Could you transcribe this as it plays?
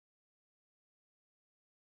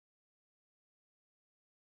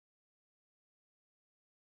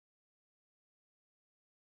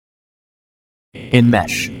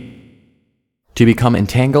Enmesh. To become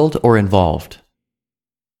entangled or involved.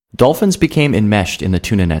 Dolphins became enmeshed in the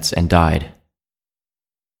tuna nets and died.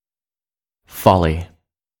 Folly.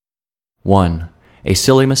 1. A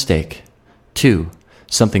silly mistake. 2.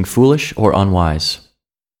 Something foolish or unwise.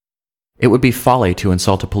 It would be folly to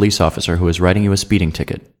insult a police officer who is writing you a speeding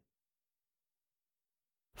ticket.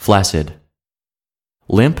 Flaccid.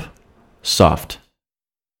 Limp, soft.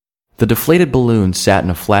 The deflated balloon sat in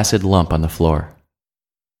a flaccid lump on the floor.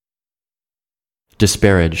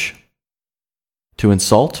 Disparage. To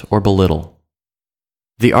insult or belittle.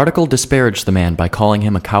 The article disparaged the man by calling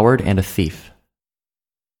him a coward and a thief.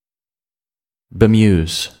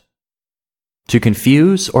 Bemuse. To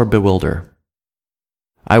confuse or bewilder.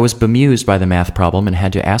 I was bemused by the math problem and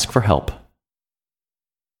had to ask for help.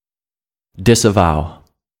 Disavow.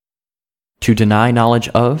 To deny knowledge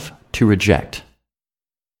of, to reject.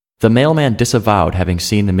 The mailman disavowed having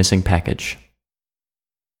seen the missing package.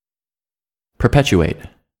 Perpetuate.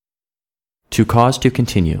 To cause to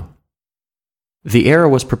continue. The error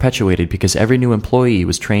was perpetuated because every new employee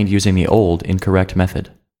was trained using the old, incorrect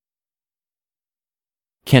method.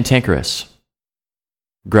 Cantankerous.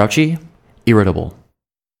 Grouchy, irritable.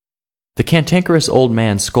 The cantankerous old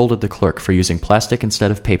man scolded the clerk for using plastic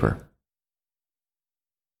instead of paper.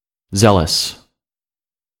 Zealous.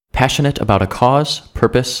 Passionate about a cause,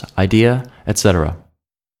 purpose, idea, etc.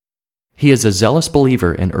 He is a zealous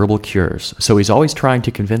believer in herbal cures, so he's always trying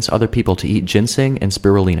to convince other people to eat ginseng and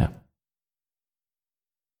spirulina.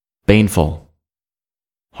 Baneful.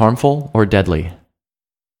 Harmful or deadly.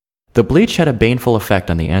 The bleach had a baneful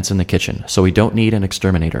effect on the ants in the kitchen, so we don't need an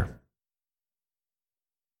exterminator.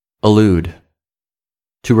 Allude.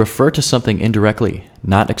 To refer to something indirectly,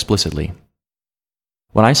 not explicitly.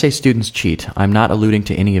 When I say students cheat, I'm not alluding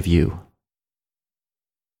to any of you.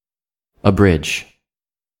 Abridge.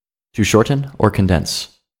 To shorten or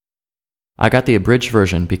condense. I got the abridged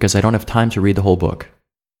version because I don't have time to read the whole book.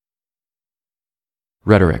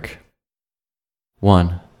 Rhetoric.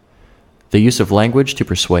 1. The use of language to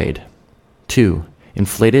persuade. 2.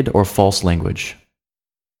 Inflated or false language.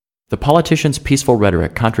 The politician's peaceful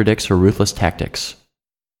rhetoric contradicts her ruthless tactics.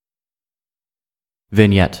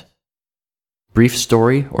 Vignette. Brief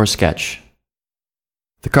story or sketch.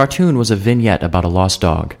 The cartoon was a vignette about a lost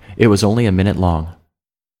dog. It was only a minute long.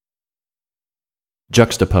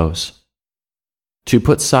 Juxtapose. To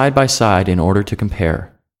put side by side in order to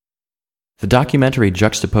compare. The documentary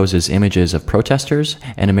juxtaposes images of protesters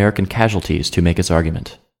and American casualties to make its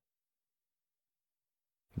argument.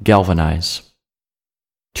 Galvanize.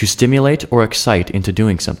 To stimulate or excite into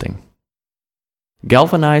doing something.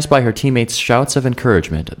 Galvanized by her teammates' shouts of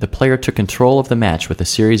encouragement, the player took control of the match with a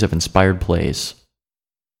series of inspired plays.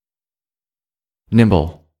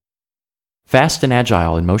 Nimble. Fast and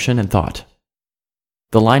agile in motion and thought.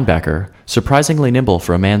 The linebacker, surprisingly nimble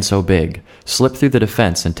for a man so big, slipped through the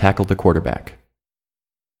defense and tackled the quarterback.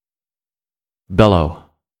 Bellow.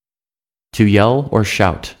 To yell or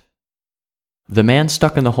shout. The man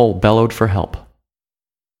stuck in the hole bellowed for help.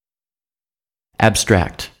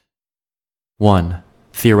 Abstract. 1.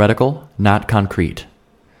 Theoretical, not concrete.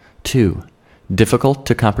 2. Difficult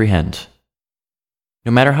to comprehend.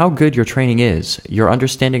 No matter how good your training is, your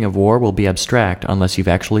understanding of war will be abstract unless you've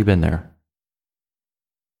actually been there.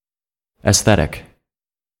 Aesthetic.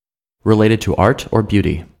 Related to art or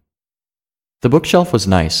beauty. The bookshelf was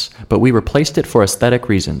nice, but we replaced it for aesthetic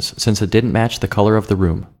reasons since it didn't match the color of the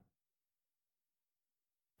room.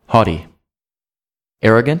 Haughty.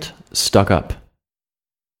 Arrogant, stuck up.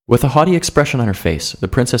 With a haughty expression on her face, the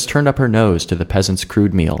princess turned up her nose to the peasant's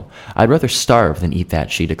crude meal. I'd rather starve than eat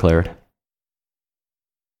that, she declared.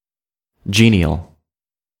 Genial.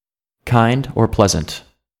 Kind or pleasant.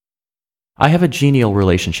 I have a genial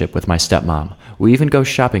relationship with my stepmom. We even go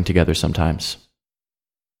shopping together sometimes.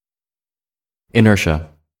 Inertia.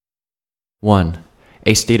 1.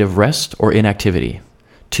 A state of rest or inactivity.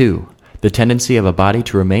 2. The tendency of a body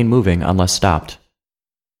to remain moving unless stopped.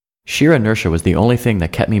 Sheer inertia was the only thing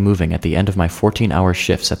that kept me moving at the end of my 14-hour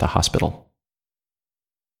shifts at the hospital.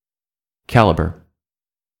 Caliber.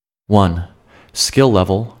 1. Skill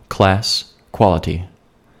level, class, quality.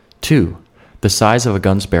 2. The size of a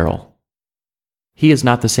gun's barrel. He is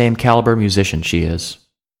not the same caliber musician she is.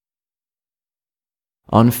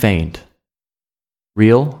 Unfeigned.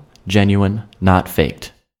 Real, genuine, not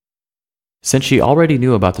faked. Since she already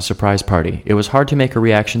knew about the surprise party, it was hard to make her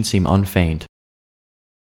reaction seem unfeigned.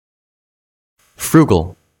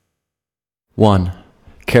 Frugal. 1.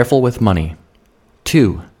 Careful with money.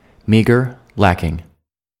 2. Meager, lacking.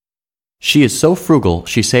 She is so frugal,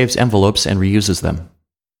 she saves envelopes and reuses them.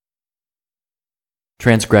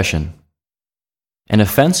 Transgression. An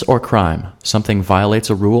offense or crime, something violates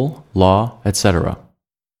a rule, law, etc.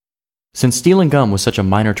 Since stealing gum was such a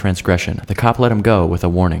minor transgression, the cop let him go with a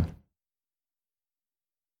warning.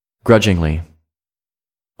 Grudgingly.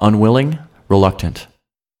 Unwilling, reluctant.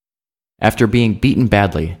 After being beaten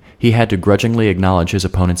badly, he had to grudgingly acknowledge his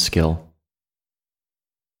opponent's skill.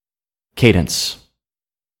 Cadence.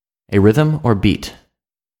 A rhythm or beat.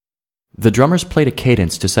 The drummers played a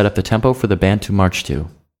cadence to set up the tempo for the band to march to.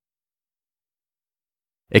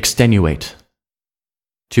 Extenuate.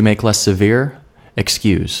 To make less severe,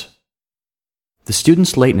 excuse. The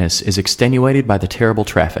student's lateness is extenuated by the terrible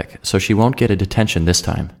traffic, so she won't get a detention this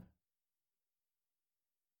time.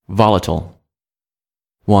 Volatile.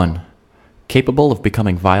 1. Capable of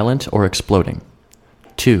becoming violent or exploding.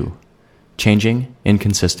 2. Changing,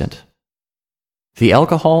 inconsistent. The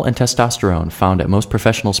alcohol and testosterone found at most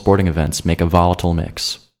professional sporting events make a volatile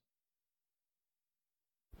mix.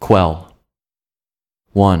 Quell.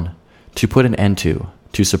 1. To put an end to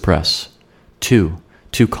suppress. 2.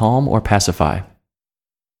 To calm or pacify.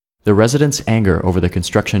 The residents' anger over the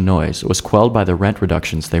construction noise was quelled by the rent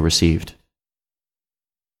reductions they received.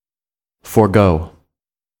 Forgo.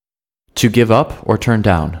 To give up or turn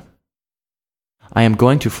down. I am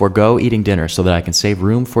going to forego eating dinner so that I can save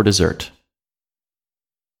room for dessert.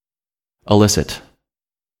 Elicit.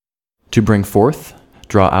 To bring forth,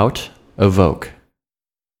 draw out, evoke.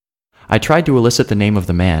 I tried to elicit the name of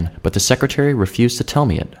the man, but the secretary refused to tell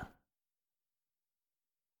me it.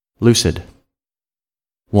 Lucid.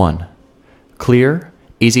 1. Clear,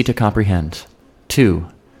 easy to comprehend. 2.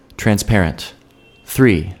 Transparent.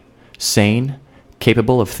 3. Sane,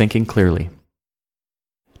 capable of thinking clearly.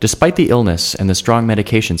 Despite the illness and the strong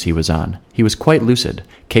medications he was on, he was quite lucid,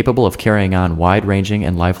 capable of carrying on wide-ranging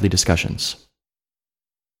and lively discussions.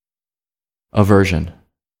 Aversion.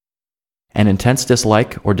 An intense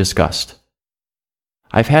dislike or disgust.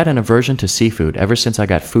 I've had an aversion to seafood ever since I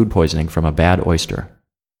got food poisoning from a bad oyster.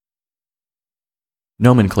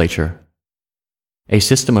 Nomenclature. A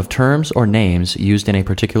system of terms or names used in a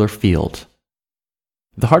particular field.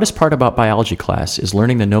 The hardest part about biology class is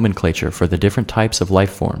learning the nomenclature for the different types of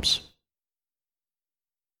life forms.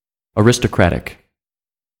 Aristocratic.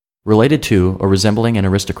 Related to or resembling an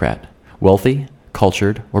aristocrat, wealthy,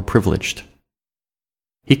 cultured, or privileged.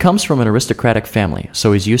 He comes from an aristocratic family,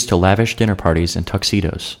 so he's used to lavish dinner parties and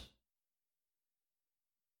tuxedos.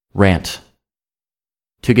 Rant.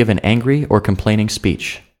 To give an angry or complaining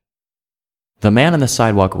speech. The man on the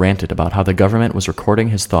sidewalk ranted about how the government was recording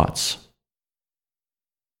his thoughts.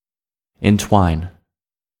 Entwine.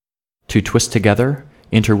 To twist together,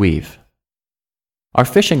 interweave. Our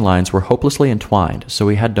fishing lines were hopelessly entwined, so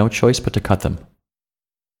we had no choice but to cut them.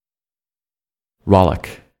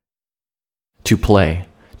 Rollick. To play,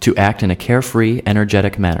 to act in a carefree,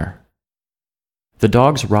 energetic manner. The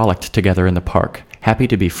dogs rollicked together in the park, happy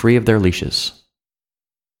to be free of their leashes.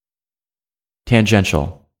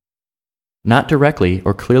 Tangential. Not directly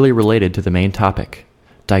or clearly related to the main topic.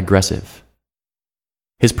 Digressive.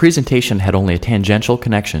 His presentation had only a tangential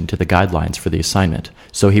connection to the guidelines for the assignment,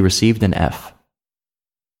 so he received an F.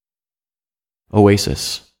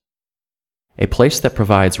 Oasis. A place that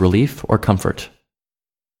provides relief or comfort.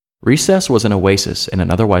 Recess was an oasis in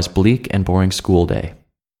an otherwise bleak and boring school day.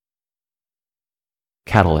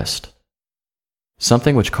 Catalyst.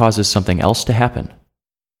 Something which causes something else to happen.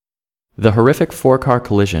 The horrific 4-car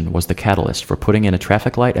collision was the catalyst for putting in a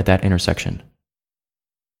traffic light at that intersection.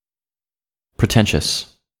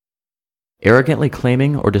 Pretentious. Arrogantly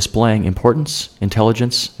claiming or displaying importance,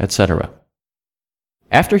 intelligence, etc.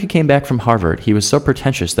 After he came back from Harvard, he was so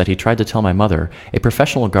pretentious that he tried to tell my mother, a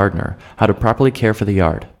professional gardener, how to properly care for the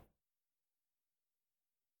yard.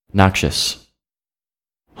 Noxious.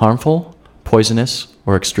 Harmful, poisonous,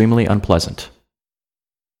 or extremely unpleasant.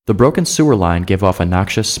 The broken sewer line gave off a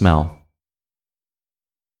noxious smell.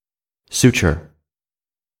 Suture.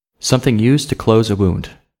 Something used to close a wound.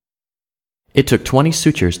 It took 20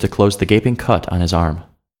 sutures to close the gaping cut on his arm.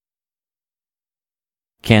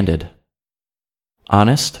 Candid.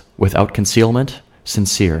 Honest, without concealment,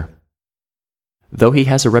 sincere. Though he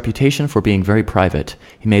has a reputation for being very private,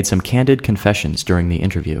 he made some candid confessions during the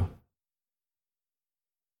interview.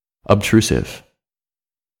 Obtrusive.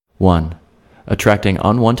 1. Attracting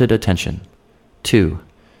unwanted attention. 2.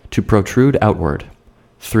 To protrude outward.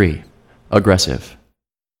 3. Aggressive.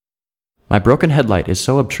 My broken headlight is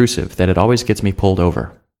so obtrusive that it always gets me pulled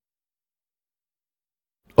over.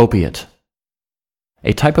 Opiate.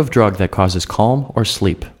 A type of drug that causes calm or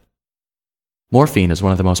sleep. Morphine is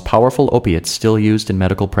one of the most powerful opiates still used in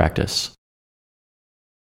medical practice.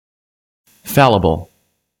 Fallible.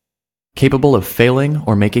 Capable of failing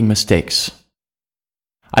or making mistakes.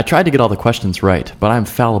 I tried to get all the questions right, but I'm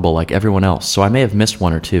fallible like everyone else, so I may have missed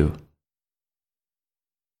one or two.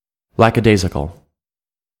 Lackadaisical.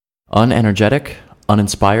 Unenergetic,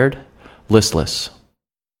 uninspired, listless.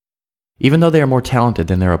 Even though they are more talented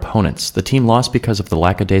than their opponents, the team lost because of the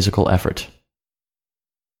lackadaisical effort.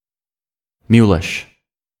 Mulish.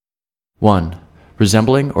 1.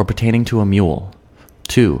 Resembling or pertaining to a mule.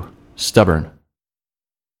 2. Stubborn.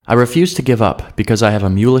 I refuse to give up because I have a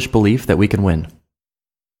mulish belief that we can win.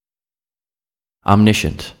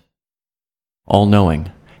 Omniscient.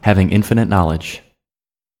 All-knowing, having infinite knowledge.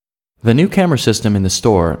 The new camera system in the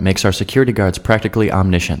store makes our security guards practically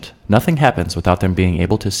omniscient. Nothing happens without them being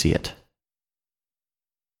able to see it.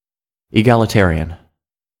 Egalitarian.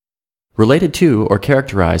 Related to or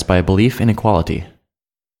characterized by a belief in equality.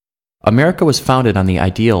 America was founded on the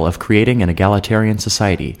ideal of creating an egalitarian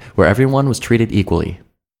society where everyone was treated equally.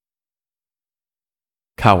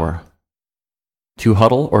 Cower. To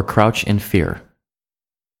huddle or crouch in fear.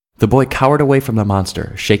 The boy cowered away from the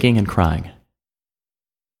monster, shaking and crying.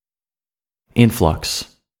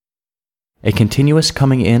 Influx. A continuous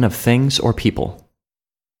coming in of things or people.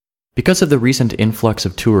 Because of the recent influx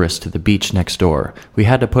of tourists to the beach next door, we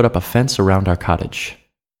had to put up a fence around our cottage.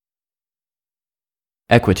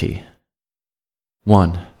 Equity.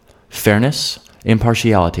 1. Fairness,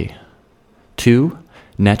 impartiality. 2.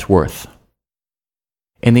 Net worth.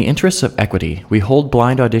 In the interests of equity, we hold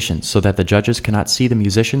blind auditions so that the judges cannot see the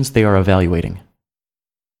musicians they are evaluating.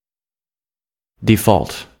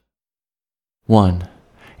 Default. 1.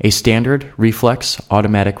 A standard, reflex,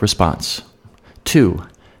 automatic response. 2.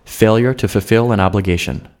 Failure to fulfill an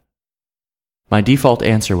obligation. My default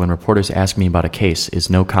answer when reporters ask me about a case is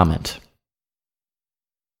no comment.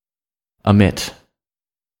 Emit.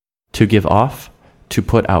 To give off, to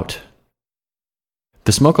put out.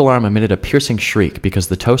 The smoke alarm emitted a piercing shriek because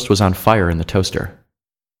the toast was on fire in the toaster.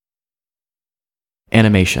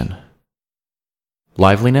 Animation.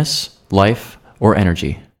 Liveliness, life, or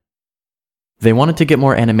energy. They wanted to get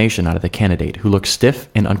more animation out of the candidate who looked stiff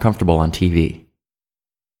and uncomfortable on TV.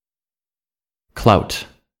 Clout.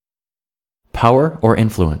 Power or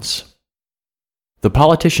influence. The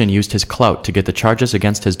politician used his clout to get the charges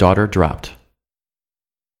against his daughter dropped.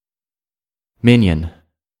 Minion.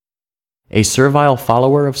 A servile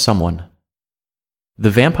follower of someone.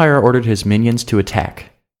 The vampire ordered his minions to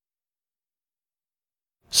attack.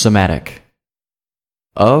 Somatic.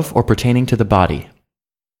 Of or pertaining to the body.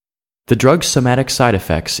 The drug's somatic side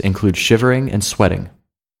effects include shivering and sweating.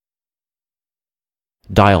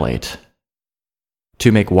 Dilate.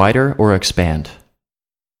 To make wider or expand.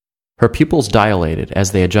 Her pupils dilated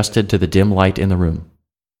as they adjusted to the dim light in the room.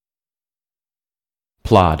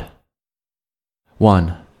 Plod.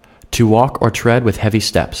 1. To walk or tread with heavy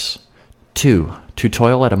steps. 2. To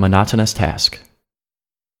toil at a monotonous task.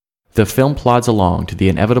 The film plods along to the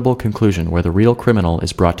inevitable conclusion where the real criminal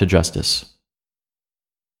is brought to justice.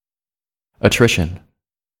 Attrition.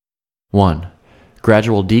 1.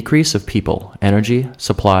 Gradual decrease of people, energy,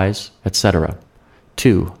 supplies, etc.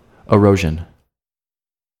 2. Erosion.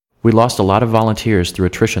 We lost a lot of volunteers through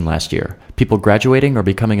attrition last year, people graduating or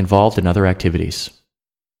becoming involved in other activities.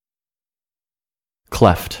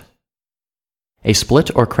 Cleft. A split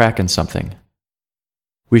or crack in something.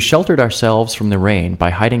 We sheltered ourselves from the rain by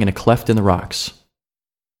hiding in a cleft in the rocks.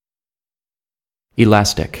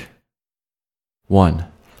 Elastic. 1.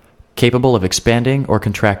 Capable of expanding or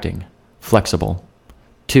contracting, flexible.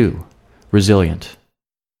 2. Resilient.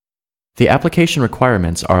 The application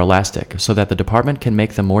requirements are elastic so that the department can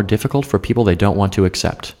make them more difficult for people they don't want to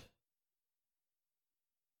accept.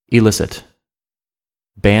 Illicit.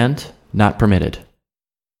 Banned, not permitted.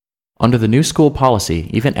 Under the new school policy,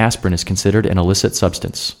 even aspirin is considered an illicit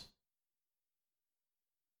substance.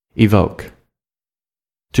 Evoke.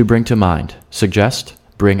 To bring to mind, suggest,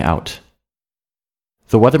 bring out.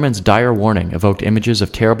 The weatherman's dire warning evoked images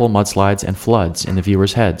of terrible mudslides and floods in the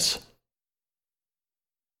viewers' heads.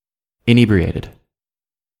 Inebriated.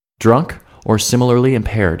 Drunk or similarly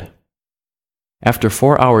impaired. After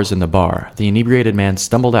 4 hours in the bar, the inebriated man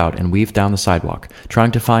stumbled out and weaved down the sidewalk,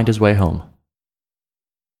 trying to find his way home.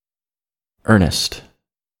 Earnest.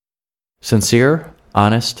 Sincere,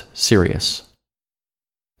 honest, serious.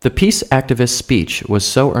 The peace activist's speech was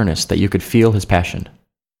so earnest that you could feel his passion.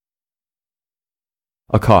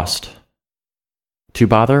 Accost. To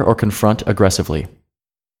bother or confront aggressively.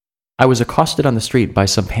 I was accosted on the street by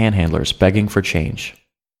some panhandlers begging for change.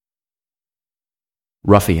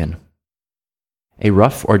 Ruffian. A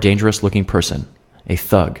rough or dangerous-looking person, a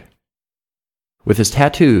thug. With his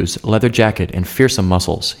tattoos, leather jacket, and fearsome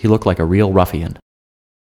muscles, he looked like a real ruffian.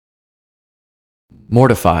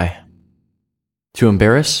 Mortify. To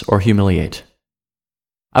embarrass or humiliate.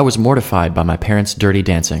 I was mortified by my parents' dirty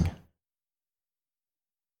dancing.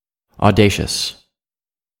 Audacious.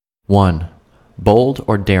 1. Bold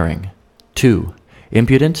or daring. 2.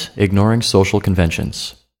 Impudent, ignoring social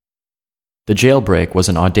conventions. The jailbreak was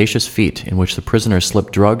an audacious feat in which the prisoners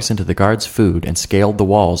slipped drugs into the guards' food and scaled the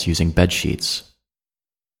walls using bed sheets.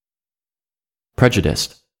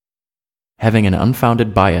 Prejudiced. Having an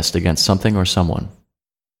unfounded bias against something or someone.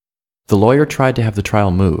 The lawyer tried to have the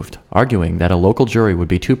trial moved, arguing that a local jury would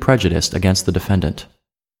be too prejudiced against the defendant.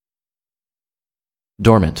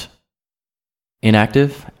 Dormant.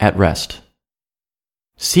 Inactive, at rest.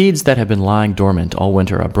 Seeds that have been lying dormant all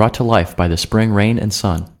winter are brought to life by the spring rain and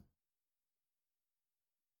sun.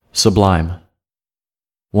 Sublime.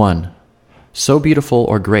 1. So beautiful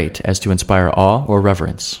or great as to inspire awe or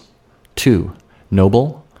reverence. 2.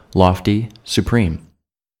 Noble, lofty, supreme.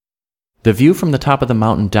 The view from the top of the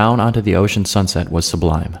mountain down onto the ocean sunset was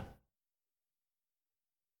sublime.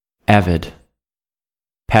 Avid.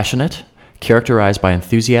 Passionate, characterized by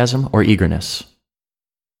enthusiasm or eagerness.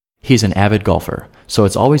 He's an avid golfer, so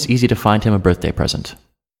it's always easy to find him a birthday present.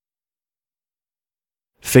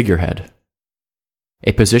 Figurehead.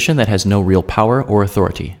 A position that has no real power or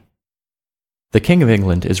authority. The King of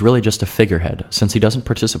England is really just a figurehead since he doesn't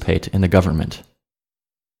participate in the government.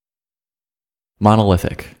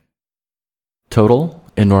 Monolithic. Total,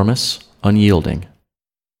 enormous, unyielding.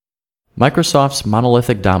 Microsoft's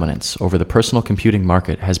monolithic dominance over the personal computing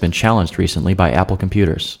market has been challenged recently by Apple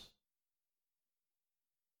computers.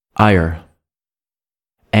 Ire.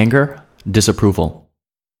 Anger, disapproval.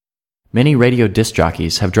 Many radio disc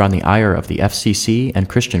jockeys have drawn the ire of the FCC and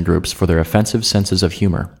Christian groups for their offensive senses of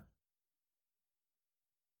humor.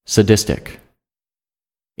 Sadistic.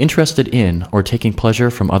 Interested in or taking pleasure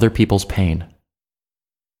from other people's pain.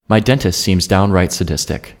 My dentist seems downright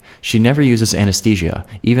sadistic. She never uses anesthesia,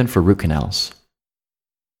 even for root canals.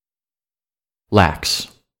 Lax.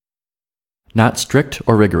 Not strict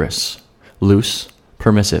or rigorous. Loose,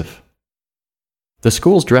 permissive. The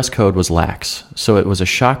school's dress code was lax, so it was a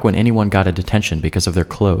shock when anyone got a detention because of their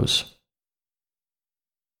clothes.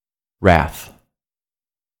 Wrath.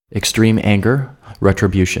 Extreme anger,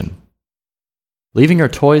 retribution. Leaving your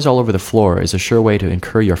toys all over the floor is a sure way to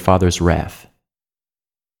incur your father's wrath.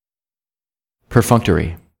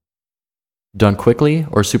 Perfunctory. Done quickly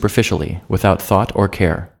or superficially, without thought or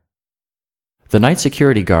care. The night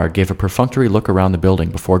security guard gave a perfunctory look around the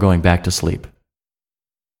building before going back to sleep.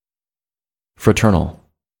 Fraternal.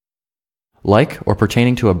 Like or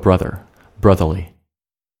pertaining to a brother, brotherly.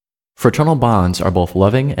 Fraternal bonds are both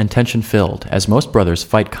loving and tension-filled, as most brothers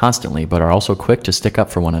fight constantly but are also quick to stick up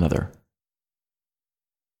for one another.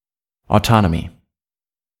 Autonomy.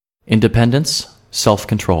 Independence,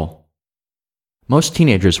 self-control. Most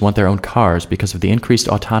teenagers want their own cars because of the increased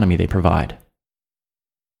autonomy they provide.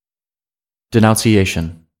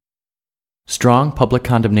 Denunciation. Strong public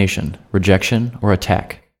condemnation, rejection, or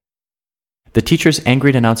attack. The teacher's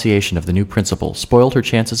angry denunciation of the new principal spoiled her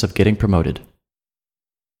chances of getting promoted.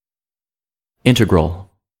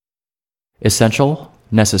 Integral. Essential,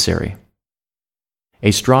 necessary.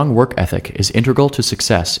 A strong work ethic is integral to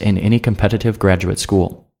success in any competitive graduate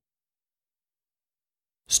school.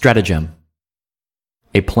 Stratagem.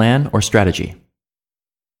 A plan or strategy.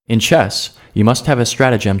 In chess, you must have a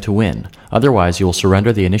stratagem to win, otherwise you will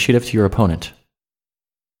surrender the initiative to your opponent.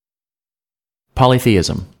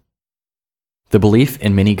 Polytheism. The belief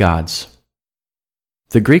in many gods.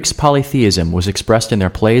 The Greeks' polytheism was expressed in their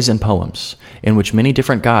plays and poems, in which many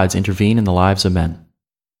different gods intervene in the lives of men.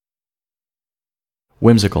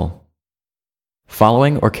 Whimsical.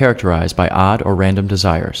 Following or characterized by odd or random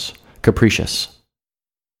desires. Capricious.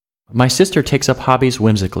 My sister takes up hobbies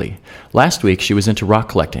whimsically. Last week she was into rock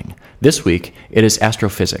collecting. This week it is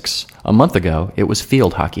astrophysics. A month ago it was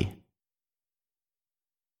field hockey.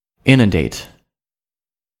 Inundate.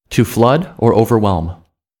 To flood or overwhelm.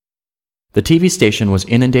 The TV station was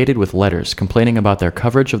inundated with letters complaining about their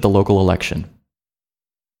coverage of the local election.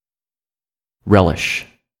 Relish.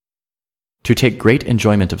 To take great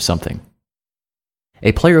enjoyment of something.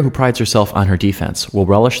 A player who prides herself on her defense will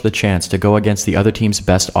relish the chance to go against the other team's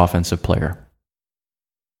best offensive player.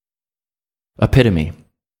 Epitome.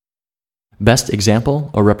 Best example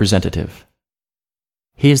or representative.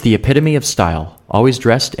 He is the epitome of style, always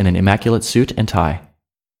dressed in an immaculate suit and tie.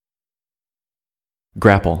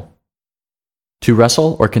 Grapple. To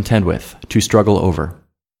wrestle or contend with, to struggle over.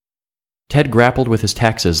 Ted grappled with his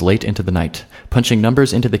taxes late into the night, punching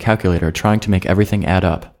numbers into the calculator trying to make everything add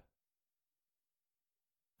up.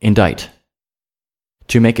 Indict.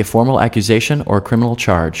 To make a formal accusation or criminal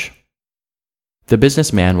charge. The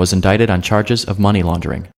businessman was indicted on charges of money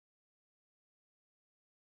laundering.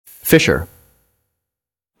 Fissure.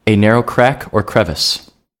 A narrow crack or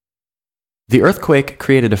crevice. The earthquake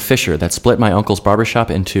created a fissure that split my uncle's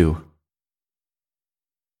barbershop in two.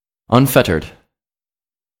 Unfettered.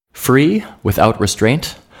 Free, without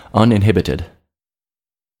restraint, uninhibited.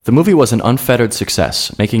 The movie was an unfettered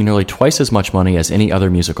success, making nearly twice as much money as any other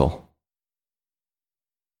musical.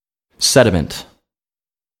 Sediment.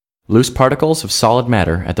 Loose particles of solid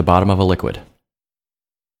matter at the bottom of a liquid.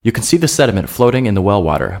 You can see the sediment floating in the well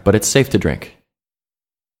water, but it's safe to drink.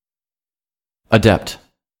 Adept.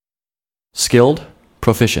 Skilled,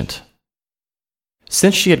 proficient.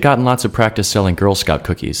 Since she had gotten lots of practice selling Girl Scout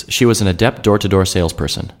cookies, she was an adept door-to-door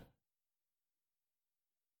salesperson.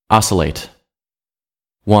 Oscillate.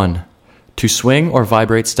 1. To swing or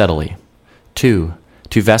vibrate steadily. 2.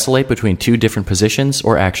 To vacillate between two different positions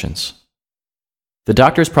or actions. The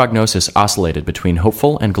doctor's prognosis oscillated between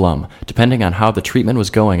hopeful and glum, depending on how the treatment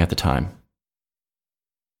was going at the time.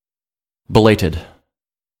 Belated.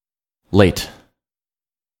 Late.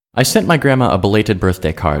 I sent my grandma a belated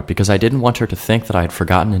birthday card because I didn't want her to think that I had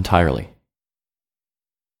forgotten entirely.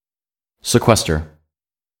 Sequester.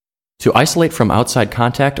 To isolate from outside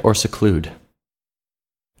contact or seclude.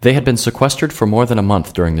 They had been sequestered for more than a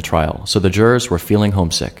month during the trial, so the jurors were feeling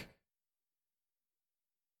homesick.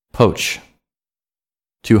 Poach.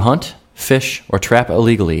 To hunt, fish, or trap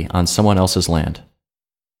illegally on someone else's land.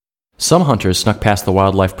 Some hunters snuck past the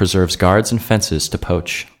wildlife preserve's guards and fences to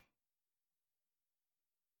poach.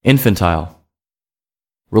 Infantile.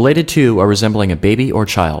 Related to or resembling a baby or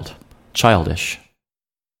child. Childish.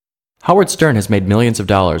 Howard Stern has made millions of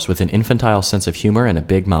dollars with an infantile sense of humor and a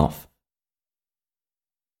big mouth.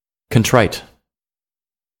 Contrite.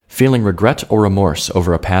 Feeling regret or remorse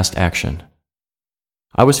over a past action.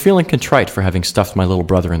 I was feeling contrite for having stuffed my little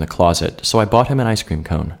brother in the closet, so I bought him an ice cream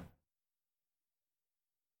cone.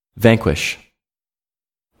 Vanquish.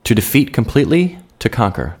 To defeat completely, to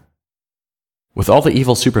conquer. With all the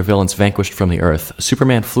evil supervillains vanquished from the earth,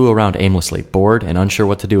 Superman flew around aimlessly, bored and unsure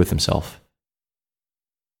what to do with himself.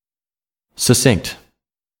 Succinct.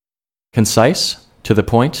 Concise, to the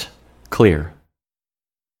point, clear.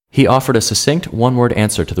 He offered a succinct one-word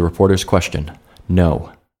answer to the reporter's question,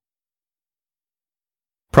 no.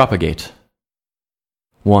 Propagate.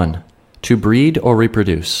 1. To breed or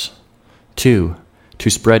reproduce. 2. To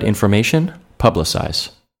spread information,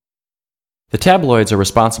 publicize. The tabloids are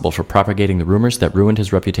responsible for propagating the rumors that ruined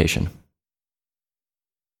his reputation.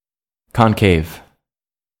 Concave.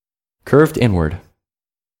 Curved inward.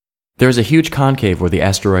 There is a huge concave where the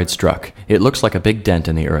asteroid struck. It looks like a big dent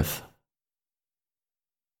in the Earth.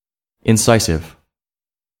 Incisive.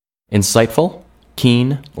 Insightful,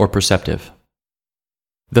 keen, or perceptive.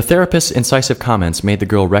 The therapist's incisive comments made the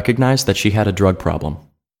girl recognize that she had a drug problem.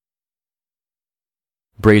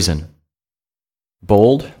 Brazen.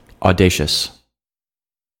 Bold, audacious.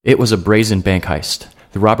 It was a brazen bank heist.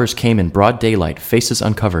 The robbers came in broad daylight, faces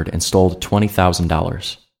uncovered, and stole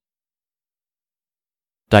 $20,000.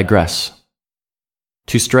 Digress.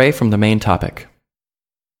 To stray from the main topic.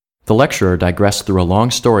 The lecturer digressed through a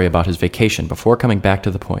long story about his vacation before coming back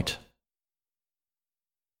to the point.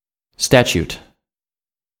 Statute.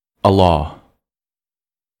 A law.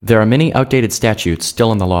 There are many outdated statutes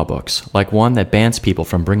still in the law books, like one that bans people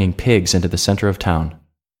from bringing pigs into the center of town.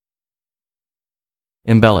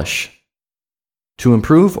 Embellish. To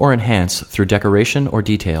improve or enhance through decoration or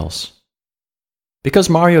details.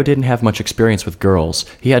 Because Mario didn't have much experience with girls,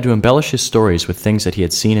 he had to embellish his stories with things that he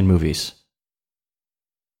had seen in movies.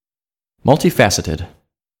 Multifaceted.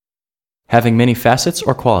 Having many facets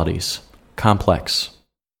or qualities. Complex.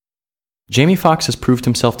 Jamie Foxx has proved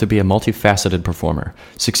himself to be a multifaceted performer,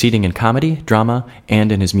 succeeding in comedy, drama, and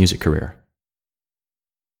in his music career.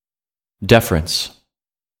 Deference.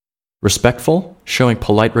 Respectful, showing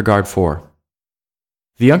polite regard for.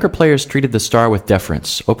 The younger players treated the star with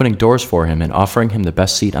deference, opening doors for him and offering him the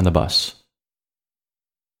best seat on the bus.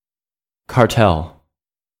 Cartel.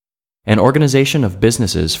 An organization of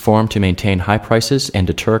businesses formed to maintain high prices and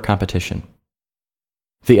deter competition.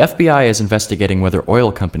 The FBI is investigating whether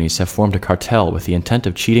oil companies have formed a cartel with the intent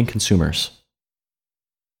of cheating consumers.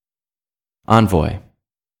 Envoy.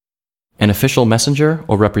 An official messenger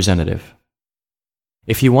or representative.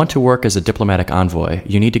 If you want to work as a diplomatic envoy,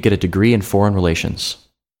 you need to get a degree in foreign relations.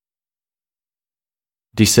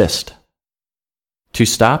 Desist. To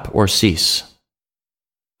stop or cease.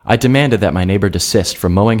 I demanded that my neighbor desist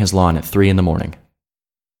from mowing his lawn at 3 a.m.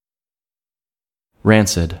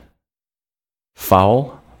 Rancid.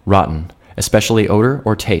 Foul, rotten, especially odor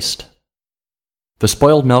or taste. The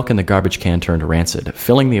spoiled milk in the garbage can turned rancid,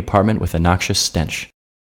 filling the apartment with a noxious stench.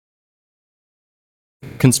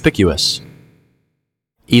 Conspicuous.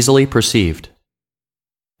 Easily perceived.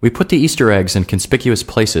 We put the Easter eggs in conspicuous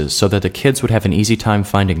places so that the kids would have an easy time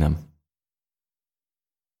finding them.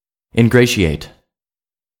 Ingratiate.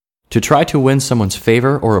 To try to win someone's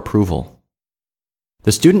favor or approval.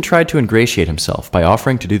 The student tried to ingratiate himself by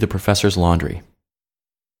offering to do the professor's laundry.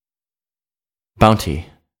 Bounty.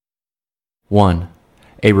 1.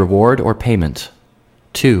 A reward or payment.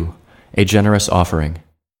 2. A generous offering.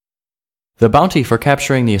 The bounty for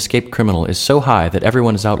capturing the escaped criminal is so high that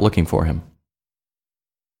everyone is out looking for him.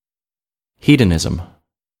 Hedonism.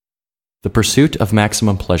 The pursuit of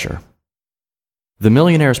maximum pleasure. The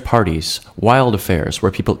millionaire's parties, wild affairs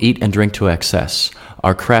where people eat and drink to excess,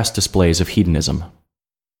 are crass displays of hedonism.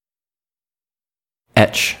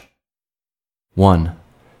 Etch. 1.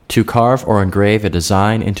 To carve or engrave a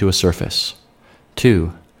design into a surface.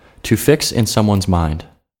 2. To fix in someone's mind.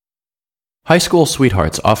 High school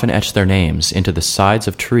sweethearts often etch their names into the sides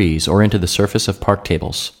of trees or into the surface of park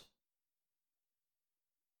tables.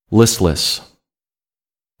 Listless.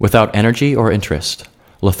 Without energy or interest,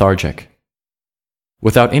 lethargic.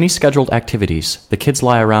 Without any scheduled activities, the kids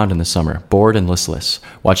lie around in the summer, bored and listless,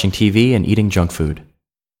 watching TV and eating junk food.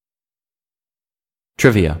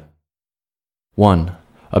 Trivia. 1.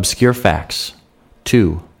 Obscure facts.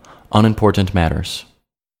 2. Unimportant matters.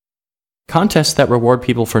 Contests that reward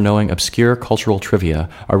people for knowing obscure cultural trivia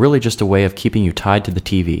are really just a way of keeping you tied to the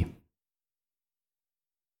TV.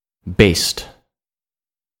 Baste.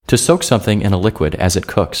 To soak something in a liquid as it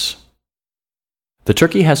cooks. The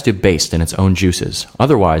turkey has to baste in its own juices,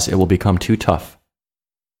 otherwise it will become too tough.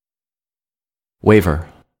 Waver.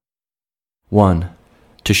 1.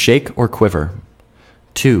 To shake or quiver.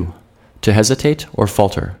 2. To hesitate or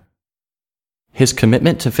falter. His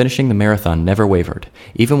commitment to finishing the marathon never wavered,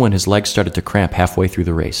 even when his legs started to cramp halfway through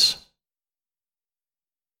the race.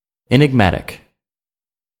 Enigmatic.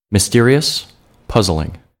 Mysterious,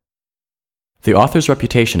 puzzling. The author's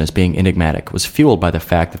reputation as being enigmatic was fueled by the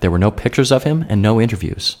fact that there were no pictures of him and no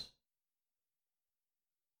interviews.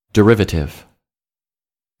 Derivative.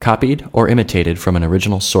 Copied or imitated from an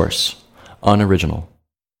original source, unoriginal.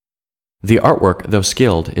 The artwork, though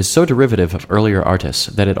skilled, is so derivative of earlier artists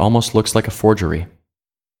that it almost looks like a forgery.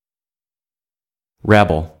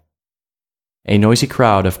 Rabble. A noisy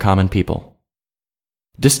crowd of common people.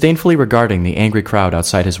 Disdainfully regarding the angry crowd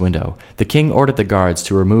outside his window, the king ordered the guards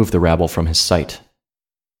to remove the rabble from his sight.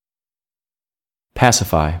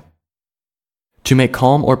 Pacify. To make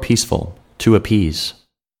calm or peaceful, to appease.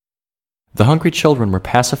 The hungry children were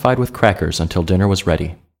pacified with crackers until dinner was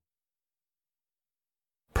ready.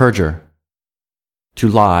 Perjure. To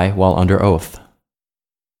lie while under oath.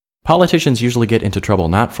 Politicians usually get into trouble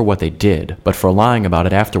not for what they did, but for lying about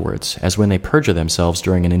it afterwards, as when they perjure themselves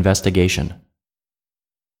during an investigation.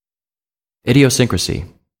 Idiosyncrasy.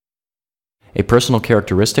 A personal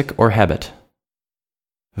characteristic or habit.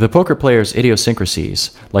 The poker player's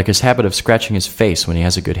idiosyncrasies, like his habit of scratching his face when he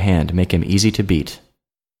has a good hand, make him easy to beat.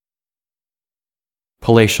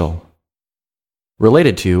 Palatial.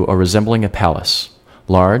 Related to or resembling a palace.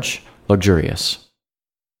 Large, luxurious.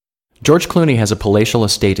 George Clooney has a palatial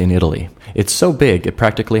estate in Italy. It's so big it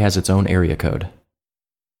practically has its own area code.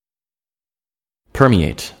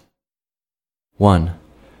 Permeate. 1.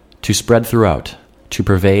 To spread throughout, to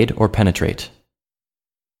pervade or penetrate.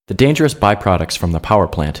 The dangerous byproducts from the power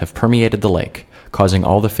plant have permeated the lake, causing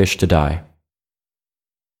all the fish to die.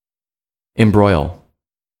 Embroil.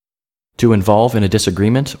 To involve in a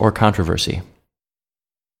disagreement or controversy.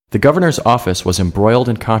 The governor's office was embroiled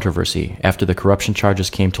in controversy after the corruption charges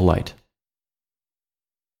came to light.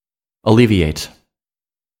 Alleviate.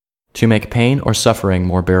 To make pain or suffering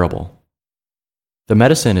more bearable. The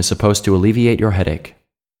medicine is supposed to alleviate your headache.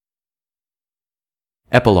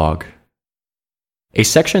 Epilogue. A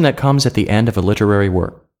section that comes at the end of a literary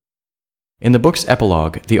work. In the book's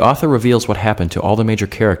epilogue, the author reveals what happened to all the major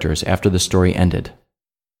characters after the story ended.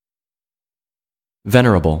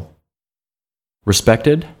 Venerable.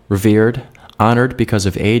 Respected, revered, honored because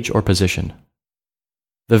of age or position.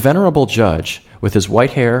 The venerable judge, with his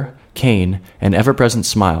white hair, cane, and ever-present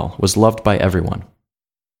smile, was loved by everyone.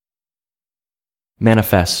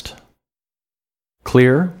 Manifest.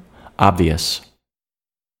 Clear, obvious.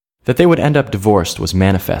 That they would end up divorced was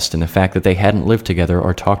manifest in the fact that they hadn't lived together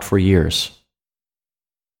or talked for years.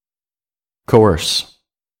 Coerce.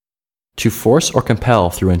 To force or compel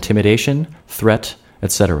through intimidation, threat,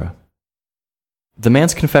 etc. The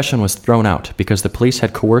man's confession was thrown out because the police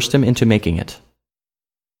had coerced him into making it.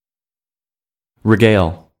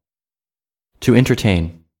 Regale. To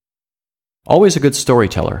entertain. Always a good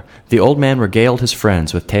storyteller, the old man regaled his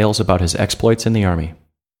friends with tales about his exploits in the army.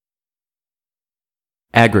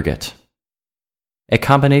 Aggregate. A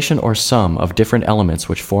combination or sum of different elements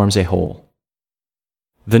which forms a whole.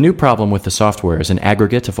 The new problem with the software is an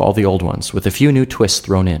aggregate of all the old ones, with a few new twists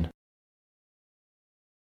thrown in.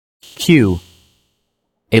 Queue.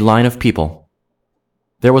 A line of people.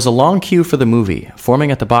 There was a long queue for the movie,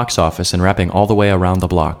 forming at the box office and wrapping all the way around the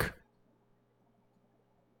block.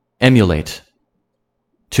 Emulate.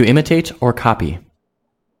 To imitate or copy.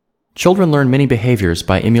 Children learn many behaviors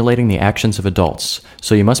by emulating the actions of adults,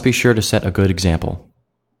 so you must be sure to set a good example.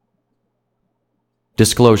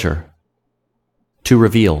 Disclosure. To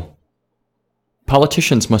reveal.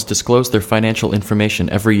 Politicians must disclose their financial information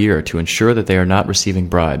every year to ensure that they are not receiving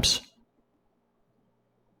bribes.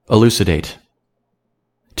 Elucidate.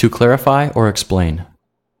 To clarify or explain.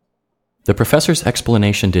 The professor's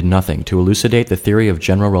explanation did nothing to elucidate the theory of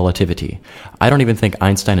general relativity. I don't even think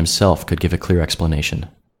Einstein himself could give a clear explanation.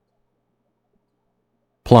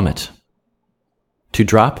 Plummet. To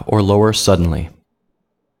drop or lower suddenly.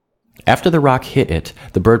 After the rock hit it,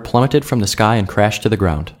 the bird plummeted from the sky and crashed to the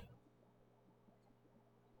ground.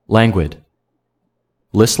 Languid.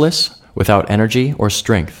 Listless, without energy or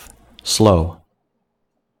strength, slow.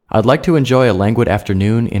 I'd like to enjoy a languid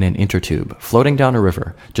afternoon in an intertube, floating down a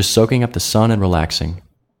river, just soaking up the sun and relaxing.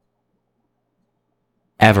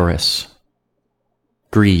 Avarice.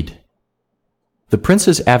 Greed. The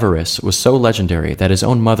prince's avarice was so legendary that his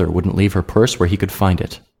own mother wouldn't leave her purse where he could find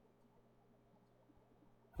it.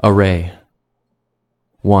 Array.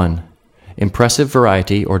 1. Impressive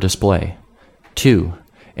variety or display. 2.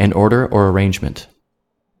 An order or arrangement.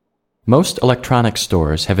 Most electronics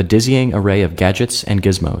stores have a dizzying array of gadgets and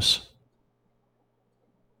gizmos.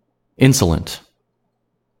 Insolent.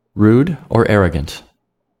 Rude or arrogant.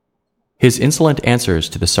 His insolent answers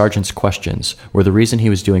to the sergeant's questions were the reason he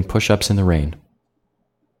was doing push-ups in the rain.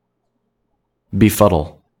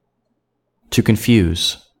 Befuddle. To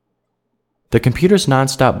confuse. The computer's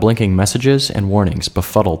non-stop blinking messages and warnings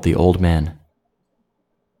befuddled the old man.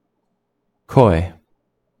 Coy.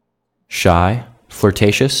 Shy,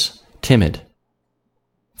 flirtatious, timid.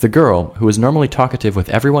 The girl, who was normally talkative with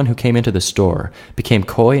everyone who came into the store, became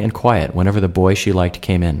coy and quiet whenever the boy she liked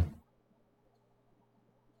came in.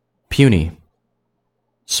 Puny.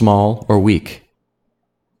 Small or weak.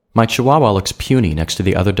 My Chihuahua looks puny next to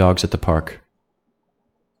the other dogs at the park.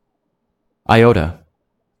 Iota.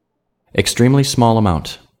 Extremely small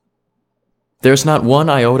amount. There's not one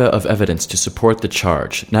iota of evidence to support the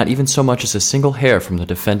charge, not even so much as a single hair from the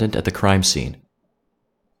defendant at the crime scene.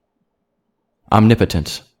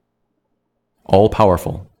 Omnipotent.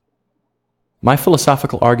 All-powerful. My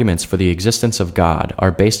philosophical arguments for the existence of God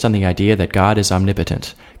are based on the idea that God is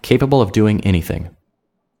omnipotent, capable of doing anything.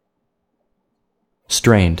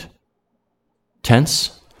 Strained.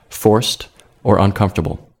 Tense, forced, or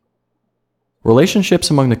uncomfortable.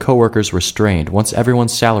 Relationships among the co-workers were strained once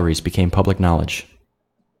everyone's salaries became public knowledge.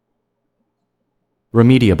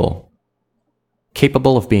 Remediable.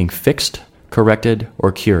 Capable of being fixed, corrected,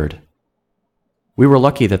 or cured. We were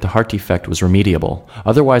lucky that the heart defect was remediable,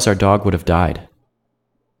 otherwise our dog would have died.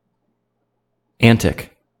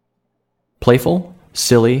 Antic. Playful,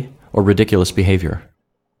 silly, or ridiculous behavior.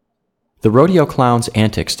 The rodeo clown's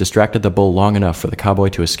antics distracted the bull long enough for the cowboy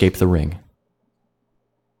to escape the ring.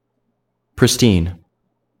 Pristine.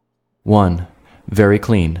 1. Very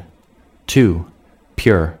clean. 2.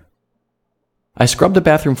 Pure. I scrubbed the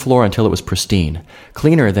bathroom floor until it was pristine,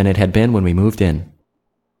 cleaner than it had been when we moved in.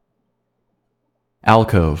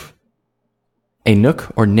 Alcove. A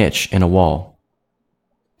nook or niche in a wall.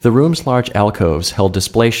 The room's large alcoves held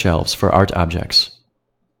display shelves for art objects.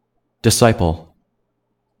 Disciple.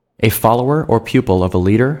 A follower or pupil of a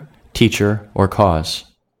leader, teacher, or cause.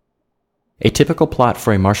 A typical plot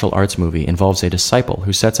for a martial arts movie involves a disciple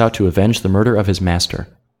who sets out to avenge the murder of his master.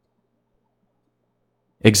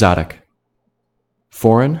 Exotic.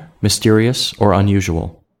 Foreign, mysterious, or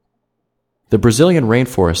unusual. The Brazilian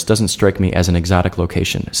rainforest doesn't strike me as an exotic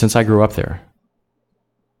location, since I grew up there.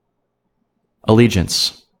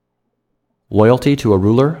 Allegiance. Loyalty to a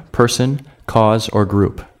ruler, person, cause, or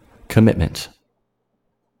group. Commitment.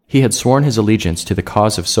 He had sworn his allegiance to the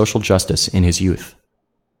cause of social justice in his youth.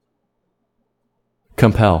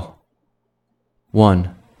 Compel.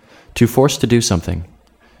 1. To force to do something.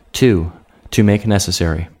 2. To make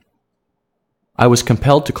necessary. I was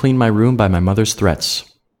compelled to clean my room by my mother's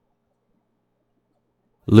threats.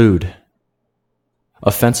 Lewd.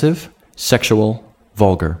 Offensive, sexual,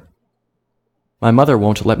 vulgar. My mother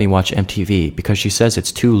won't let me watch MTV because she says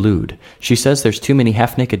it's too lewd. She says there's too many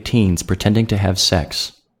half-naked teens pretending to have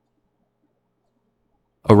sex.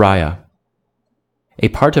 Aria. A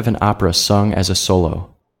part of an opera sung as a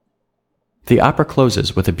solo. The opera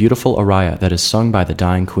closes with a beautiful aria that is sung by the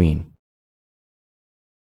dying queen.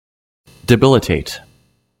 Debilitate.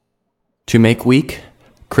 To make weak,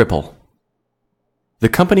 cripple. The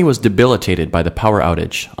company was debilitated by the power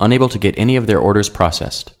outage, unable to get any of their orders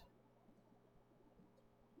processed.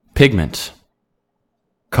 Pigment.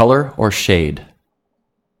 Color or shade.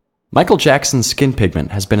 Michael Jackson's skin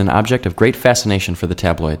pigment has been an object of great fascination for the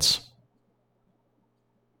tabloids.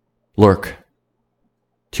 Lurk.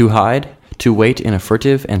 To hide, to wait in a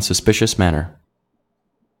furtive and suspicious manner.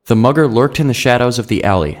 The mugger lurked in the shadows of the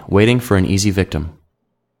alley, waiting for an easy victim.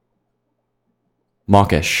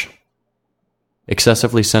 Mawkish.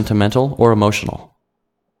 Excessively sentimental or emotional.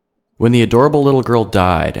 When the adorable little girl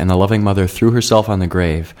died and the loving mother threw herself on the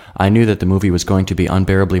grave, I knew that the movie was going to be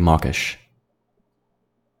unbearably mawkish.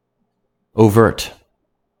 Overt.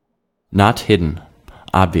 Not hidden.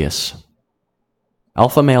 Obvious.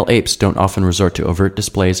 Alpha male apes don't often resort to overt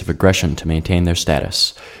displays of aggression to maintain their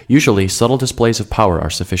status. Usually, subtle displays of power are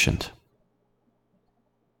sufficient.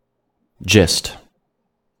 Gist.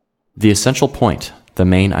 The essential point, the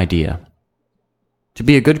main idea. To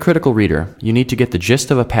be a good critical reader, you need to get the gist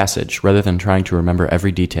of a passage rather than trying to remember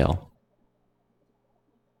every detail.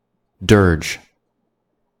 Dirge.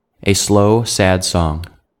 A slow, sad song.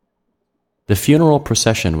 The funeral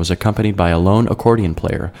procession was accompanied by a lone accordion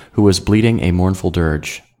player who was bleating a mournful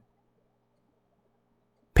dirge.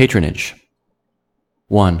 Patronage.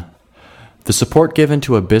 1. The support given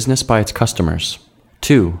to a business by its customers.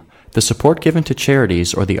 2. The support given to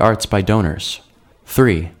charities or the arts by donors.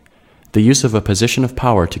 3. The use of a position of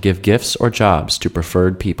power to give gifts or jobs to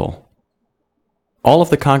preferred people. All of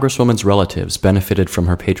the Congresswoman's relatives benefited from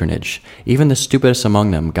her patronage. Even the stupidest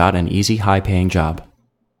among them got an easy, high-paying job.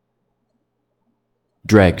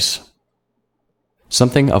 Dregs.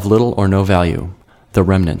 Something of little or no value. The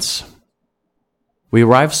remnants. We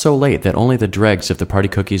arrived so late that only the dregs of the party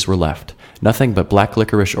cookies were left. Nothing but black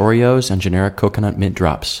licorice Oreos and generic coconut mint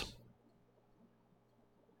drops.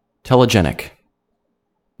 Telegenic.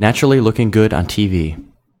 Naturally looking good on TV.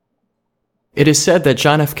 It is said that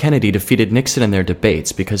John F. Kennedy defeated Nixon in their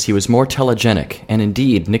debates because he was more telegenic, and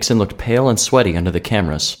indeed, Nixon looked pale and sweaty under the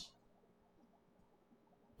cameras.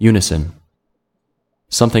 Unison.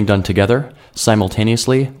 Something done together,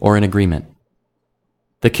 simultaneously, or in agreement.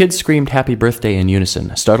 The kids screamed happy birthday in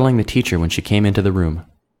unison, startling the teacher when she came into the room.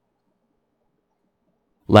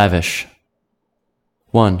 Lavish.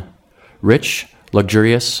 1. Rich,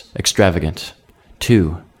 luxurious, extravagant.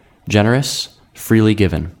 2. Generous, freely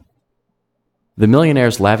given. The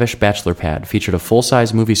Millionaire's lavish bachelor pad featured a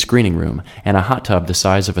full-size movie screening room and a hot tub the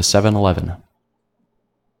size of a 7-Eleven.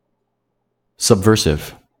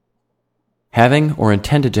 Subversive. Having or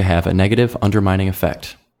intended to have a negative, undermining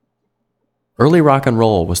effect. Early rock and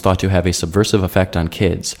roll was thought to have a subversive effect on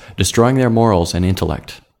kids, destroying their morals and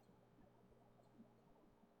intellect.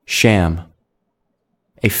 Sham.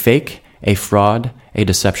 A fake, a fraud, a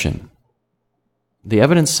deception. The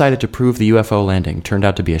evidence cited to prove the UFO landing turned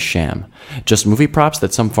out to be a sham, just movie props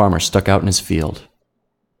that some farmer stuck out in his field.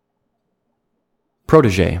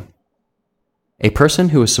 Protégé. A person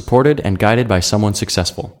who is supported and guided by someone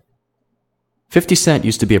successful. 50 Cent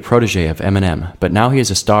used to be a protégé of Eminem, but now he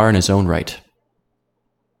is a star in his own right.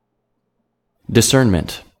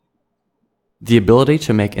 Discernment. The ability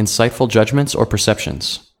to make insightful judgments or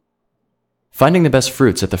perceptions. Finding the best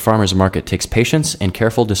fruits at the farmer's market takes patience and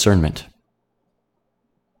careful discernment.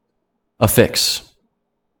 Affix.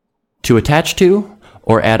 To attach to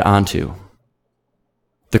or add on to.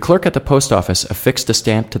 The clerk at the post office affixed a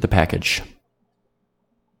stamp to the package.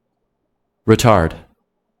 Retard.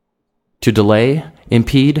 To delay,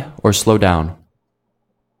 impede, or slow down.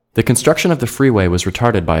 The construction of the freeway was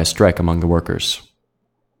retarded by a strike among the workers.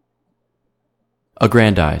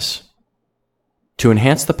 Aggrandize. To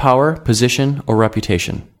enhance the power, position, or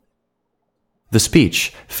reputation. The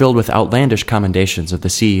speech, filled with outlandish commendations of the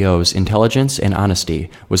CEO's intelligence and honesty,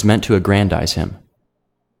 was meant to aggrandize him.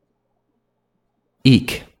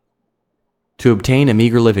 Eke. To obtain a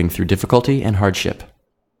meager living through difficulty and hardship.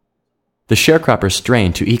 The sharecroppers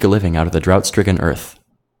strained to eke a living out of the drought-stricken earth.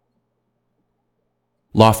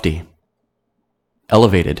 Lofty.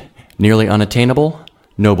 Elevated, nearly unattainable,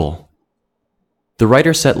 noble. The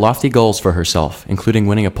writer set lofty goals for herself, including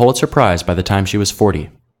winning a Pulitzer Prize by the time she was 40.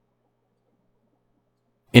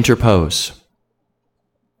 Interpose.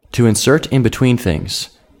 To insert in between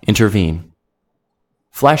things, intervene.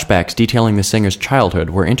 Flashbacks detailing the singer's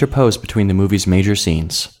childhood were interposed between the movie's major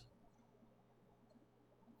scenes.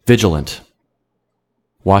 Vigilant.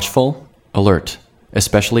 Watchful, alert,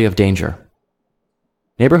 especially of danger.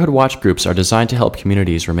 Neighborhood watch groups are designed to help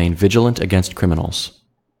communities remain vigilant against criminals.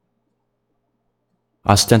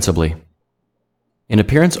 Ostensibly. In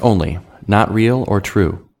appearance only, not real or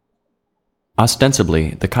true.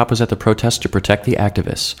 Ostensibly, the cop was at the protest to protect the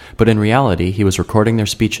activists, but in reality, he was recording their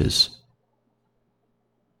speeches.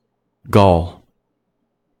 Gall.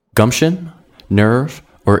 Gumption, nerve,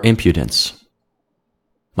 or impudence.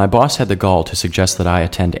 My boss had the gall to suggest that I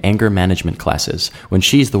attend anger management classes when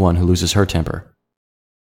she's the one who loses her temper.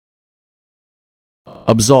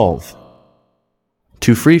 Absolve.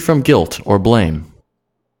 To free from guilt or blame.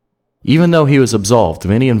 Even though he was absolved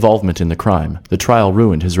of any involvement in the crime, the trial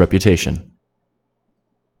ruined his reputation.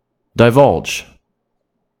 Divulge.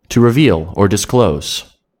 To reveal or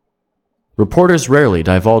disclose. Reporters rarely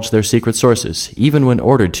divulge their secret sources, even when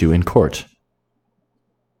ordered to in court.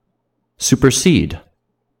 Supersede.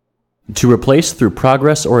 To replace through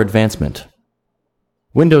progress or advancement.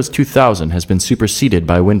 Windows 2000 has been superseded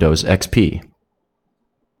by Windows XP.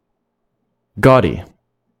 Gaudy.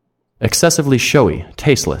 Excessively showy,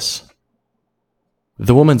 tasteless.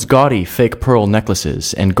 The woman's gaudy fake pearl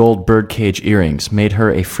necklaces and gold birdcage earrings made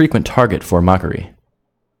her a frequent target for mockery.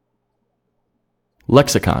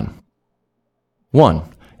 Lexicon. 1.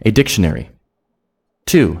 A dictionary.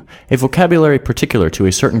 2. A vocabulary particular to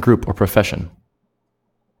a certain group or profession.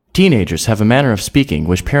 Teenagers have a manner of speaking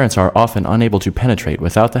which parents are often unable to penetrate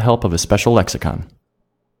without the help of a special lexicon.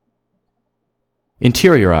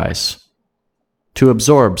 Interiorize. To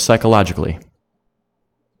absorb psychologically.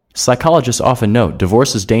 Psychologists often note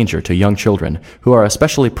divorce's danger to young children who are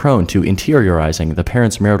especially prone to interiorizing the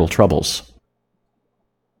parents' marital troubles.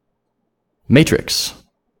 Matrix.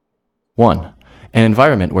 1. An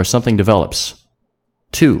environment where something develops.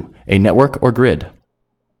 2. A network or grid.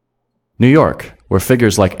 New York, where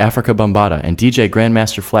figures like Afrika Bambaataa and DJ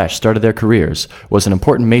Grandmaster Flash started their careers, was an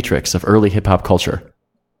important matrix of early hip-hop culture.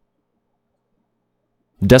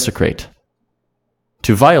 Desecrate.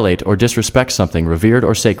 To violate or disrespect something revered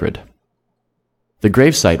or sacred. The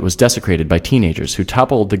gravesite was desecrated by teenagers who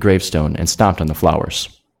toppled the gravestone and stomped on the flowers.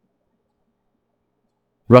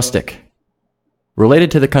 Rustic. Related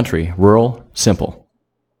to the country, rural, simple.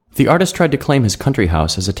 The artist tried to claim his country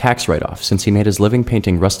house as a tax write-off since he made his living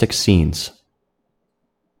painting rustic scenes.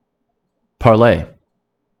 Parlay.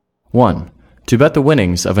 1. To bet the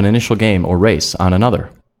winnings of an initial game or race on another.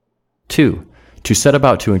 2. To set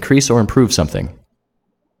about to increase or improve something.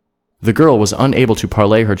 The girl was unable to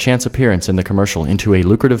parlay her chance appearance in the commercial into a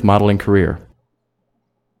lucrative modeling career.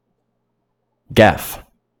 Gaffe.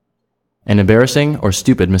 An embarrassing or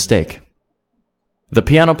stupid mistake. The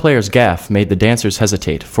piano player's gaffe made the dancers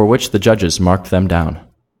hesitate, for which the judges marked them down.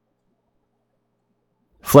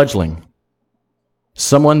 Fledgling.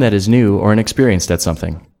 Someone that is new or inexperienced at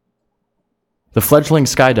something. The fledgling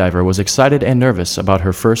skydiver was excited and nervous about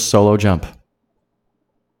her first solo jump.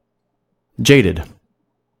 Jaded.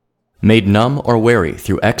 Made numb or wary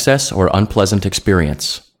through excess or unpleasant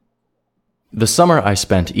experience. The summer I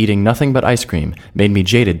spent eating nothing but ice cream made me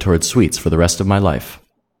jaded towards sweets for the rest of my life.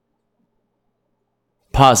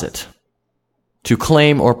 Posit. To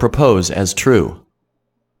claim or propose as true.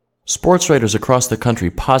 Sports writers across the country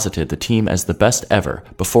posited the team as the best ever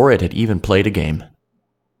before it had even played a game.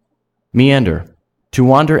 Meander. To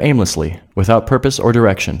wander aimlessly, without purpose or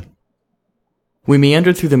direction. We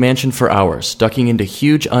meandered through the mansion for hours, ducking into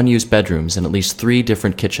huge unused bedrooms and at least 3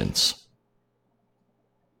 different kitchens.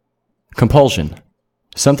 Compulsion.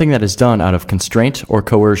 Something that is done out of constraint or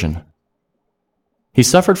coercion. He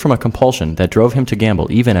suffered from a compulsion that drove him to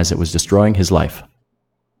gamble even as it was destroying his life.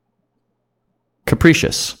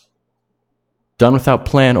 Capricious. Done without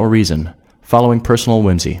plan or reason, following personal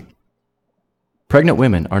whimsy. Pregnant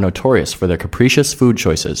women are notorious for their capricious food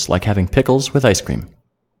choices, like having pickles with ice cream.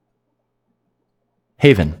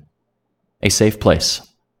 Haven. A safe place.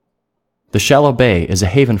 The shallow bay is a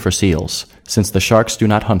haven for seals, since the sharks do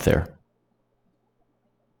not hunt there.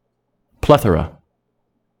 Plethora.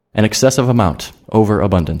 An excessive amount,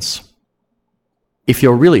 overabundance. If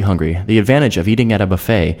you're really hungry, the advantage of eating at a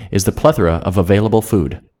buffet is the plethora of available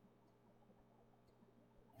food.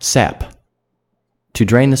 Sap. To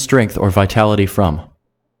drain the strength or vitality from.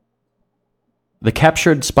 The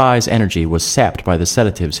captured spy's energy was sapped by the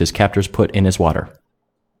sedatives his captors put in his water.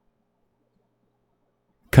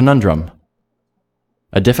 Conundrum.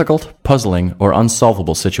 A difficult, puzzling, or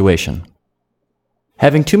unsolvable situation.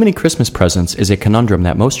 Having too many Christmas presents is a conundrum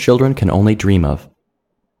that most children can only dream of.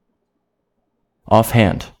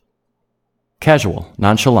 Offhand. Casual,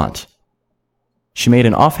 nonchalant. She made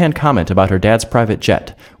an offhand comment about her dad's private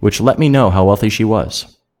jet, which let me know how wealthy she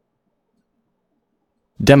was.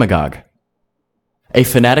 Demagogue. A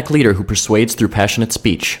fanatic leader who persuades through passionate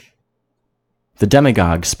speech. The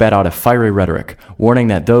demagogue spat out a fiery rhetoric, warning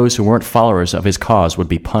that those who weren't followers of his cause would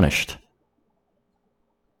be punished.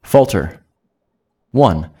 Falter.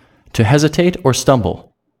 1. To hesitate or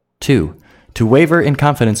stumble. 2. To waver in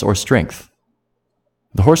confidence or strength.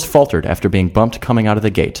 The horse faltered after being bumped coming out of the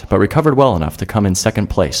gate, but recovered well enough to come in second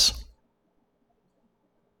place.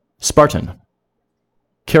 Spartan.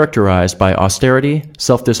 Characterized by austerity,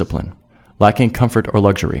 self-discipline, lacking comfort or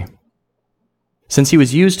luxury. Since he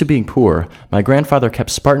was used to being poor, my grandfather kept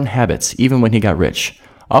Spartan habits even when he got rich,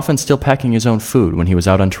 often still packing his own food when he was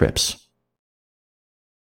out on trips.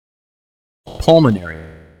 Pulmonary.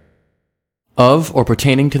 Of or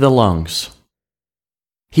pertaining to the lungs.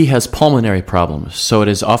 He has pulmonary problems, so it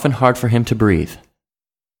is often hard for him to breathe.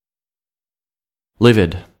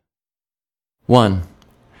 Livid. 1.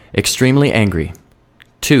 Extremely angry.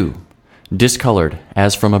 2. Discolored,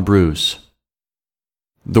 as from a bruise.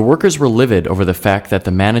 The workers were livid over the fact that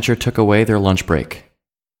the manager took away their lunch break.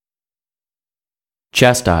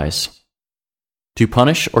 Chastise. To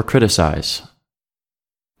punish or criticize.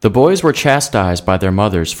 The boys were chastised by their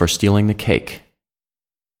mothers for stealing the cake.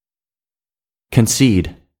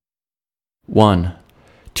 Concede. 1.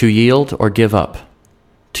 To yield or give up.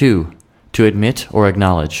 2. To admit or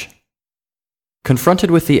acknowledge.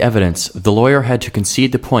 Confronted with the evidence, the lawyer had to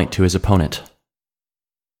concede the point to his opponent.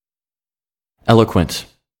 Eloquent.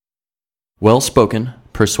 Well-spoken,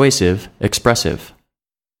 persuasive, expressive.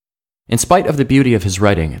 In spite of the beauty of his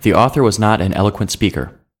writing, the author was not an eloquent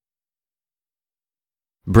speaker.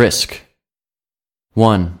 Brisk.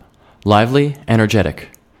 1. Lively, energetic.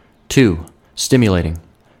 2. Stimulating.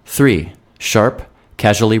 3. Sharp,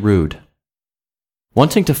 casually rude.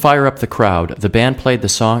 Wanting to fire up the crowd, the band played the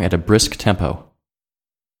song at a brisk tempo.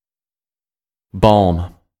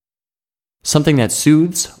 Balm. Something that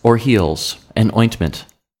soothes or heals, an ointment.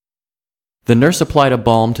 The nurse applied a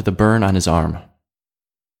balm to the burn on his arm.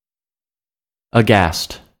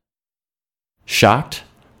 Aghast. Shocked,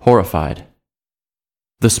 horrified.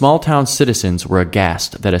 The small-town citizens were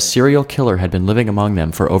aghast that a serial killer had been living among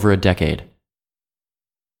them for over a decade.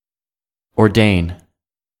 Ordain.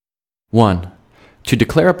 1. To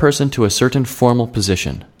declare a person to a certain formal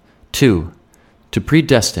position. 2. To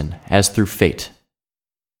predestine, as through fate.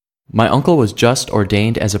 My uncle was just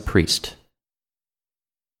ordained as a priest.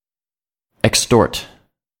 Extort.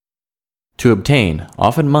 To obtain,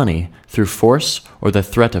 often money, through force or the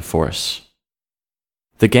threat of force.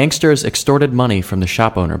 The gangsters extorted money from the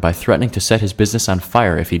shop owner by threatening to set his business on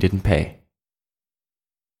fire if he didn't pay.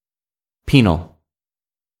 Penal.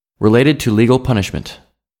 Related to legal punishment.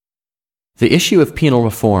 The issue of penal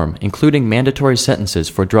reform, including mandatory sentences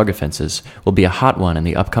for drug offenses, will be a hot one in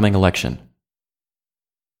the upcoming election.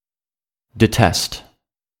 Detest.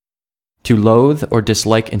 To loathe or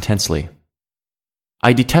dislike intensely.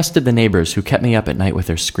 I detested the neighbors who kept me up at night with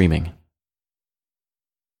their screaming.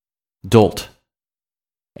 Dolt.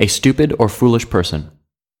 A stupid or foolish person.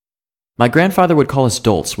 My grandfather would call us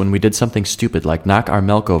dolts when we did something stupid like knock our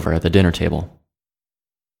milk over at the dinner table.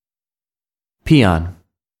 Peon.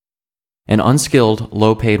 An unskilled,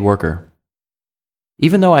 low-paid worker.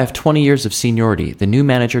 Even though I have 20 years of seniority, the new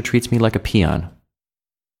manager treats me like a peon.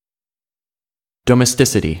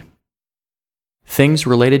 Domesticity. Things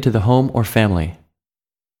related to the home or family.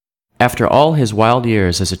 After all his wild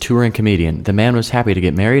years as a touring comedian, the man was happy to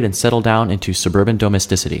get married and settle down into suburban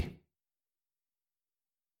domesticity.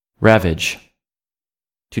 Ravage.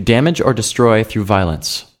 To damage or destroy through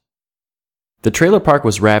violence. The trailer park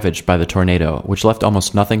was ravaged by the tornado, which left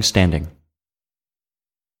almost nothing standing.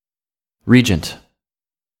 Regent.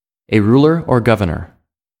 A ruler or governor.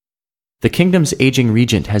 The kingdom's aging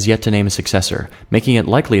regent has yet to name a successor, making it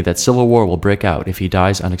likely that civil war will break out if he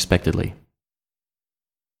dies unexpectedly.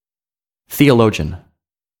 Theologian.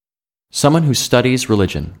 Someone who studies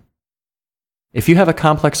religion. If you have a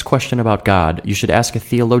complex question about God, you should ask a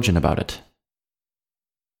theologian about it.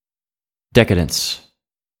 Decadence.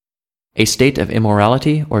 A state of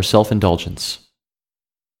immorality or self-indulgence.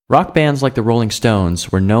 Rock bands like the Rolling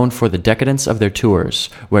Stones were known for the decadence of their tours,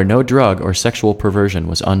 where no drug or sexual perversion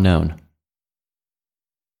was unknown.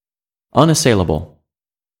 Unassailable.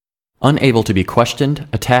 Unable to be questioned,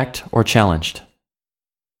 attacked, or challenged.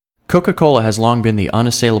 Coca-Cola has long been the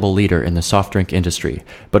unassailable leader in the soft drink industry,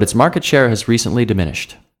 but its market share has recently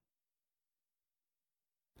diminished.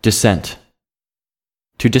 Dissent.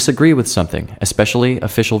 To disagree with something, especially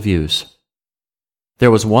official views.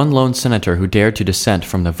 There was one lone senator who dared to dissent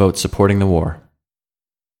from the vote supporting the war.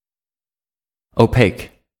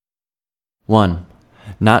 Opaque. 1.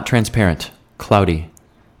 Not transparent, cloudy.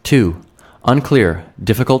 2. Unclear,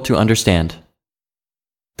 difficult to understand.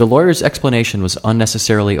 The lawyer's explanation was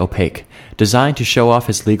unnecessarily opaque, designed to show off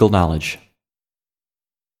his legal knowledge.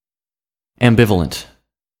 Ambivalent.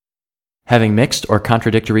 Having mixed or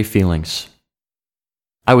contradictory feelings.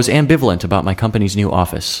 I was ambivalent about my company's new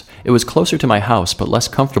office. It was closer to my house but less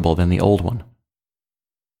comfortable than the old one.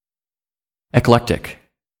 Eclectic.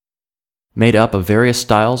 Made up of various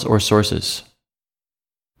styles or sources.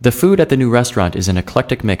 The food at the new restaurant is an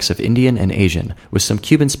eclectic mix of Indian and Asian, with some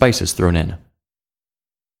Cuban spices thrown in.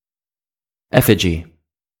 Effigy.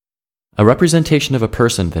 A representation of a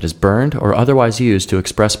person that is burned or otherwise used to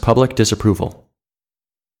express public disapproval.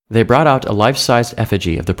 They brought out a life-sized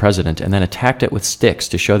effigy of the president and then attacked it with sticks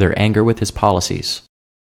to show their anger with his policies.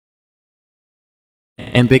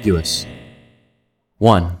 Ambiguous.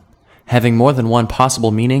 1. Having more than one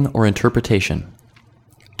possible meaning or interpretation.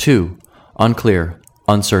 2. Unclear,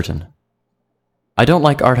 uncertain. I don't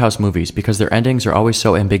like art house movies because their endings are always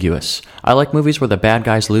so ambiguous. I like movies where the bad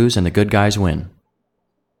guys lose and the good guys win.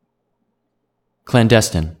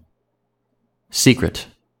 Clandestine. Secret.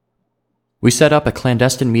 We set up a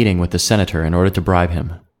clandestine meeting with the senator in order to bribe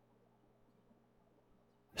him.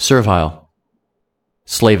 Servile.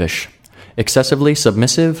 Slavish. Excessively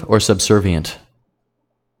submissive or subservient.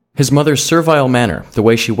 His mother's servile manner, the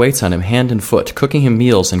way she waits on him hand and foot, cooking him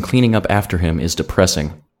meals and cleaning up after him, is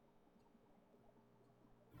depressing.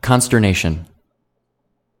 Consternation.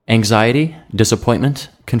 Anxiety, disappointment,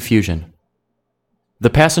 confusion. The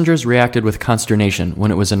passengers reacted with consternation when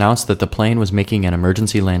it was announced that the plane was making an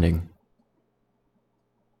emergency landing.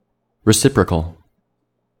 Reciprocal.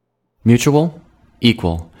 Mutual,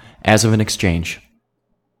 equal, as of an exchange.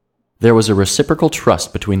 There was a reciprocal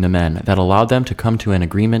trust between the men that allowed them to come to an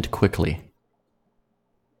agreement quickly.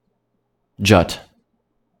 Jut.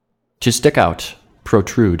 To stick out,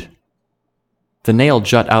 protrude. The nail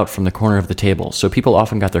jut out from the corner of the table, so people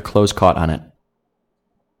often got their clothes caught on it.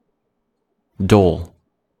 Dole.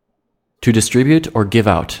 To distribute or give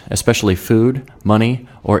out, especially food, money,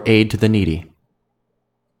 or aid to the needy.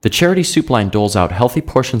 The charity soup line doles out healthy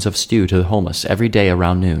portions of stew to the homeless every day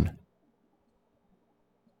around noon.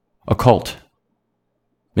 Occult.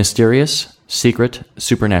 Mysterious, secret,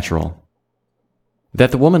 supernatural. That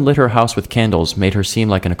the woman lit her house with candles made her seem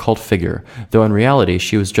like an occult figure, though in reality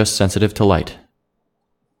she was just sensitive to light.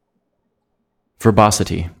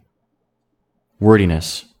 Verbosity.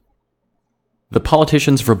 Wordiness. The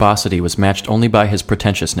politician's verbosity was matched only by his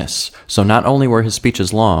pretentiousness, so not only were his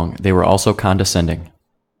speeches long, they were also condescending.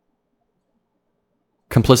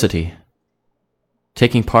 Complicity.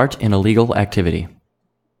 Taking part in illegal activity.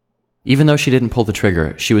 Even though she didn't pull the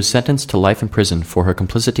trigger, she was sentenced to life in prison for her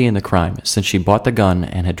complicity in the crime since she bought the gun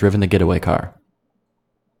and had driven the getaway car.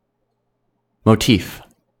 Motif.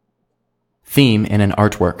 Theme in an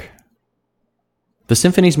artwork. The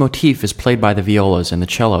symphony's motif is played by the violas and the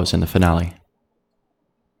cellos in the finale.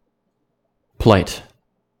 Plight.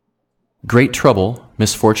 Great trouble,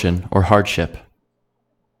 misfortune, or hardship.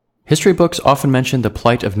 History books often mention the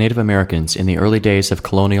plight of Native Americans in the early days of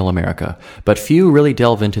colonial America, but few really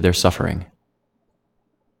delve into their suffering.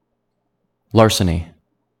 Larceny.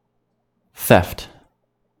 Theft.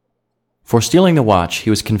 For stealing the watch, he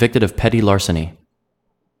was convicted of petty larceny.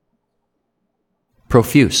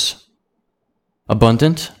 Profuse.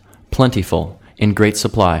 Abundant, plentiful, in great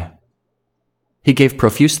supply. He gave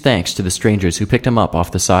profuse thanks to the strangers who picked him up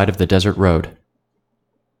off the side of the desert road.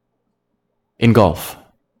 Engulf.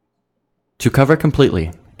 To cover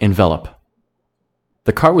completely, envelop.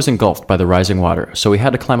 The car was engulfed by the rising water, so he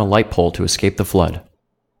had to climb a light pole to escape the flood.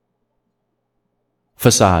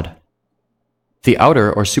 Facade. The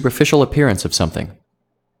outer or superficial appearance of something.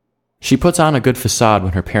 She puts on a good facade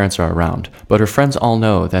when her parents are around, but her friends all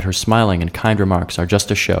know that her smiling and kind remarks are just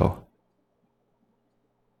a show.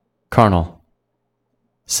 Carnal.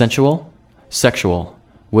 Sensual, sexual,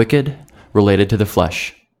 wicked, related to the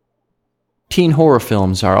flesh. Teen horror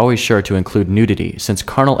films are always sure to include nudity, since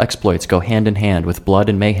carnal exploits go hand in hand with blood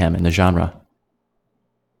and mayhem in the genre.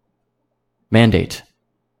 Mandate.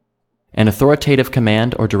 An authoritative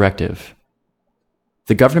command or directive.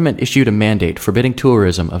 The government issued a mandate forbidding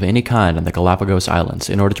tourism of any kind on the Galapagos Islands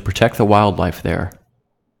in order to protect the wildlife there.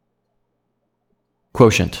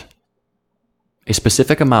 Quotient. A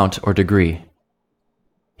specific amount or degree.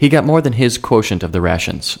 He got more than his quotient of the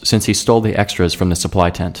rations, since he stole the extras from the supply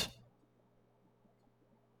tent.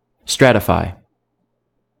 Stratify.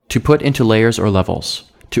 To put into layers or levels.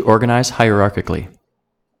 To organize hierarchically.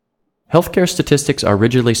 Healthcare statistics are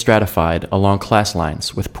rigidly stratified along class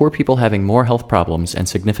lines, with poor people having more health problems and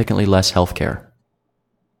significantly less healthcare.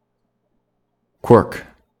 Quirk.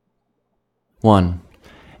 1.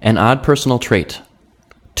 An odd personal trait.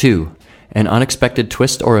 2. An unexpected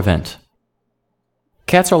twist or event.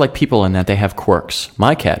 Cats are like people in that they have quirks.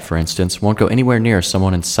 My cat, for instance, won't go anywhere near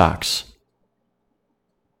someone in socks.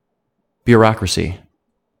 Bureaucracy.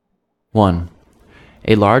 1.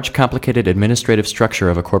 A large, complicated administrative structure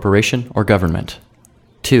of a corporation or government.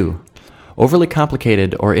 2. Overly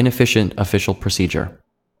complicated or inefficient official procedure.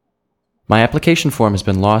 My application form has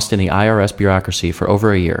been lost in the IRS bureaucracy for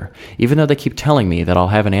over a year, even though they keep telling me that I'll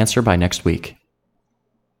have an answer by next week.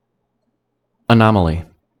 Anomaly.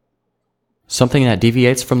 Something that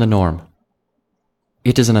deviates from the norm.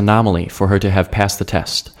 It is an anomaly for her to have passed the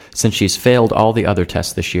test, since she's failed all the other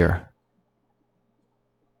tests this year.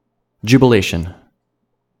 Jubilation.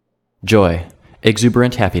 Joy.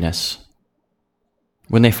 Exuberant happiness.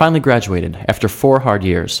 When they finally graduated, after 4 hard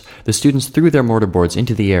years, the students threw their mortarboards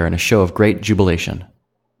into the air in a show of great jubilation.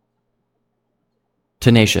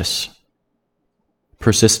 Tenacious.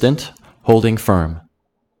 Persistent, holding firm.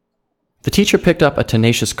 The teacher picked up a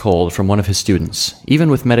tenacious cold from one of his students.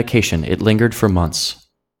 Even with medication, it lingered for months.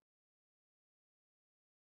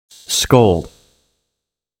 Scold.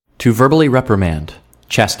 To verbally reprimand,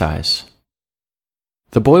 chastise.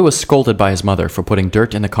 The boy was scolded by his mother for putting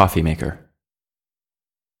dirt in the coffee maker.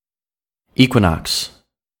 Equinox.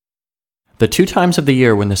 The 2 times of the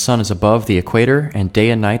year when the sun is above the equator and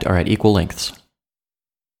day and night are at equal lengths.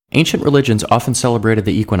 Ancient religions often celebrated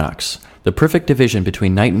the equinox. The perfect division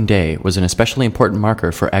between night and day was an especially important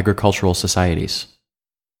marker for agricultural societies.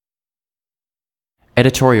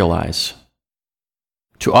 Editorialize.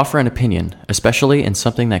 To offer an opinion, especially in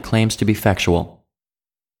something that claims to be factual.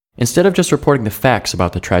 Instead of just reporting the facts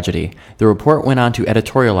about the tragedy, the report went on to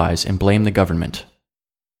editorialize and blame the government.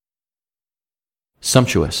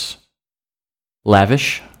 Sumptuous.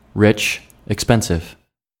 Lavish, rich, expensive.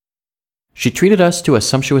 She treated us to a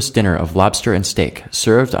sumptuous dinner of lobster and steak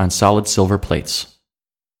served on solid silver plates.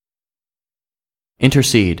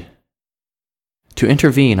 Intercede. To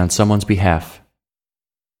intervene on someone's behalf.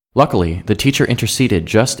 Luckily, the teacher interceded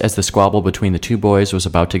just as the squabble between the 2 boys was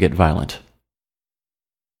about to get violent.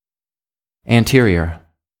 Anterior.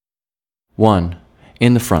 1.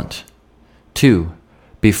 In the front. 2.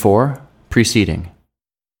 Before, preceding.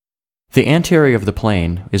 The anterior of the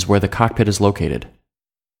plane is where the cockpit is located.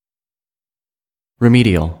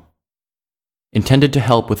 Remedial. Intended to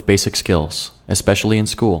help with basic skills, especially in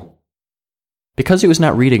school. Because he was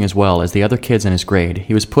not reading as well as the other kids in his grade,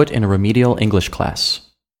 he was put in a remedial English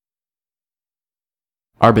class.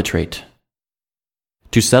 Arbitrate.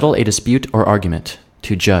 To settle a dispute or argument,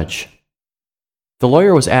 to judge. The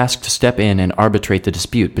lawyer was asked to step in and arbitrate the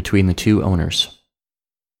dispute between the 2 owners.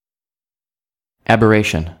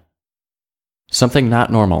 Aberration. Something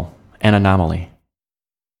not normal, an anomaly.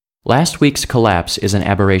 Last week's collapse is an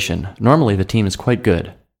aberration. Normally the team is quite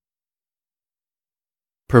good.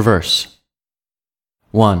 Perverse.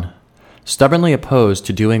 1. Stubbornly opposed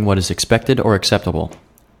to doing what is expected or acceptable.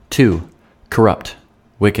 2. Corrupt,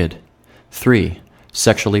 wicked. 3.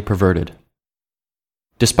 Sexually perverted.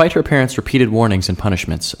 Despite her parents' repeated warnings and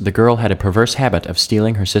punishments, the girl had a perverse habit of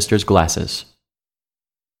stealing her sister's glasses.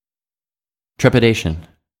 Trepidation.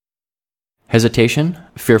 Hesitation,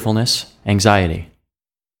 fearfulness, anxiety.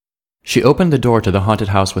 She opened the door to the haunted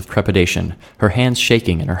house with trepidation, her hands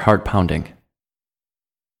shaking and her heart pounding.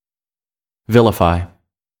 Vilify.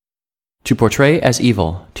 To portray as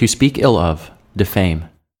evil, to speak ill of, defame.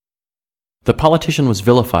 The politician was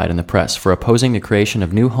vilified in the press for opposing the creation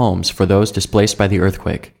of new homes for those displaced by the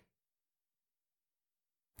earthquake.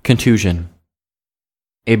 Contusion.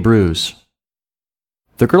 A bruise.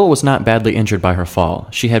 The girl was not badly injured by her fall.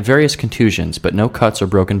 She had various contusions, but no cuts or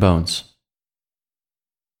broken bones.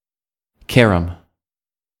 Carom.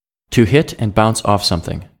 To hit and bounce off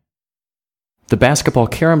something. The basketball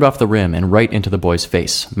caromed off the rim and right into the boy's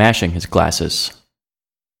face, mashing his glasses.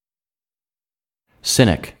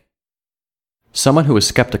 Cynic. Someone who is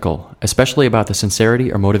skeptical, especially about the sincerity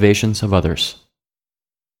or motivations of others.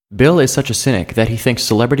 Bill is such a cynic that he thinks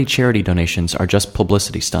celebrity charity donations are just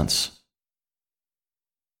publicity stunts.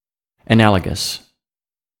 Analogous.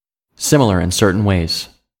 Similar in certain ways.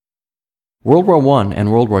 World War I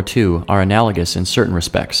and World War II are analogous in certain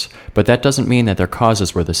respects, but that doesn't mean that their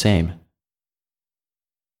causes were the same.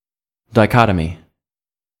 Dichotomy.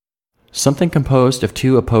 Something composed of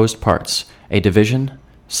 2 opposed parts, a division,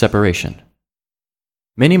 separation.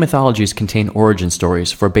 Many mythologies contain origin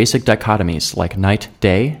stories for basic dichotomies like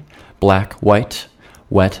night-day, black-white,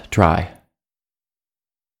 wet-dry.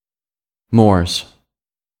 Mores.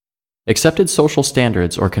 Accepted social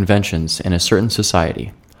standards or conventions in a certain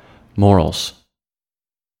society. Morals.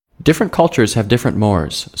 Different cultures have different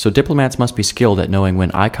mores, so diplomats must be skilled at knowing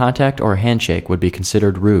when eye contact or a handshake would be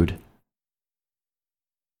considered rude.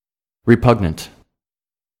 Repugnant.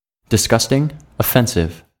 Disgusting,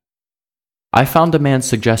 offensive. I found the man's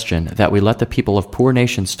suggestion that we let the people of poor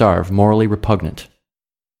nations starve morally repugnant.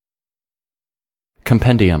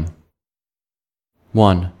 Compendium.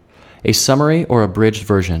 1. A summary or abridged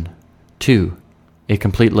version. 2. A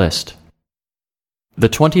complete list. The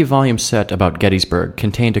 20-volume set about Gettysburg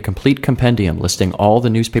contained a complete compendium listing all the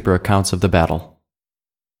newspaper accounts of the battle.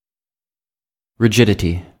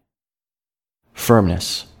 Rigidity.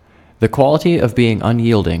 Firmness. The quality of being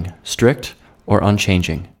unyielding, strict, or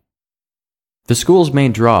unchanging. The school's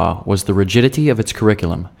main draw was the rigidity of its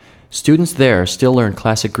curriculum. Students there still learned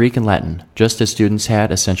classic Greek and Latin, just as students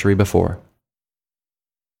had a century before.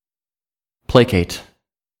 Placate.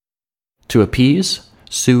 To appease,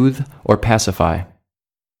 soothe, or pacify.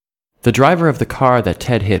 The driver of the car that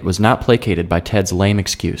Ted hit was not placated by Ted's lame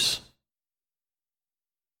excuse.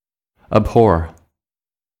 Abhor.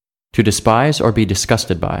 To despise or be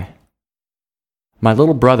disgusted by. My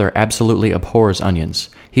little brother absolutely abhors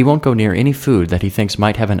onions. He won't go near any food that he thinks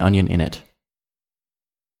might have an onion in it.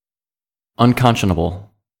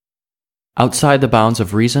 Unconscionable. Outside the bounds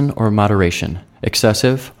of reason or moderation,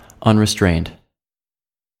 excessive, unrestrained.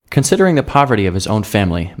 Considering the poverty of his own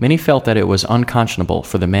family, many felt that it was unconscionable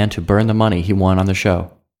for the man to burn the money he won on the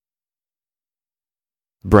show.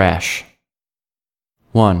 Brash.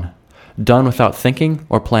 1. Done without thinking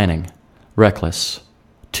or planning, reckless.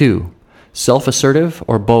 2. Self-assertive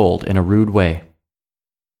or bold in a rude way.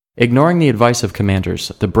 Ignoring the advice of commanders,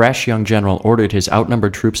 the brash young general ordered his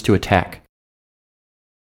outnumbered troops to attack.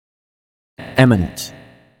 Eminent.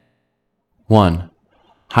 1.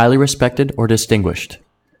 Highly respected or distinguished.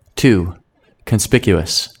 2.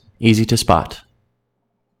 Conspicuous, easy to spot.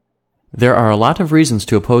 There are a lot of reasons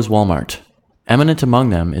to oppose Walmart. Eminent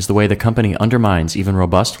among them is the way the company undermines even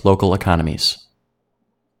robust local economies.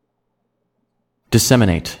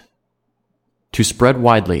 Disseminate. To spread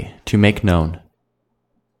widely, to make known.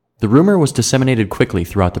 The rumor was disseminated quickly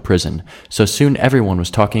throughout the prison, so soon everyone was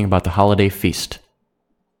talking about the holiday feast.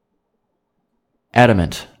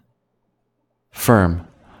 Adamant. Firm,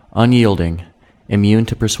 unyielding, immune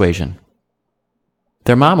to persuasion.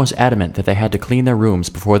 Their mom was adamant that they had to clean their rooms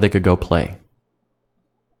before they could go play.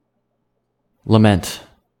 Lament.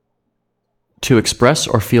 To express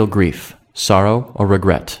or feel grief, sorrow, or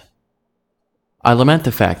regret. I lament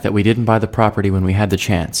the fact that we didn't buy the property when we had the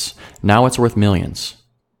chance. Now it's worth millions.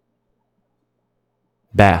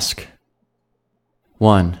 Bask.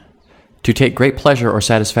 1. To take great pleasure or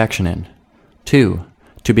satisfaction in. 2.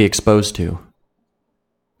 To be exposed to.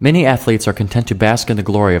 Many athletes are content to bask in the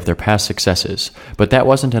glory of their past successes, but that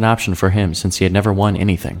wasn't an option for him since he had never won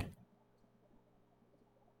anything.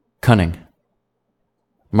 Cunning.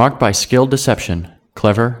 Marked by skilled deception,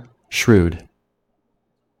 clever, shrewd.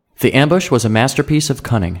 The ambush was a masterpiece of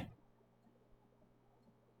cunning.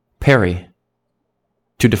 Parry.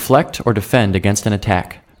 To deflect or defend against an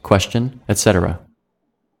attack, question, etc.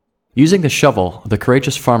 Using the shovel, the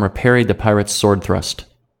courageous farmer parried the pirate's sword thrust.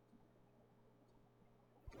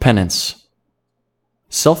 Penance.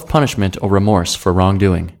 Self-punishment or remorse for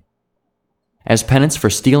wrongdoing. As penance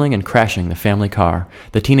for stealing and crashing the family car,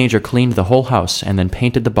 the teenager cleaned the whole house and then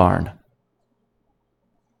painted the barn.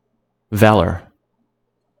 Valor.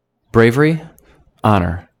 Bravery,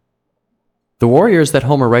 honor. The warriors that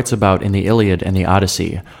Homer writes about in the Iliad and the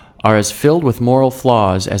Odyssey are as filled with moral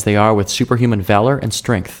flaws as they are with superhuman valor and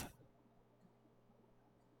strength.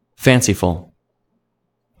 Fanciful.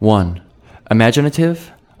 1.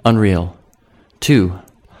 Imaginative, unreal. 2.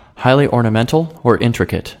 Highly ornamental or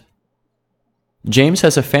intricate. James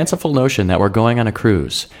has a fanciful notion that we're going on a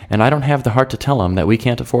cruise, and I don't have the heart to tell him that we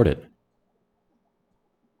can't afford it.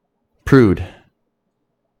 Prude.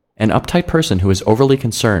 An uptight person who is overly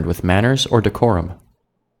concerned with manners or decorum.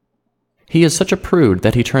 He is such a prude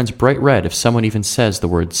that he turns bright red if someone even says the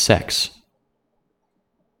word sex.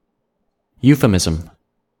 Euphemism.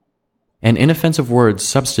 An inoffensive word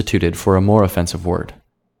substituted for a more offensive word.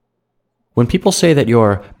 When people say that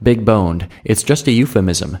you're big-boned, it's just a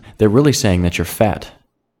euphemism. They're really saying that you're fat.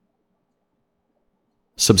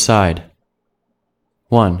 Subside.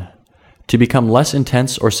 1. To become less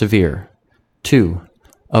intense or severe. 2.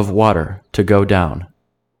 Of water, to go down.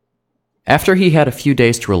 After he had a few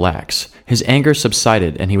days to relax, his anger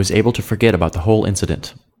subsided and he was able to forget about the whole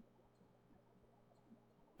incident.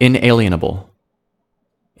 Inalienable.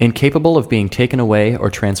 Incapable of being taken away or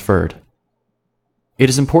transferred. It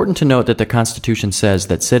is important to note that the Constitution says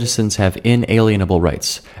that citizens have inalienable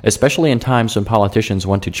rights, especially in times when politicians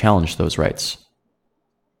want to challenge those rights.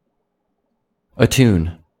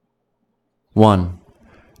 Attune. 1.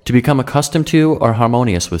 To become accustomed to or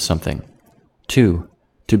harmonious with something. 2.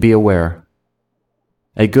 To be aware.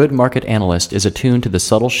 A good market analyst is attuned to the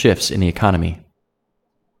subtle shifts in the economy.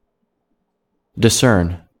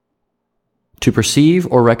 Discern. To perceive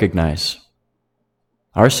or recognize.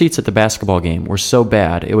 Our seats at the basketball game were so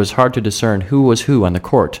bad it was hard to discern who was who on the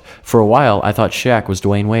court. For a while, I thought Shaq was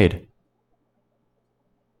Dwayne Wade.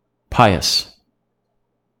 Pious.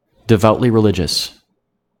 Devoutly religious.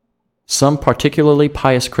 Some particularly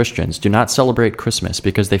pious Christians do not celebrate Christmas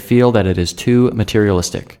because they feel that it is too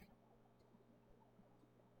materialistic.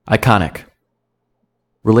 Iconic.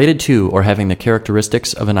 Related to or having the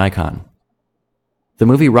characteristics of an icon. The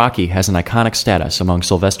movie Rocky has an iconic status among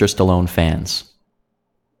Sylvester Stallone fans.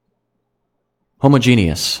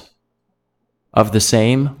 Homogeneous. Of the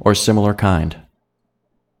same or similar kind.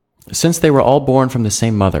 Since they were all born from the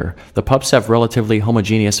same mother, the pups have relatively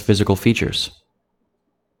homogeneous physical features.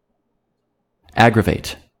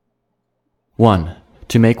 Aggravate. 1.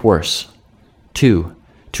 To make worse. 2.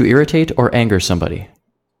 To irritate or anger somebody.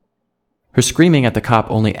 Her screaming at the cop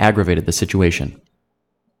only aggravated the situation.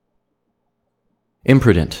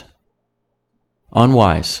 Imprudent.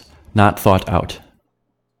 Unwise, not thought out.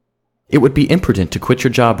 It would be imprudent to quit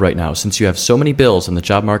your job right now since you have so many bills and the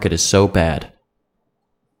job market is so bad.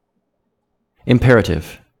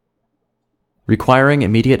 Imperative. Requiring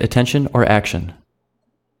immediate attention or action.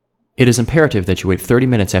 It is imperative that you wait 30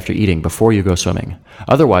 minutes after eating before you go swimming.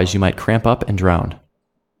 Otherwise, you might cramp up and drown.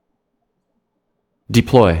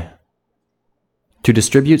 Deploy. To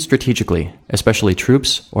distribute strategically, especially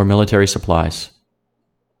troops or military supplies.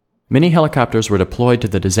 Many helicopters were deployed to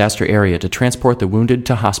the disaster area to transport the wounded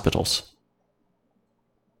to hospitals.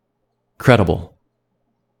 Credible.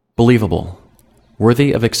 Believable.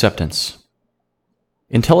 Worthy of acceptance.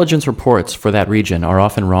 Intelligence reports for that region are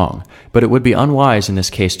often wrong, but it would be unwise in this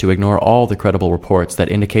case to ignore all the credible reports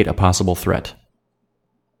that indicate a possible threat.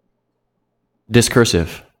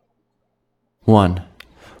 Discursive. 1.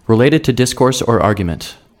 Related to discourse or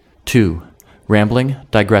argument. 2. Rambling,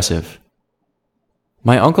 digressive.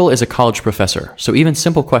 My uncle is a college professor, so even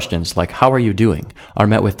simple questions like "How are you doing?" are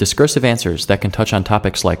met with discursive answers that can touch on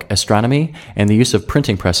topics like astronomy and the use of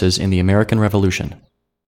printing presses in the American Revolution.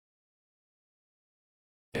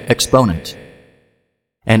 Exponent.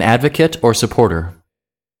 An advocate or supporter.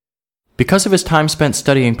 Because of his time spent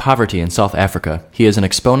studying poverty in South Africa, he is an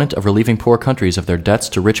exponent of relieving poor countries of their debts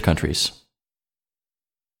to rich countries.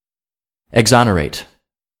 Exonerate.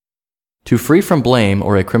 To free from blame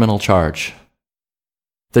or a criminal charge.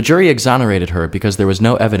 The jury exonerated her because there was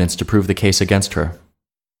no evidence to prove the case against her.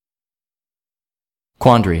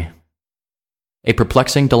 Quandary. A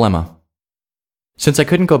perplexing dilemma. Since I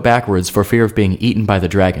couldn't go backwards for fear of being eaten by the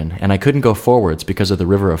dragon, and I couldn't go forwards because of the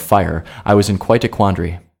river of fire, I was in quite a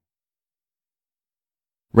quandary.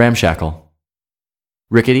 Ramshackle.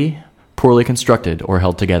 Rickety, poorly constructed, or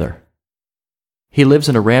held together. He lives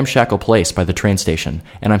in a ramshackle place by the train station,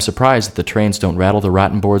 and I'm surprised that the trains don't rattle the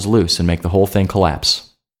rotten boards loose and make the whole thing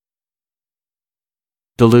collapse.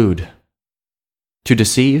 Delude. To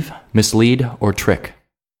deceive, mislead, or trick.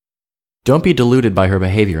 Don't be deluded by her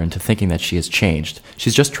behavior into thinking that she has changed.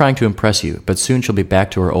 She's just trying to impress you, but soon she'll be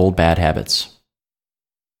back to her old bad habits.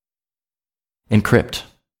 Encrypt.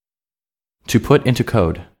 To put into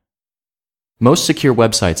code. Most secure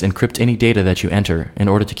websites encrypt any data that you enter in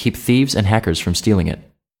order to keep thieves and hackers from stealing it.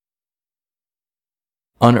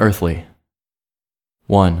 Unearthly.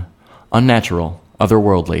 1. Unnatural,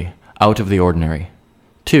 otherworldly, out of the ordinary.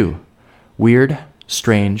 2. Weird,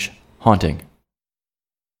 strange, haunting.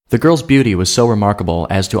 The girl's beauty was so remarkable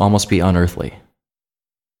as to almost be unearthly.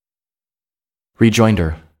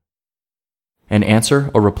 Rejoinder. An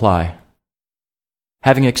answer or reply.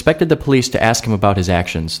 Having expected the police to ask him about his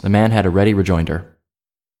actions, the man had a ready rejoinder.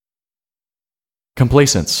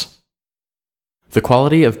 Complacence. The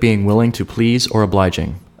quality of being willing to please or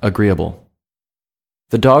obliging, agreeable.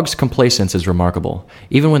 The dog's complacence is remarkable.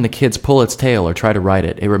 Even when the kids pull its tail or try to ride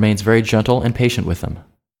it, it remains very gentle and patient with them.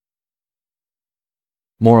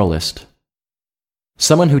 Moralist.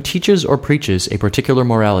 Someone who teaches or preaches a particular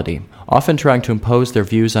morality, often trying to impose their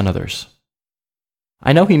views on others.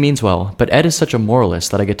 I know he means well, but Ed is such a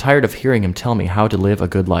moralist that I get tired of hearing him tell me how to live a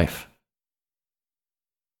good life.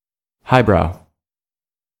 Highbrow.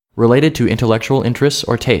 Related to intellectual interests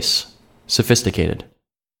or tastes. Sophisticated.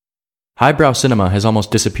 Highbrow cinema has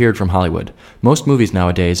almost disappeared from Hollywood. Most movies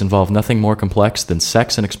nowadays involve nothing more complex than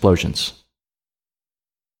sex and explosions.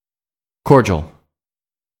 Cordial.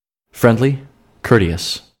 Friendly,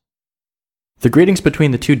 courteous. The greetings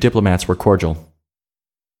between the two diplomats were cordial.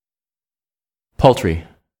 Paltry.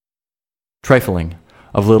 Trifling,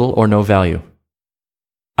 of little or no value.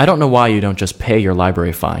 I don't know why you don't just pay your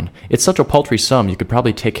library fine. It's such a paltry sum you could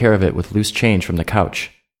probably take care of it with loose change from the couch.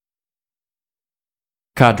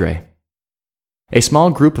 Cadre. A small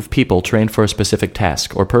group of people trained for a specific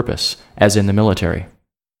task or purpose, as in the military.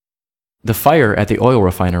 The fire at the oil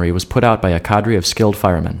refinery was put out by a cadre of skilled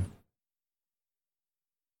firemen.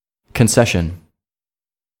 Concession.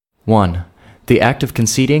 1. The act of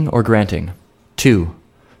conceding or granting. 2.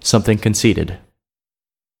 Something conceded.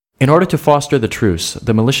 In order to foster the truce,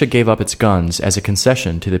 the militia gave up its guns as a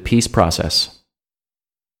concession to the peace process.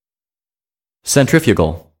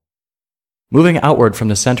 Centrifugal. Moving outward from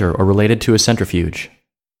the center or related to a centrifuge.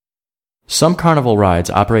 Some carnival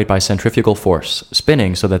rides operate by centrifugal force,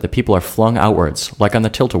 spinning so that the people are flung outwards, like on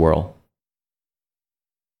the tilt-a-whirl.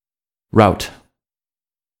 Rout.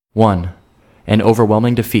 1. An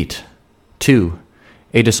overwhelming defeat. 2.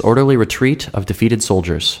 A disorderly retreat of defeated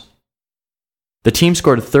soldiers. The team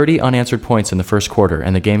scored 30 unanswered points in the first quarter,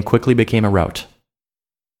 and the game quickly became a rout.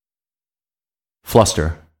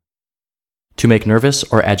 Fluster. To make nervous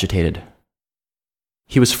or agitated.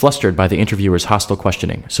 He was flustered by the interviewer's hostile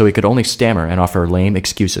questioning, so he could only stammer and offer lame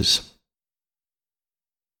excuses.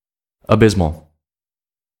 Abysmal.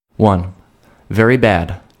 1. Very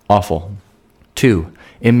bad, awful. 2.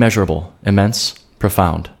 Immeasurable, immense,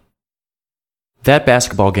 profound. That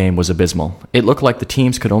basketball game was abysmal. It looked like the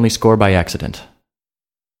teams could only score by accident.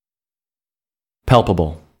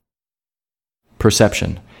 Palpable.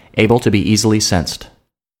 Perception, able to be easily sensed.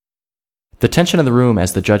 The tension in the room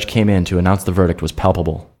as the judge came in to announce the verdict was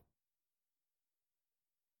palpable.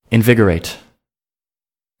 Invigorate.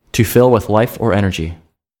 To fill with life or energy.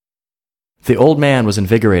 The old man was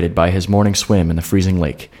invigorated by his morning swim in the freezing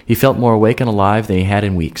lake. He felt more awake and alive than he had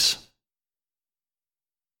in weeks.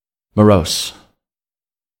 Morose.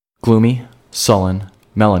 Gloomy, sullen,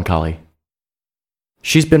 melancholy.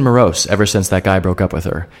 She's been morose ever since that guy broke up with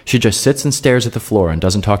her. She just sits and stares at the floor and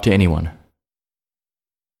doesn't talk to anyone.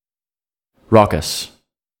 Raucous.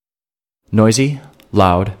 Noisy,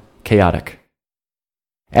 loud, chaotic.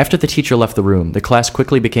 After the teacher left the room, the class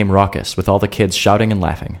quickly became raucous, with all the kids shouting and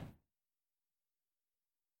laughing.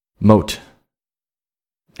 Mote.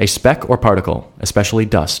 A speck or particle, especially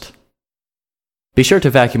dust. Be sure to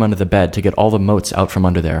vacuum under the bed to get all the motes out from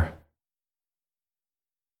under there.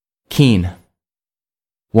 Keen.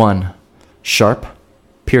 1. Sharp,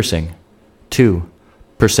 piercing. 2.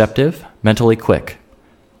 Perceptive, mentally quick.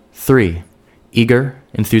 3. Eager,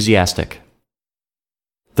 enthusiastic.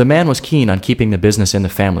 The man was keen on keeping the business in the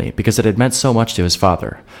family because it had meant so much to his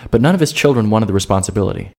father, but none of his children wanted the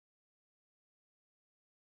responsibility.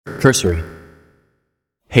 Cursory.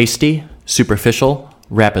 Hasty, superficial,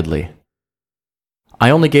 rapidly.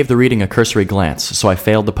 I only gave the reading a cursory glance, so I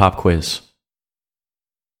failed the pop quiz.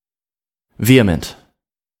 Vehement.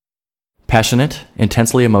 Passionate,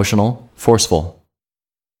 intensely emotional, forceful.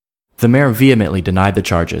 The mayor vehemently denied the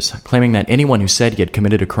charges, claiming that anyone who said he had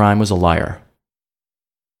committed a crime was a liar.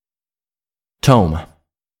 Tome.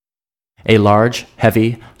 A large,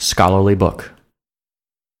 heavy, scholarly book.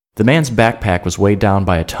 The man's backpack was weighed down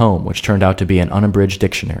by a tome which turned out to be an unabridged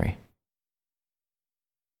dictionary.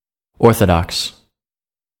 Orthodox.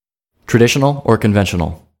 Traditional or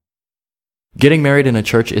conventional. Getting married in a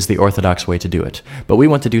church is the orthodox way to do it, but we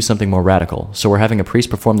want to do something more radical, so we're having a priest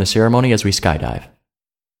perform the ceremony as we skydive.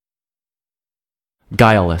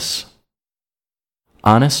 Guileless.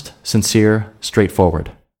 Honest, sincere,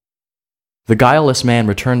 straightforward. The guileless man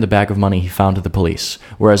returned the bag of money he found to the police,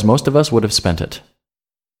 whereas most of us would have spent it.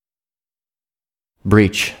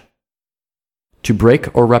 Breach. To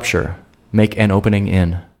break or rupture, make an opening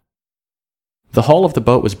in. The hull of the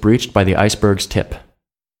boat was breached by the iceberg's tip.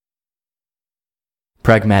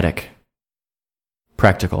 Pragmatic.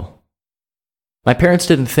 Practical. My parents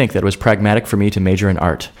didn't think that it was pragmatic for me to major in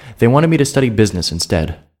art. They wanted me to study business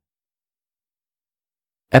instead.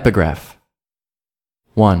 Epigraph.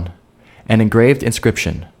 1. An engraved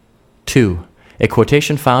inscription. 2. A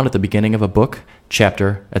quotation found at the beginning of a book,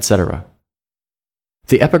 chapter, etc.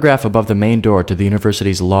 The epigraph above the main door to the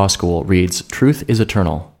university's law school reads, "Truth is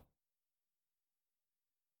eternal."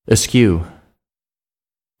 Askew.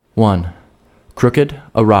 1. Crooked,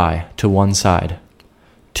 awry, to one side.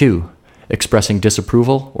 2. Expressing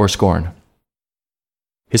disapproval or scorn.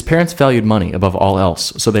 His parents valued money above all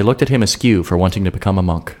else, so they looked at him askew for wanting to become a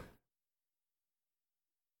monk.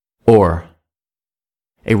 Ore.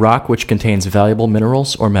 A rock which contains valuable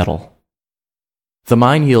minerals or metal. The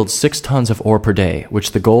mine yields 6 tons of ore per day,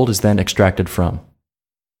 which the gold is then extracted from.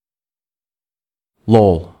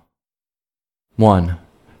 Loll. 1.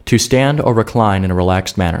 To stand or recline in a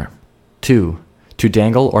relaxed manner. 2. To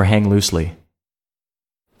dangle or hang loosely.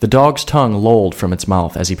 The dog's tongue lolled from its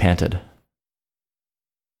mouth as he panted.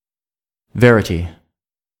 Verity.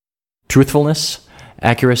 Truthfulness,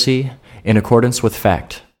 accuracy, in accordance with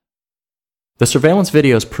fact. The surveillance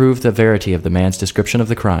videos proved the verity of the man's description of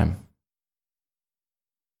the crime.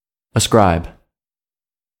 Ascribe.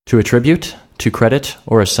 To attribute, to credit,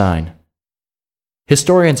 or assign.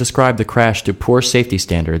 Historians ascribe the crash to poor safety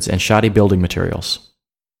standards and shoddy building materials.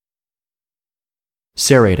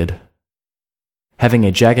 Serrated. Having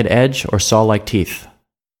a jagged edge or saw-like teeth.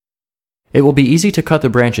 It will be easy to cut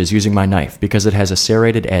the branches using my knife because it has a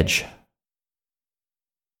serrated edge.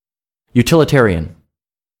 Utilitarian.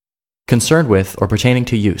 Concerned with or pertaining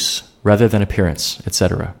to use, rather than appearance,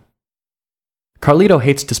 etc. Carlito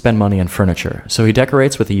hates to spend money on furniture, so he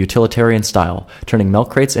decorates with a utilitarian style, turning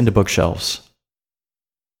milk crates into bookshelves.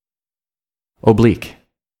 Oblique.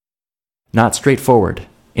 Not straightforward,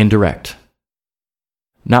 indirect.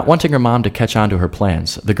 Not wanting her mom to catch on to her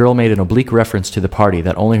plans, the girl made an oblique reference to the party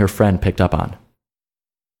that only her friend picked up on.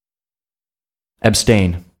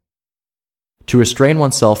 Abstain. To restrain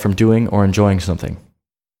oneself from doing or enjoying something.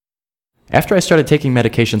 After I started taking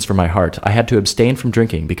medications for my heart, I had to abstain from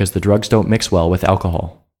drinking because the drugs don't mix well with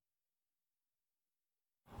alcohol.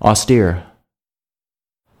 Austere.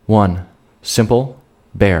 1. Simple,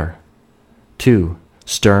 bare. 2.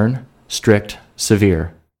 Stern, strict,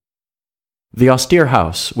 severe. The austere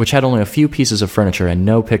house, which had only a few pieces of furniture and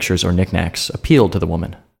no pictures or knickknacks, appealed to the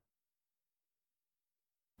woman.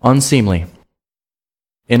 Unseemly.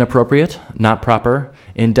 Inappropriate, not proper,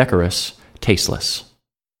 indecorous, tasteless.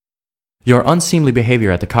 Your unseemly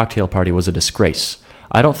behavior at the cocktail party was a disgrace.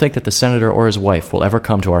 I don't think that the senator or his wife will ever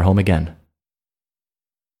come to our home again.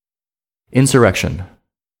 Insurrection.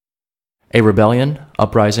 A rebellion,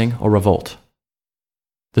 uprising, or revolt.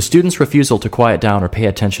 The students' refusal to quiet down or pay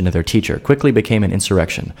attention to their teacher quickly became an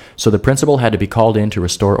insurrection, so the principal had to be called in to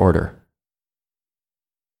restore order.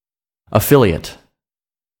 Affiliate.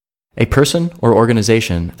 A person or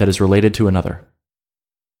organization that is related to another.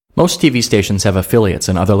 Most TV stations have affiliates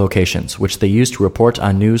in other locations, which they use to report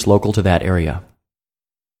on news local to that area.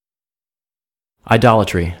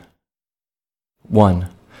 Idolatry. 1.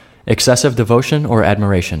 Excessive devotion or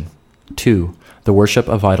admiration. 2. The worship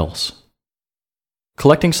of idols.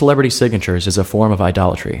 Collecting celebrity signatures is a form of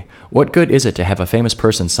idolatry. What good is it to have a famous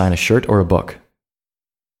person sign a shirt or a book?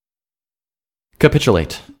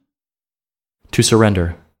 Capitulate. To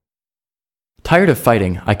surrender. Tired of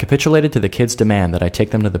fighting, I capitulated to the kids' demand that I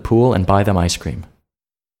take them to the pool and buy them ice cream.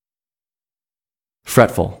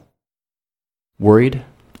 Fretful. Worried,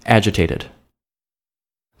 agitated.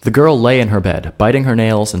 The girl lay in her bed, biting her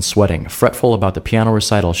nails and sweating, fretful about the piano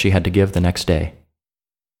recital she had to give the next day.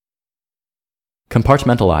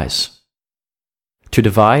 Compartmentalize. To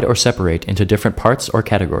divide or separate into different parts or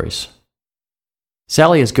categories.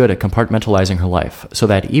 Sally is good at compartmentalizing her life, so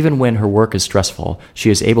that even when her work is stressful, she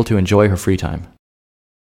is able to enjoy her free time.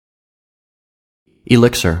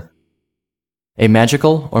 Elixir. A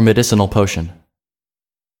magical or medicinal potion.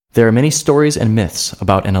 There are many stories and myths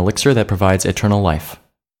about an elixir that provides eternal life.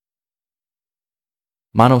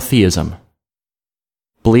 Monotheism.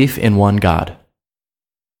 Belief in one God.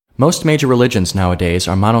 Most major religions nowadays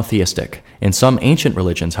are monotheistic. In some ancient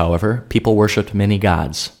religions, however, people worshipped many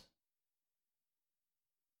gods.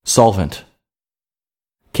 Solvent.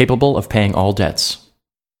 Capable of paying all debts.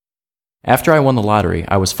 After I won the lottery,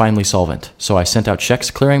 I was finally solvent, so I sent out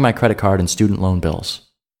checks clearing my credit card and student loan bills.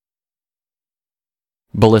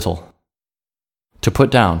 Belittle. To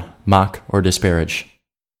put down, mock, or disparage.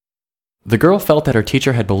 The girl felt that her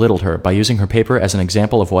teacher had belittled her by using her paper as an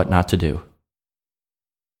example of what not to do.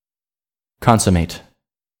 Consummate.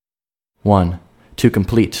 1. To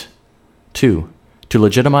complete. 2. To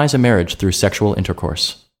legitimize a marriage through sexual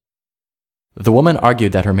intercourse. The woman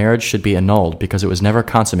argued that her marriage should be annulled because it was never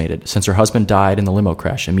consummated since her husband died in the limo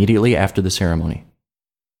crash immediately after the ceremony.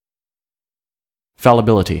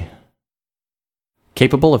 Fallibility.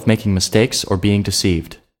 Capable of making mistakes or being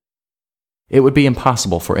deceived. It would be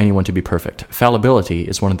impossible for anyone to be perfect. Fallibility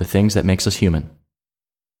is one of the things that makes us human.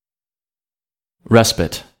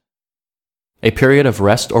 Respite. A period of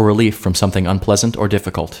rest or relief from something unpleasant or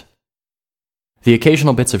difficult. The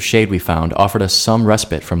occasional bits of shade we found offered us some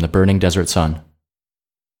respite from the burning desert sun.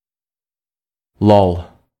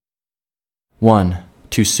 Lull. 1.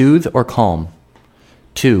 To soothe or calm.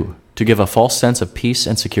 2. To give a false sense of peace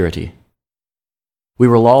and security. We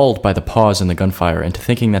were lulled by the pause in the gunfire into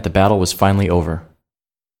thinking that the battle was finally over.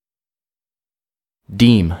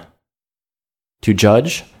 Deem. To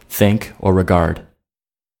judge, think, or regard.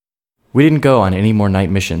 We didn't go on any more night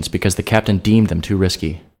missions because the captain deemed them too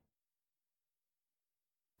risky.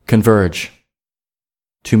 Converge.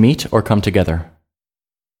 To meet or come together.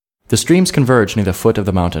 The streams converge near the foot of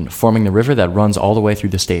the mountain, forming the river that runs all the way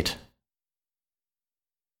through the state.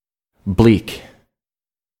 Bleak.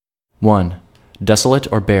 1.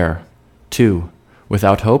 Desolate or bare. 2.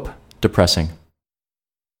 Without hope, depressing.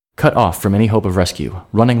 Cut off from any hope of rescue,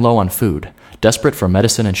 running low on food, desperate for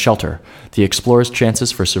medicine and shelter, the explorer's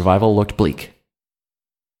chances for survival looked bleak.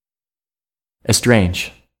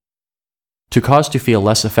 Estrange. To cause to feel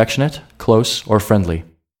less affectionate, close, or friendly.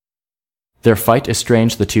 Their fight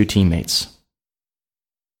estranged the two teammates.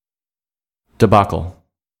 Debacle.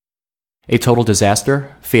 A total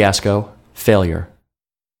disaster, fiasco, failure.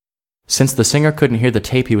 Since the singer couldn't hear the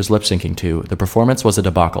tape he was lip-syncing to, the performance was a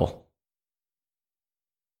debacle.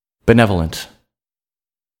 Benevolent.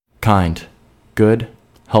 Kind. Good.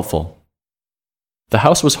 Helpful. The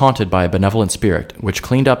house was haunted by a benevolent spirit, which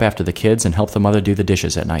cleaned up after the kids and helped the mother do the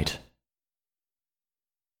dishes at night.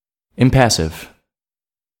 Impassive.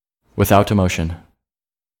 Without emotion.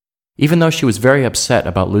 Even though she was very upset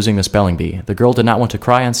about losing the spelling bee, the girl did not want to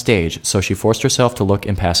cry on stage, so she forced herself to look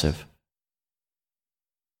impassive.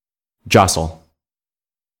 Jostle.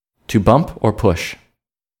 To bump or push.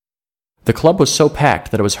 The club was so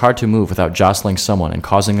packed that it was hard to move without jostling someone and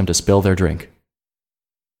causing them to spill their drink.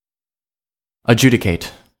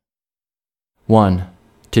 Adjudicate. 1.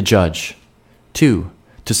 To judge. 2.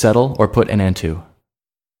 To settle or put an end to.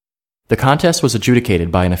 The contest was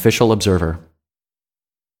adjudicated by an official observer.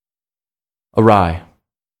 Awry.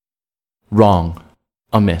 Wrong.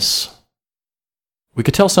 Amiss. We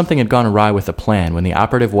could tell something had gone awry with the plan when the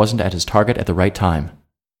operative wasn't at his target at the right time.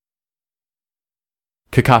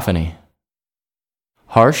 Cacophony.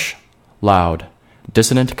 Harsh, loud,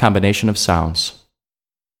 dissonant combination of sounds.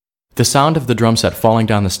 The sound of the drum set falling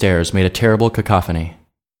down the stairs made a terrible cacophony.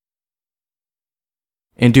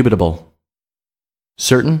 Indubitable.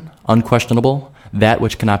 Certain, unquestionable, that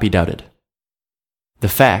which cannot be doubted. The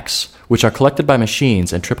facts, which are collected by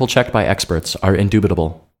machines and triple-checked by experts, are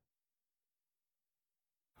indubitable.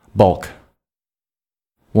 Bulk.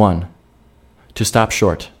 1. To stop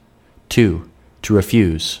short. 2. To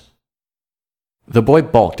refuse. The boy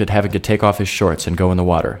balked at having to take off his shorts and go in the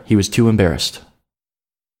water. He was too embarrassed.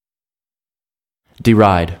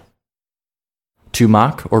 Deride. To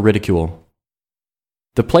mock or ridicule.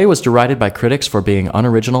 The play was derided by critics for being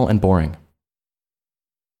unoriginal and boring.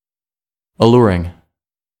 Alluring.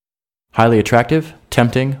 Highly attractive,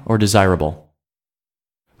 tempting, or desirable.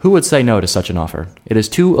 Who would say no to such an offer? It is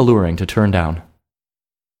too alluring to turn down.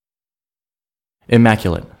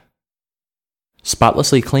 Immaculate.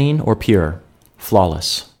 Spotlessly clean or pure,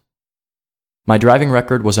 flawless. My driving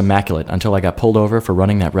record was immaculate until I got pulled over for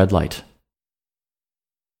running that red light.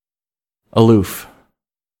 Aloof.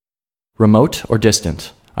 Remote or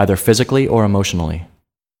distant, either physically or emotionally.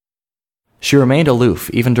 She remained aloof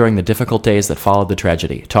even during the difficult days that followed the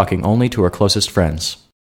tragedy, talking only to her closest friends.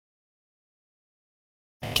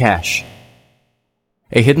 Cache.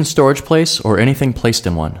 A hidden storage place or anything placed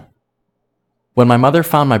in one. When my mother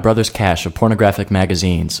found my brother's cache of pornographic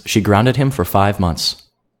magazines, she grounded him for 5 months.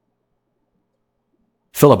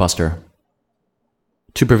 Filibuster.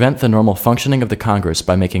 To prevent the normal functioning of the Congress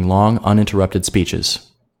by making long, uninterrupted speeches.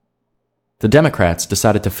 The Democrats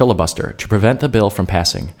decided to filibuster to prevent the bill from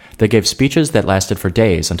passing. They gave speeches that lasted for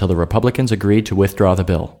days until the Republicans agreed to withdraw the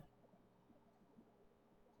bill.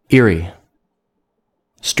 Eerie.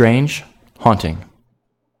 Strange, haunting.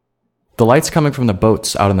 The lights coming from the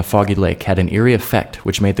boats out on the foggy lake had an eerie effect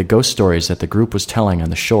which made the ghost stories that the group was telling on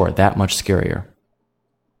the shore that much scarier.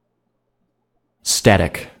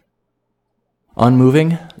 Static.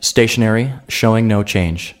 Unmoving, stationary, showing no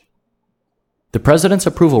change. The president's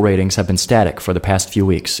approval ratings have been static for the past few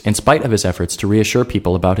weeks, in spite of his efforts to reassure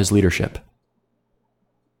people about his leadership.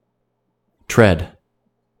 Tread.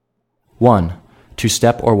 1. To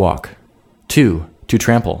step or walk. 2. To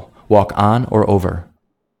trample, walk on or over.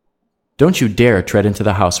 Don't you dare tread into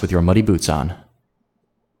the house with your muddy boots on.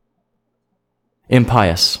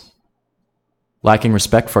 Impious. Lacking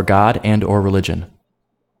respect for God and or religion.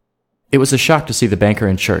 It was a shock to see the banker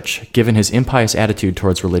in church, given his impious attitude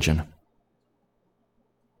towards religion.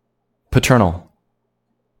 Paternal.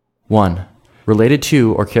 1. Related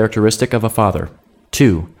to or characteristic of a father.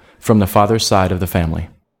 2. From the father's side of the family.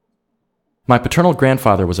 My paternal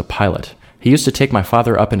grandfather was a pilot. He used to take my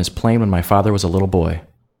father up in his plane when my father was a little boy.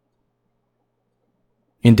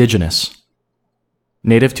 Indigenous.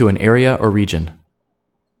 Native to an area or region.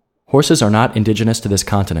 Horses are not indigenous to this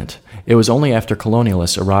continent. It was only after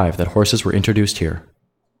colonialists arrived that horses were introduced here.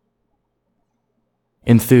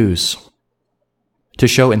 Enthuse. To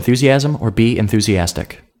show enthusiasm or be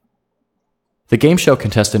enthusiastic. The game show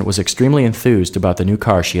contestant was extremely enthused about the new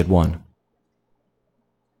car she had won.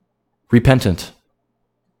 Repentant.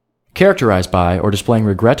 Characterized by or displaying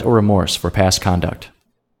regret or remorse for past conduct.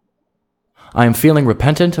 I am feeling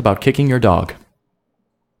repentant about kicking your dog.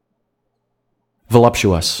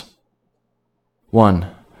 Voluptuous. 1.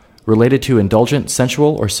 Related to indulgent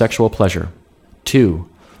sensual or sexual pleasure. 2.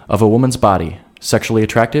 Of a woman's body, sexually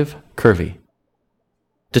attractive, curvy.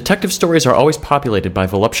 Detective stories are always populated by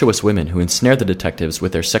voluptuous women who ensnare the detectives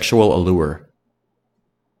with their sexual allure.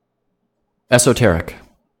 Esoteric.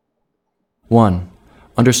 1.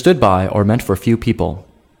 Understood by or meant for few people.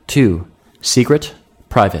 2. Secret,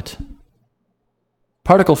 private.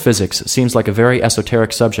 Particle physics seems like a very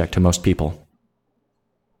esoteric subject to most people.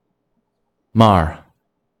 Mar.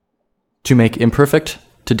 To make imperfect,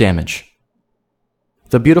 to damage.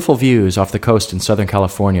 The beautiful views off the coast in Southern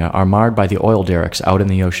California are marred by the oil derricks out in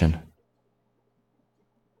the ocean.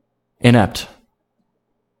 Inept.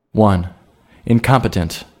 1.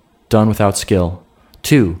 Incompetent, done without skill.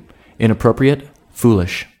 2. Inappropriate,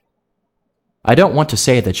 foolish. I don't want to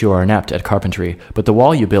say that you are inept at carpentry, but the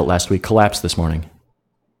wall you built last week collapsed this morning.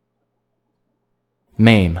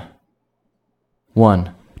 Maim.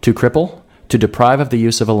 1. To cripple, to deprive of the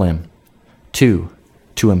use of a limb. 2.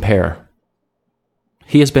 To impair.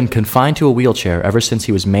 He has been confined to a wheelchair ever since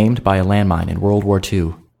he was maimed by a landmine in World War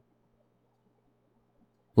II.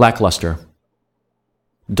 Lackluster.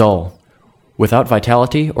 Dull, without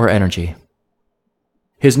vitality or energy.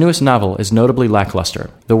 His newest novel is notably lackluster.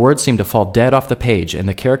 The words seem to fall dead off the page and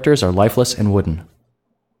the characters are lifeless and wooden.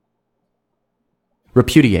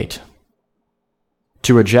 Repudiate.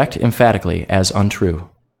 To reject emphatically as untrue.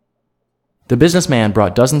 The businessman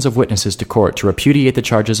brought dozens of witnesses to court to repudiate the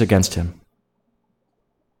charges against him.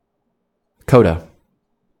 Coda.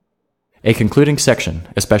 A concluding section,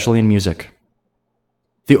 especially in music.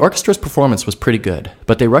 The orchestra's performance was pretty good,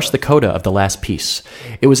 but they rushed the coda of the last piece.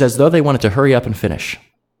 It was as though they wanted to hurry up and finish.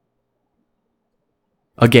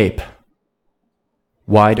 Agape.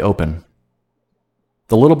 Wide open.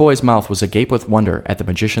 The little boy's mouth was agape with wonder at the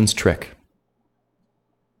magician's trick.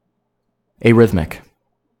 Arrhythmic.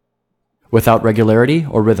 Without regularity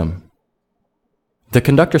or rhythm. The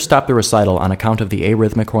conductor stopped the recital on account of the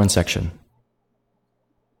arrhythmic horn section.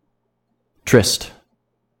 Tryst.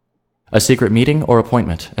 A secret meeting or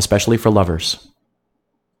appointment, especially for lovers.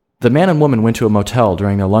 The man and woman went to a motel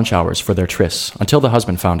during their lunch hours for their trysts, until the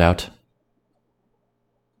husband found out.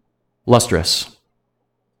 Lustrous.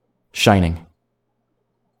 Shining.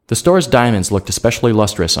 The store's diamonds looked especially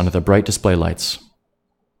lustrous under the bright display lights.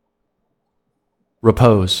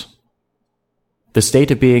 Repose. The state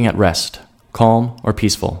of being at rest, calm or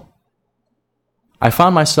peaceful. I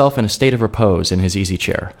found myself in a state of repose in his easy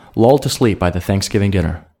chair, lulled to sleep by the Thanksgiving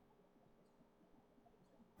dinner.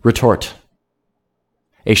 Retort.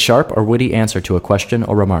 A sharp or witty answer to a question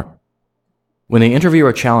or remark. When the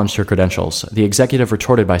interviewer challenged her credentials, the executive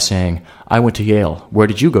retorted by saying, "I went to Yale. Where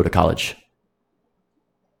did you go to college?"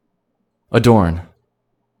 Adorn.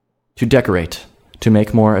 To decorate, to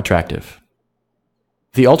make more attractive.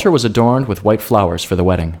 The altar was adorned with white flowers for the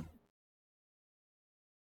wedding.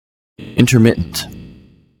 Intermittent.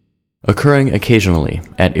 Occurring occasionally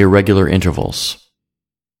at irregular intervals.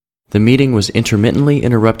 The meeting was intermittently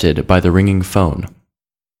interrupted by the ringing phone.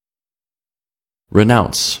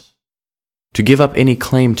 Renounce. To give up any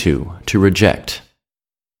claim to reject.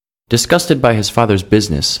 Disgusted by his father's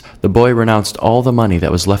business, the boy renounced all the money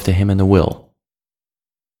that was left to him in the will.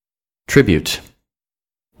 Tribute.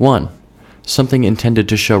 1. Something intended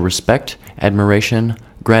to show respect, admiration,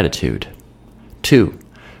 gratitude. 2.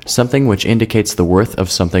 Something which indicates the worth of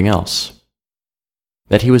something else.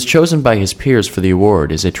 That he was chosen by his peers for the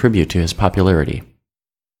award is a tribute to his popularity.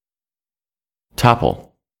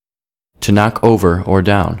 Topple. To knock over or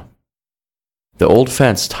down. The old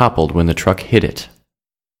fence toppled when the truck hit it.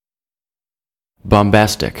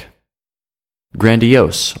 Bombastic.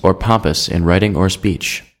 Grandiose or pompous in writing or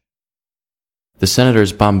speech. The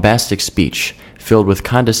senator's bombastic speech, filled with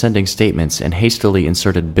condescending statements and hastily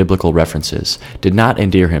inserted biblical references, did not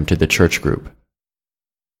endear him to the church group.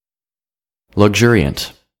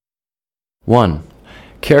 Luxuriant. 1.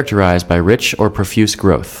 Characterized by rich or profuse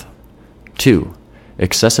growth. 2.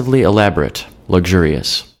 Excessively elaborate,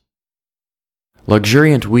 luxurious.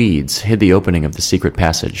 Luxuriant weeds hid the opening of the secret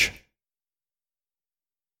passage.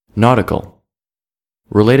 Nautical.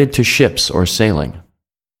 Related to ships or sailing.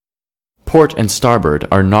 Port and starboard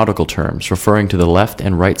are nautical terms referring to the left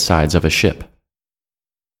and right sides of a ship.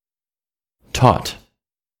 Taut.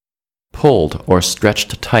 Pulled or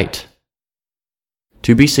stretched tight.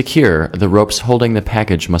 To be secure, the ropes holding the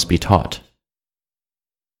package must be taut.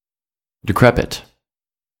 Decrepit.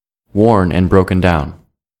 Worn and broken down.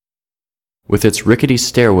 With its rickety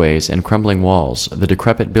stairways and crumbling walls, the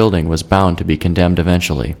decrepit building was bound to be condemned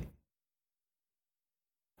eventually.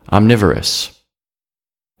 Omnivorous.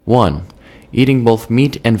 1. Eating both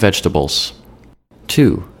meat and vegetables.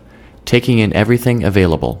 2. Taking in everything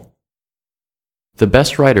available. The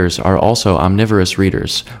best writers are also omnivorous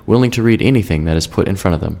readers, willing to read anything that is put in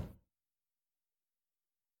front of them.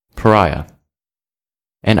 Pariah.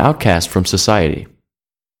 An outcast from society.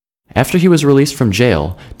 After he was released from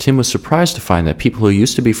jail, Tim was surprised to find that people who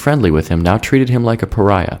used to be friendly with him now treated him like a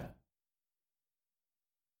pariah.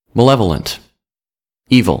 Malevolent.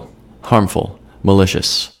 Evil, harmful,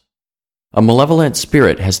 malicious. A malevolent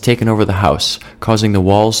spirit has taken over the house, causing the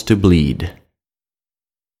walls to bleed.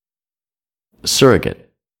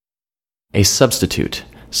 Surrogate. A substitute,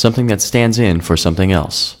 something that stands in for something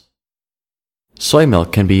else. Soy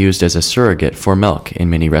milk can be used as a surrogate for milk in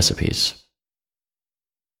many recipes.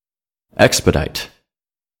 Expedite.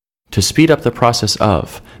 To speed up the process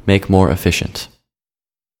of, make more efficient.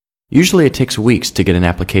 Usually it takes weeks to get an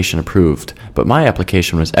application approved, but my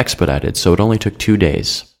application was expedited, so it only took 2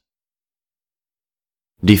 days.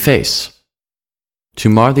 Deface. To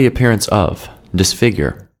mar the appearance of,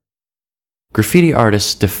 disfigure. Graffiti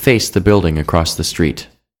artists deface the building across the street.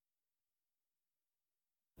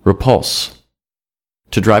 Repulse.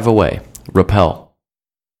 To drive away, repel.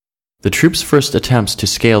 The troops' first attempts to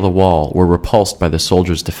scale the wall were repulsed by the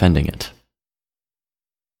soldiers defending it.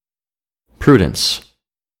 Prudence.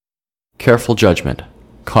 Careful judgment,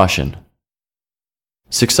 caution.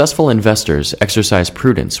 Successful investors exercise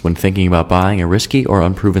prudence when thinking about buying a risky or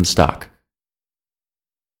unproven stock.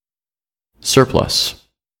 Surplus.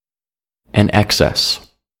 An excess,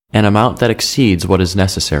 an amount that exceeds what is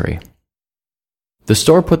necessary. The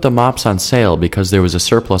store put the mops on sale because there was a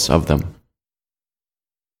surplus of them.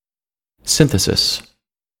 Synthesis.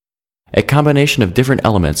 A combination of different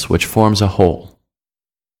elements which forms a whole.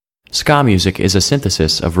 Ska music is a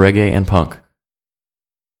synthesis of reggae and punk.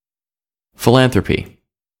 Philanthropy.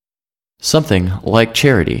 Something like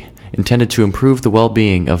charity, intended to improve the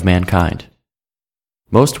well-being of mankind.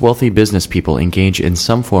 Most wealthy business people engage in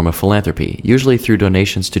some form of philanthropy, usually through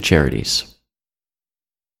donations to charities.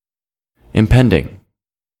 Impending.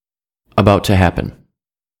 About to happen.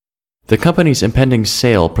 The company's impending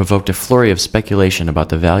sale provoked a flurry of speculation about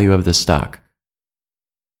the value of the stock.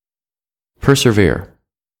 Persevere.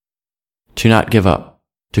 To not give up.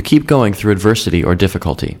 To keep going through adversity or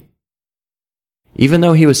difficulty. Even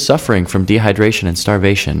though he was suffering from dehydration and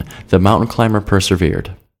starvation, the mountain climber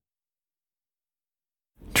persevered.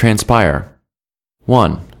 Transpire.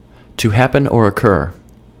 1. To happen or occur.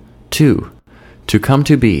 2. To come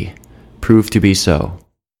to be, prove to be so.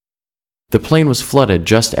 The plane was flooded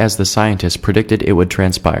just as the scientists predicted it would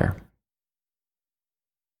transpire.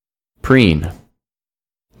 Preen.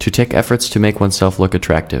 To take efforts to make oneself look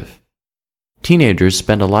attractive. Teenagers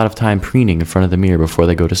spend a lot of time preening in front of the mirror before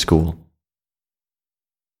they go to school.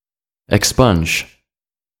 Expunge.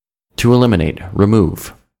 To eliminate,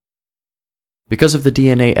 remove. Because of the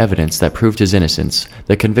DNA evidence that proved his innocence,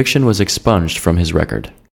 the conviction was expunged from his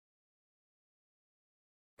record.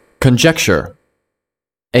 Conjecture.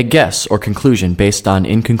 A guess or conclusion based on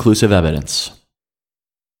inconclusive evidence.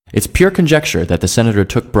 It's pure conjecture that the senator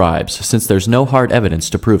took bribes, since there's no hard evidence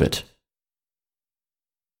to prove it.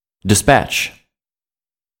 Dispatch.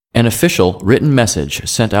 An official, written message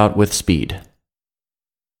sent out with speed.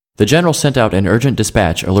 The general sent out an urgent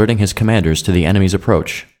dispatch alerting his commanders to the enemy's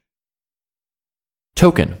approach.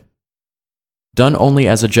 Token. Done only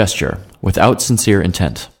as a gesture, without sincere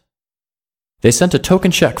intent. They sent a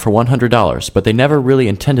token check for $100, but they never really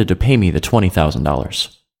intended to pay me the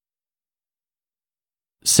 $20,000.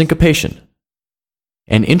 Syncopation.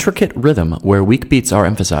 An intricate rhythm where weak beats are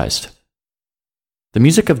emphasized. The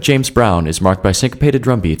music of James Brown is marked by syncopated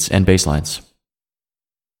drum beats and bass lines.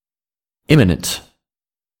 Imminent.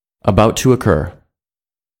 About to occur.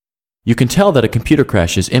 You can tell that a computer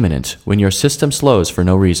crash is imminent when your system slows for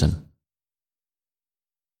no reason.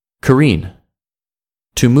 Careen.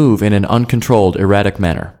 To move in an uncontrolled, erratic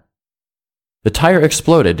manner. The tire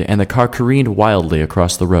exploded and the car careened wildly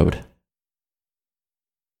across the road.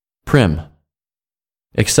 Prim.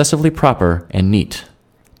 Excessively proper and neat.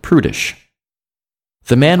 Prudish.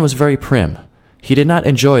 The man was very prim. He did not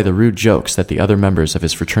enjoy the rude jokes that the other members of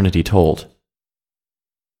his fraternity told.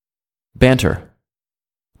 Banter.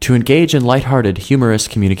 To engage in light-hearted, humorous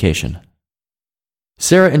communication.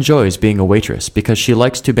 Sarah enjoys being a waitress because she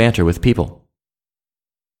likes to banter with people.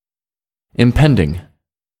 Impending.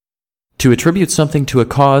 To attribute something to a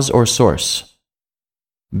cause or source.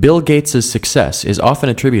 Bill Gates' success is often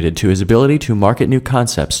attributed to his ability to market new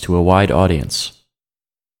concepts to a wide audience.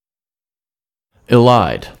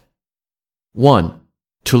 Elide. 1.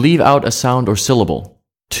 To leave out a sound or syllable.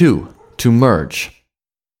 2. To merge.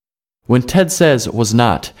 When Ted says was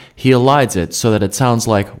not, he elides it so that it sounds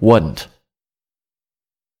like wasn't.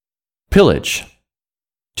 Pillage.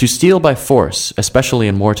 To steal by force, especially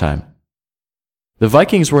in wartime. The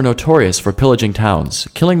Vikings were notorious for pillaging towns,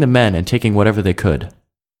 killing the men and taking whatever they could.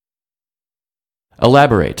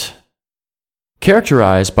 Elaborate.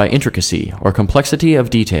 Characterized by intricacy or complexity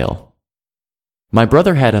of detail. My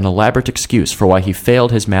brother had an elaborate excuse for why he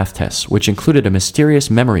failed his math tests, which included a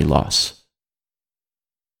mysterious memory loss.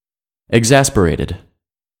 Exasperated.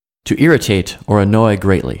 To irritate or annoy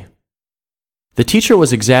greatly. The teacher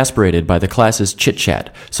was exasperated by the class's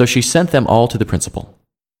chit-chat, so she sent them all to the principal.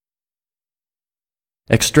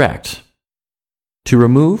 Extract. To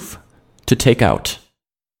remove, to take out.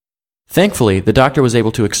 Thankfully, the doctor was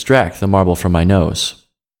able to extract the marble from my nose.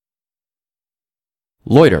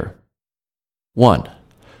 Loiter. 1.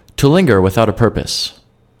 To linger without a purpose.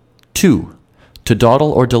 2. To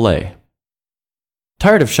dawdle or delay.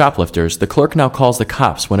 Tired of shoplifters, the clerk now calls the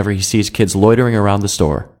cops whenever he sees kids loitering around the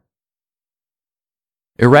store.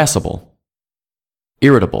 Irascible.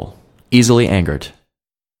 Irritable. Easily angered.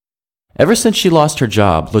 Ever since she lost her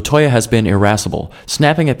job, LaToya has been irascible,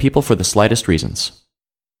 snapping at people for the slightest reasons.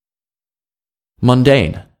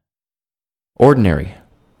 Mundane. Ordinary.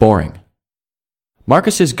 Boring.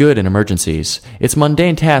 Marcus is good in emergencies. It's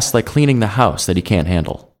mundane tasks like cleaning the house that he can't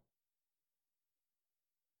handle.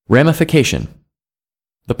 Ramification.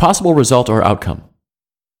 The possible result or outcome.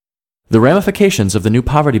 The ramifications of the new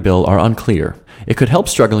poverty bill are unclear. It could help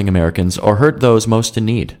struggling Americans or hurt those most in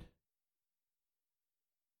need.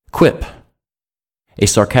 Quip. A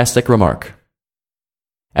sarcastic remark.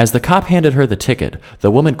 As the cop handed her the ticket,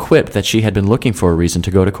 the woman quipped that she had been looking for a reason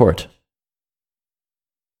to go to court.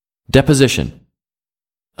 Deposition.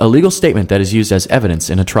 A legal statement that is used as evidence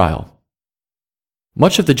in a trial.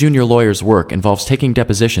 Much of the junior lawyer's work involves taking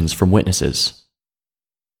depositions from witnesses.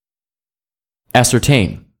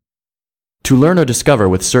 Ascertain. To learn or discover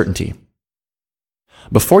with certainty.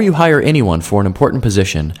 Before you hire anyone for an important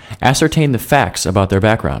position, ascertain the facts about their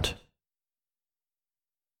background.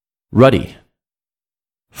 Ruddy.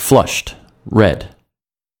 Flushed, red.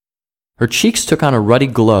 Her cheeks took on a ruddy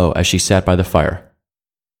glow as she sat by the fire.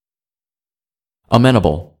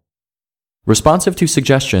 Amenable. Responsive to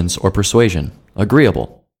suggestions or persuasion,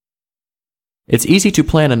 agreeable. It's easy to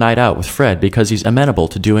plan a night out with Fred because he's amenable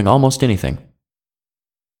to doing almost anything.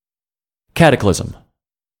 Cataclysm.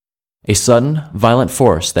 A sudden, violent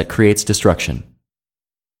force that creates destruction.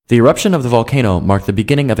 The eruption of the volcano marked the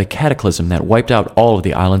beginning of a cataclysm that wiped out all of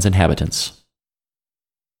the island's inhabitants.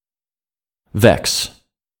 Vex.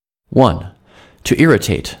 1. To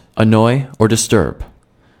irritate, annoy, or disturb.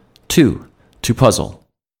 2. To puzzle.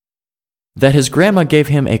 That his grandma gave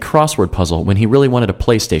him a crossword puzzle when he really wanted a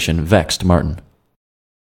PlayStation vexed Martin.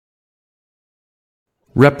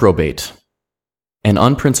 Reprobate. An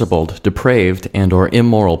unprincipled, depraved, and/or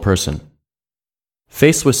immoral person.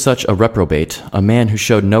 Faced with such a reprobate, a man who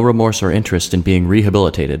showed no remorse or interest in being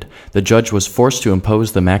rehabilitated, the judge was forced to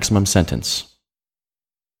impose the maximum sentence.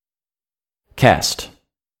 Caste.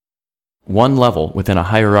 One level within a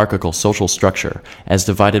hierarchical social structure, as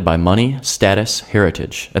divided by money, status,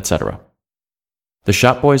 heritage, etc. The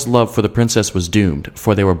shopboy's love for the princess was doomed,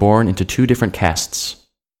 for they were born into two different castes.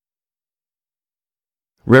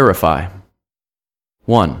 Rarefy.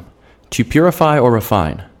 1. To purify or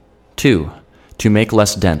refine. 2. To make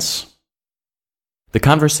less dense. The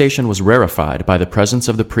conversation was rarefied by the presence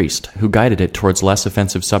of the priest, who guided it towards less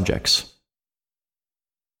offensive subjects.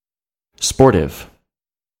 Sportive.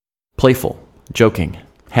 Playful, joking,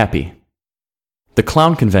 happy. The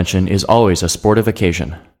clown convention is always a sportive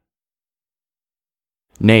occasion.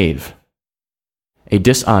 Knave. A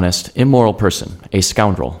dishonest, immoral person, a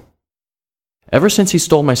scoundrel. Ever since he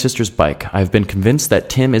stole my sister's bike, I have been convinced that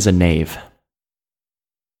Tim is a knave.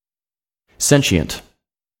 Sentient.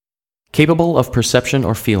 Capable of perception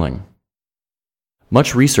or feeling.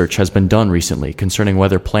 Much research has been done recently concerning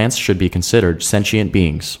whether plants should be considered sentient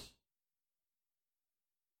beings.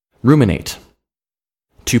 Ruminate.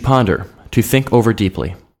 To ponder, to think over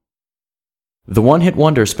deeply. The one-hit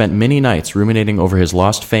wonder spent many nights ruminating over his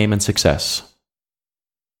lost fame and success.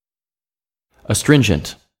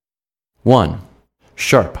 Astringent. 1.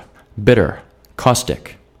 Sharp, bitter,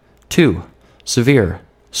 caustic. 2. Severe,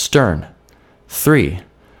 stern. 3.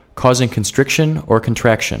 Causing constriction or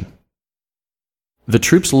contraction. The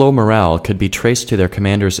troops' low morale could be traced to their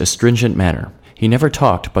commander's astringent manner. He never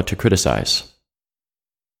talked but to criticize.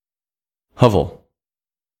 Hovel.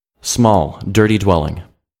 Small, dirty dwelling.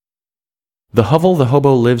 The hovel the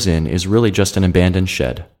hobo lives in is really just an abandoned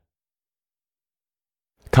shed.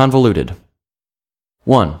 Convoluted.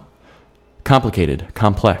 1. Complicated,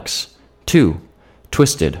 complex. 2.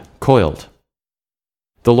 Twisted, coiled.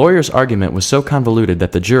 The lawyer's argument was so convoluted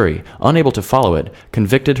that the jury, unable to follow it,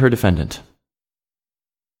 convicted her defendant.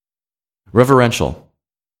 Reverential.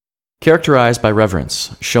 Characterized by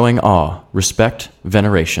reverence, showing awe, respect,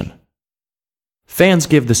 veneration. Fans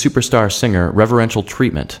give the superstar singer reverential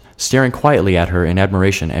treatment, staring quietly at her in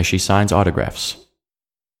admiration as she signs autographs.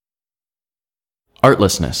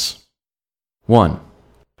 Artlessness. 1.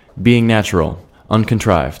 Being natural,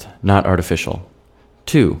 uncontrived, not artificial.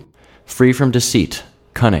 2. Free from deceit,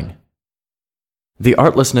 cunning. The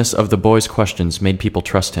artlessness of the boy's questions made people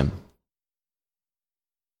trust him.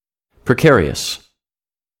 Precarious.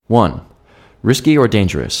 1. Risky or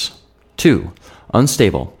dangerous. 2.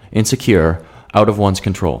 Unstable, insecure, out of one's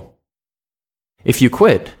control. If you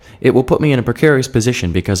quit, it will put me in a precarious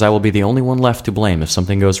position because I will be the only one left to blame if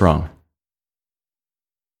something goes wrong.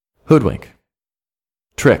 Hoodwink.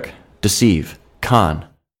 Trick, deceive, con.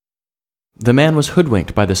 The man was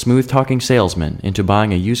hoodwinked by the smooth-talking salesman into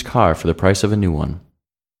buying a used car for the price of a new one.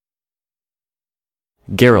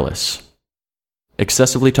 Garrulous.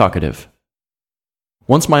 Excessively talkative.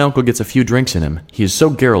 Once my uncle gets a few drinks in him, he is so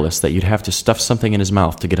garrulous that you'd have to stuff something in his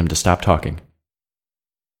mouth to get him to stop talking.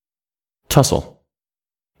 Tussle.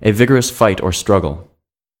 A vigorous fight or struggle.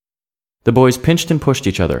 The boys pinched and pushed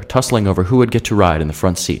each other, tussling over who would get to ride in the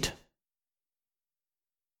front seat.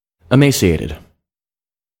 Emaciated.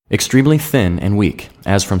 Extremely thin and weak,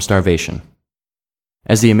 as from starvation.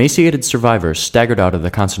 As the emaciated survivors staggered out of the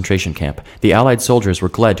concentration camp, the Allied soldiers were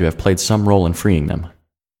glad to have played some role in freeing them.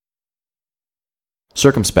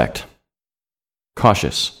 Circumspect.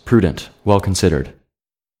 Cautious, prudent, well-considered.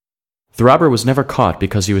 The robber was never caught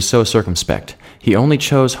because he was so circumspect. He only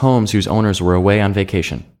chose homes whose owners were away on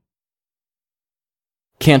vacation.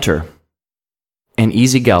 Canter. An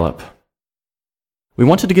easy gallop. We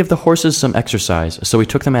wanted to give the horses some exercise, so we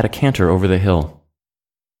took them at a canter over the hill.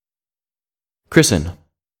 Christen.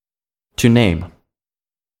 To name.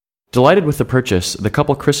 Delighted with the purchase, the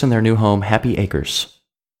couple christened their new home Happy Acres.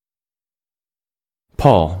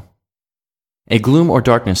 Pall. A gloom or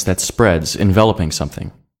darkness that spreads, enveloping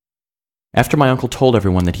something. After my uncle told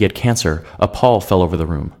everyone that he had cancer, a pall fell over the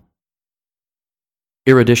room.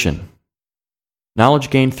 Erudition. Knowledge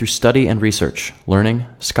gained through study and research, learning,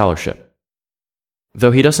 scholarship.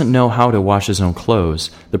 Though he doesn't know how to wash his own clothes,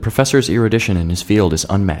 the professor's erudition in his field is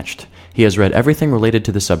unmatched. He has read everything related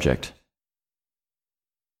to the subject.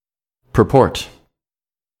 Purport.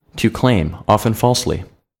 To claim, often falsely.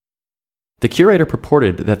 The curator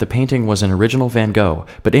purported that the painting was an original Van Gogh,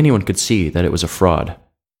 but anyone could see that it was a fraud.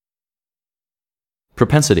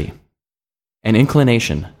 Propensity. An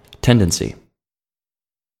inclination, tendency.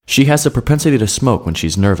 She has a propensity to smoke when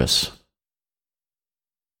she's nervous.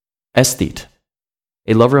 Aesthete.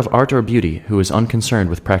 A lover of art or beauty who is unconcerned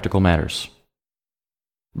with practical matters.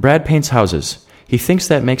 Brad paints houses. He thinks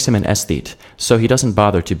that makes him an aesthete, so he doesn't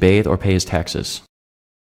bother to bathe or pay his taxes.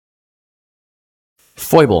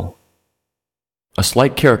 Foible. A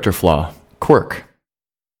slight character flaw, quirk.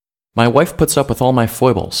 My wife puts up with all my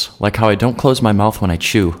foibles, like how I don't close my mouth when I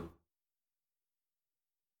chew.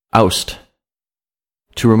 Oust.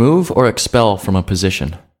 To remove or expel from a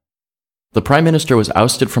position. The Prime Minister was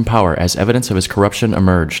ousted from power as evidence of his corruption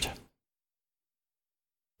emerged.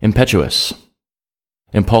 Impetuous.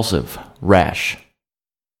 Impulsive, rash.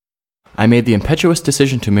 I made the impetuous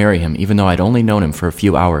decision to marry him even though I'd only known him for a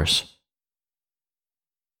few hours.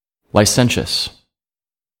 Licentious.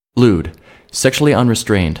 Lewd, sexually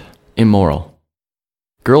unrestrained, immoral.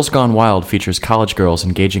 Girls Gone Wild features college girls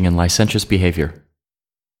engaging in licentious behavior.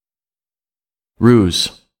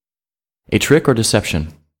 Ruse. A trick or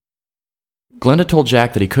deception. Glenda told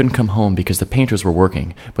Jack that he couldn't come home because the painters were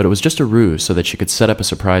working, but it was just a ruse so that she could set up a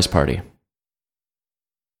surprise party.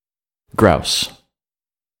 Grouse.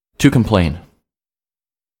 To complain.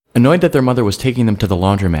 Annoyed that their mother was taking them to the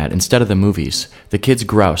laundromat instead of the movies, the kids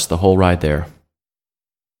groused the whole ride there.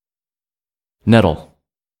 Nettle.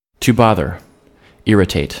 To bother.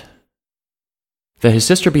 Irritate. That his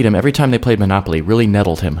sister beat him every time they played Monopoly really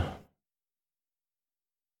nettled him.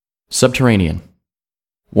 Subterranean.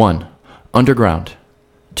 1. Underground.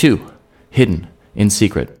 2. Hidden, in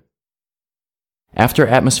secret. After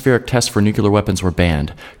atmospheric tests for nuclear weapons were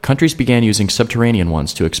banned, countries began using subterranean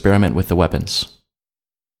ones to experiment with the weapons.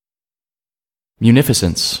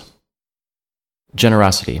 Munificence.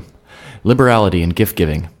 Generosity. Liberality in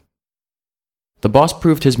gift-giving. The boss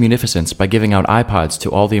proved his munificence by giving out iPods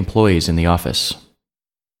to all the employees in the office.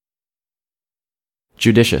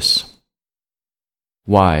 Judicious.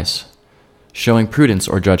 Wise. Showing prudence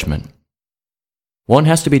or judgment. One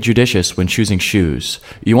has to be judicious when choosing shoes.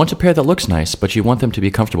 You want a pair that looks nice, but you want them to be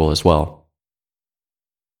comfortable as well.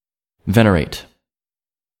 Venerate.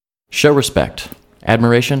 Show respect,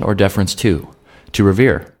 admiration, or deference to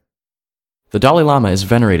revere. The Dalai Lama is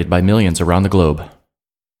venerated by millions around the globe.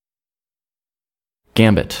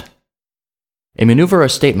 Gambit. A maneuver or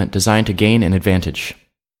statement designed to gain an advantage.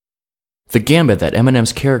 The gambit that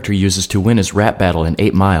Eminem's character uses to win his rap battle in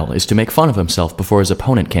 8 Mile is to make fun of himself before his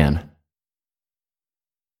opponent can.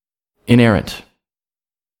 Inerrant.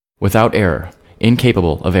 Without error,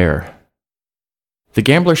 incapable of error. The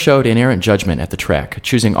gambler showed inerrant judgment at the track,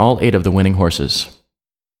 choosing all 8 of the winning horses.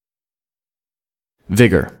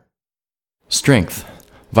 Vigor. Strength,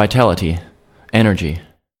 vitality, energy.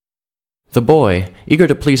 The boy, eager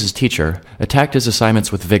to please his teacher, attacked his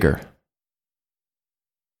assignments with vigor.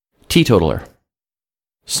 Teetotaler.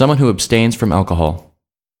 Someone who abstains from alcohol.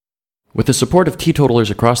 With the support of teetotalers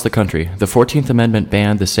across the country, the 14th Amendment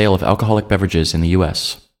banned the sale of alcoholic beverages in the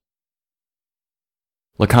U.S.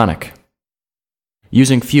 Laconic.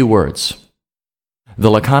 Using few words. The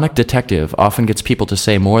laconic detective often gets people to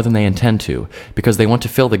say more than they intend to because they want to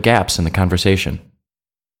fill the gaps in the conversation.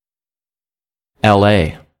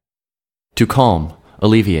 Allay. To calm,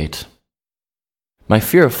 alleviate. My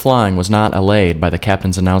fear of flying was not allayed by the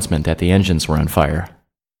captain's announcement that the engines were on fire.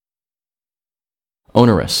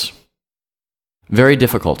 Onerous. Very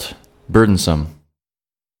difficult, burdensome.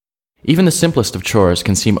 Even the simplest of chores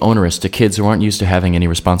can seem onerous to kids who aren't used to having any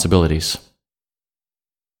responsibilities.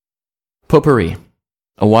 Potpourri.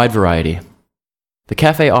 A wide variety. The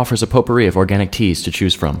cafe offers a potpourri of organic teas to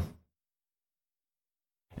choose from.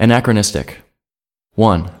 Anachronistic.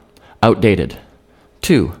 1. Outdated.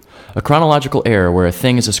 2. A chronological error where a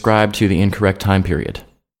thing is ascribed to the incorrect time period.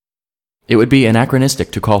 It would be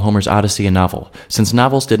anachronistic to call Homer's Odyssey a novel, since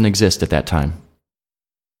novels didn't exist at that time.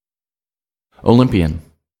 Olympian.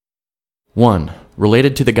 1.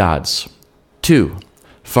 Related to the gods. 2.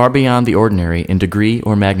 Far beyond the ordinary in degree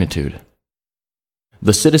or magnitude.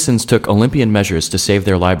 The citizens took Olympian measures to save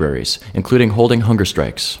their libraries, including holding hunger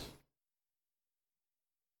strikes.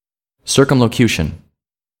 Circumlocution.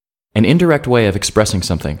 An indirect way of expressing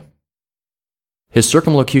something. His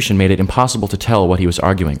circumlocution made it impossible to tell what he was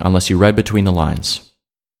arguing unless you read between the lines.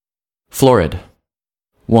 Florid.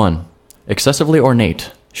 1. Excessively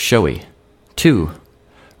ornate, showy. 2.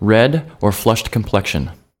 Red or flushed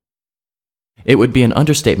complexion. It would be an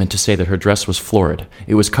understatement to say that her dress was florid.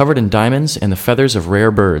 It was covered in diamonds and the feathers of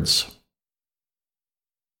rare birds.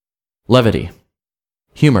 Levity.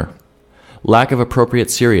 Humor. Lack of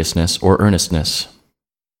appropriate seriousness or earnestness.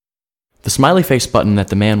 The smiley face button that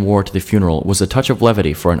the man wore to the funeral was a touch of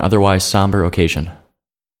levity for an otherwise somber occasion.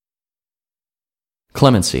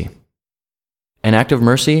 Clemency. An act of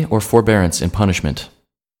mercy or forbearance in punishment.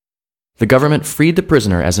 The government freed the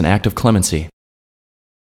prisoner as an act of clemency.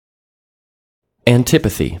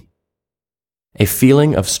 Antipathy. A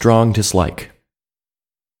feeling of strong dislike.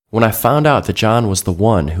 When I found out that John was the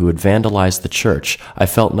one who had vandalized the church, I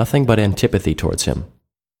felt nothing but antipathy towards him.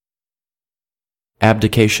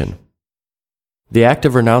 Abdication. The act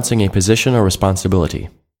of renouncing a position or responsibility.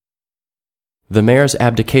 The mayor's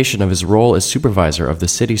abdication of his role as supervisor of the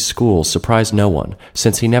city's schools surprised no one,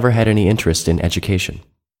 since he never had any interest in education.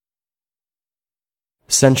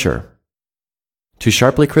 Censure. To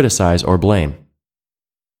sharply criticize or blame.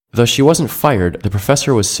 Though she wasn't fired, the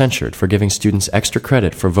professor was censured for giving students extra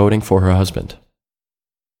credit for voting for her husband.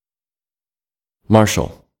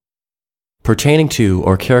 Martial. Pertaining to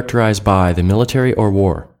or characterized by the military or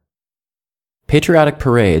war. Patriotic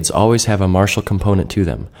parades always have a martial component to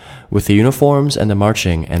them, with the uniforms and the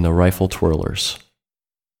marching and the rifle twirlers.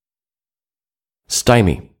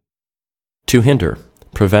 Stymie. To hinder,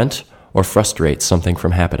 prevent, or frustrate something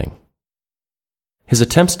from happening. His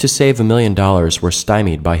attempts to save $1 million were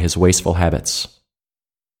stymied by his wasteful habits.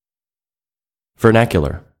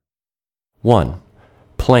 Vernacular. 1.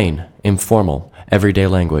 Plain, informal, everyday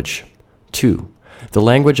language. 2. The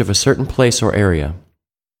language of a certain place or area.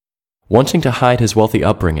 Wanting to hide his wealthy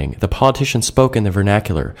upbringing, the politician spoke in the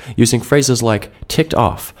vernacular, using phrases like ticked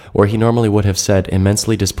off, where he normally would have said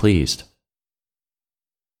immensely displeased.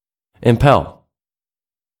 Impel.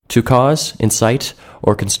 To cause, incite,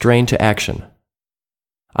 or constrain to action.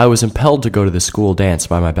 I was impelled to go to the school dance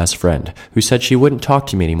by my best friend, who said she wouldn't talk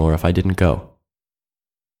to me anymore if I didn't go.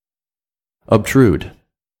 Obtrude.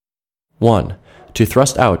 1. To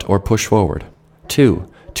thrust out or push forward.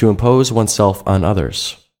 2. To impose oneself on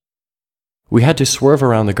others. We had to swerve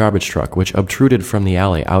around the garbage truck, which obtruded from the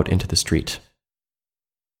alley out into the street.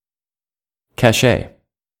 Cachet.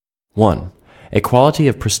 1. A quality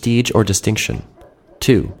of prestige or distinction.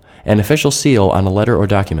 2. An official seal on a letter or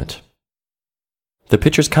document. The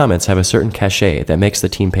pitcher's comments have a certain cachet that makes the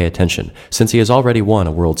team pay attention, since he has already won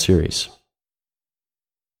a World Series.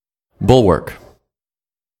 Bulwark.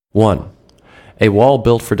 1. A wall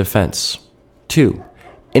built for defense. 2.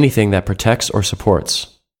 Anything that protects or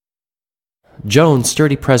supports. Joan's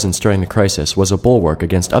sturdy presence during the crisis was a bulwark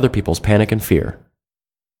against other people's panic and fear.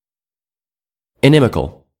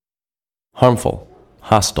 Inimical. Harmful.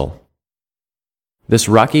 Hostile. This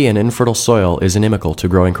rocky and infertile soil is inimical to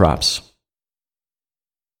growing crops.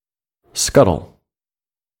 Scuttle.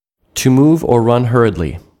 To move or run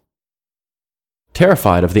hurriedly.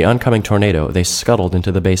 Terrified of the oncoming tornado, they scuttled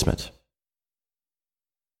into the basement.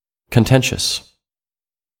 Contentious.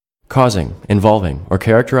 Causing, involving, or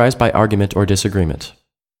characterized by argument or disagreement.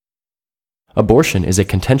 Abortion is a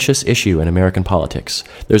contentious issue in American politics.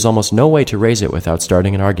 There's almost no way to raise it without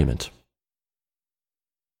starting an argument.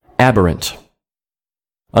 Aberrant.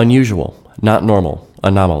 Unusual, not normal,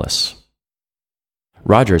 anomalous.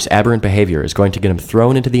 Roger's aberrant behavior is going to get him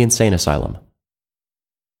thrown into the insane asylum.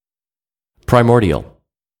 Primordial.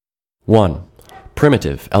 1.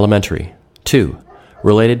 Primitive, elementary. 2.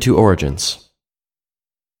 Related to origins.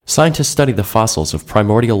 Scientists study the fossils of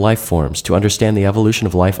primordial life forms to understand the evolution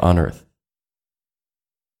of life on Earth.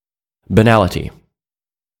 Banality.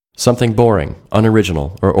 Something boring,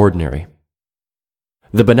 unoriginal, or ordinary.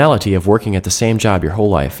 The banality of working at the same job your whole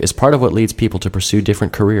life is part of what leads people to pursue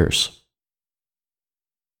different careers.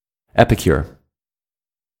 Epicure.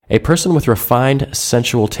 A person with refined,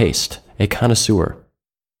 sensual taste, a connoisseur.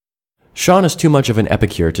 Sean is too much of an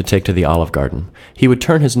epicure to take to the Olive Garden. He would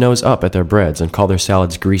turn his nose up at their breads and call their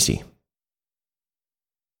salads greasy.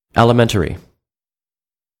 Alimentary.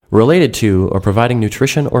 Related to or providing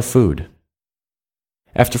nutrition or food.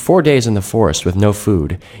 After 4 days in the forest with no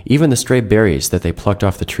food, even the stray berries that they plucked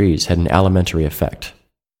off the trees had an alimentary effect.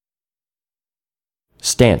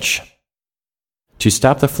 Stanch. To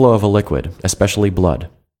stop the flow of a liquid, especially blood.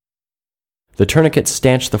 The tourniquet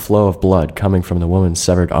stanched the flow of blood coming from the woman's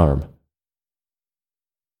severed arm.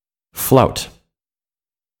 Flout.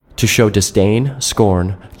 To show disdain,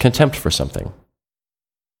 scorn, contempt for something.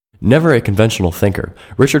 Never a conventional thinker,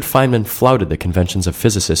 Richard Feynman flouted the conventions of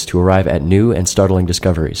physicists to arrive at new and startling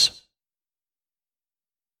discoveries.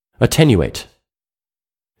 Attenuate.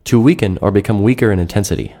 To weaken or become weaker in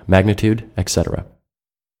intensity, magnitude, etc.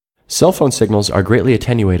 Cell phone signals are greatly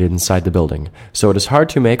attenuated inside the building, so it is hard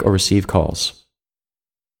to make or receive calls.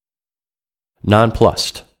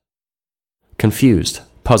 Nonplussed. Confused,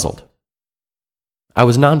 puzzled. I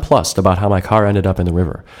was nonplussed about how my car ended up in the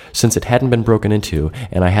river, since it hadn't been broken into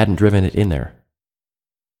and I hadn't driven it in there.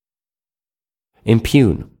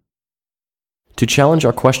 Impugn. To challenge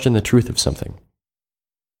or question the truth of something.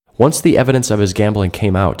 Once the evidence of his gambling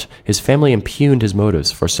came out, his family impugned his motives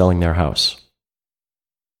for selling their house.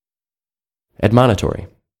 Admonitory.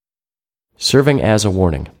 Serving as a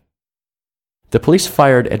warning. The police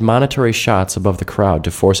fired admonitory shots above the crowd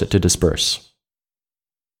to force it to disperse.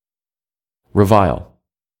 Revile.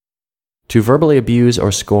 To verbally abuse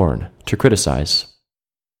or scorn, to criticize.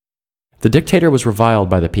 The dictator was reviled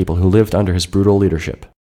by the people who lived under his brutal leadership.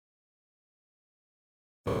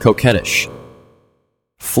 Coquettish.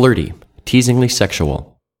 Flirty, teasingly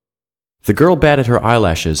sexual. The girl batted her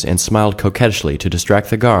eyelashes and smiled coquettishly to distract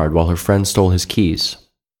the guard while her friend stole his keys.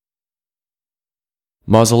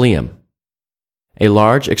 Mausoleum. A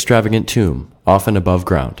large, extravagant tomb, often above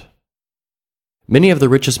ground. Many of the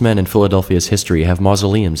richest men in Philadelphia's history have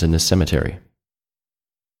mausoleums in this cemetery.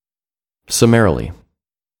 Summarily.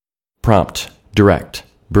 Prompt, direct,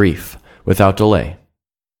 brief, without delay.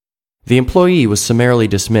 The employee was summarily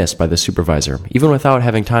dismissed by the supervisor, even without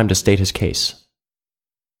having time to state his case.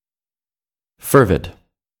 Fervid.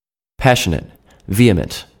 Passionate,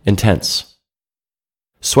 vehement, intense.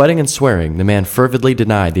 Sweating and swearing, the man fervidly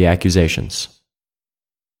denied the accusations.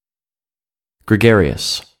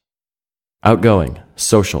 Gregarious. Outgoing,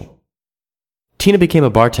 social. Tina became a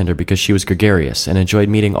bartender because she was gregarious and enjoyed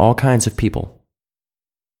meeting all kinds of people.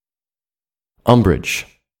 Umbrage.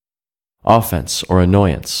 Offense or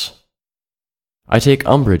annoyance. I take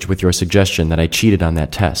umbrage with your suggestion that I cheated on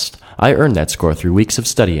that test. I earned that score through weeks of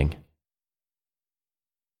studying.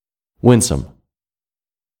 Winsome.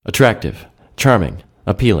 Attractive, charming,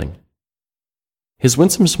 appealing. His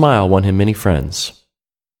winsome smile won him many friends.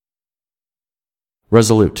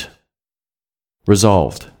 Resolute.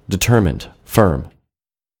 Resolved, determined, firm.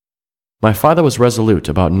 My father was resolute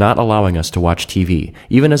about not allowing us to watch TV,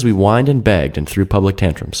 even as we whined and begged and threw public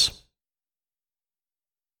tantrums.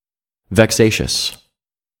 Vexatious.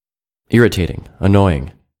 Irritating,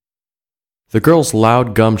 annoying. The girl's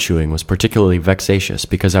loud gum chewing was particularly vexatious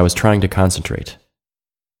because I was trying to concentrate.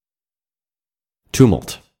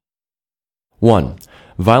 Tumult. 1.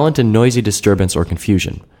 Violent and noisy disturbance or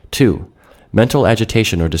confusion. 2. Mental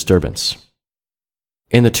agitation or disturbance.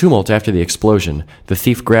 In the tumult after the explosion, the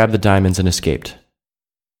thief grabbed the diamonds and escaped.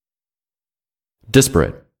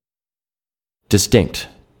 Disparate. Distinct,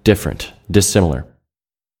 different, dissimilar.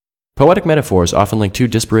 Poetic metaphors often link two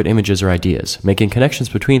disparate images or ideas, making connections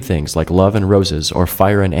between things like love and roses or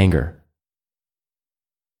fire and anger.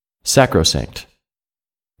 Sacrosanct.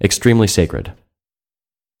 Extremely sacred.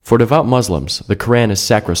 For devout Muslims, the Quran is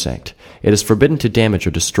sacrosanct. It is forbidden to damage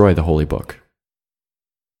or destroy the holy book.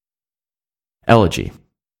 Elegy.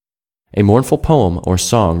 A mournful poem or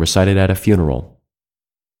song recited at a funeral.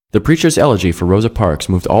 The preacher's elegy for Rosa Parks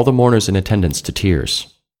moved all the mourners in attendance to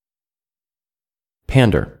tears.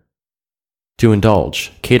 Pander. To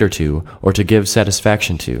indulge, cater to, or to give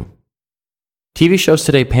satisfaction to. TV shows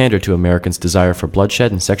today pander to Americans' desire for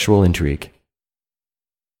bloodshed and sexual intrigue.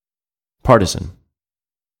 Partisan.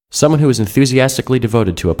 Someone who is enthusiastically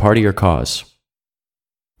devoted to a party or cause.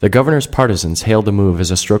 The governor's partisans hailed the move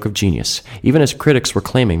as a stroke of genius, even as critics were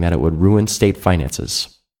claiming that it would ruin state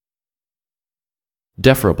finances.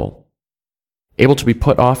 Deferable. Able to be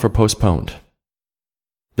put off or postponed.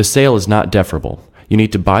 The sale is not deferable. You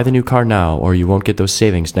need to buy the new car now or you won't get those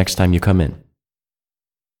savings next time you come in.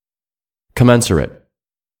 Commensurate.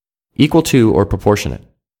 Equal to or proportionate.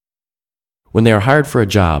 When they are hired for a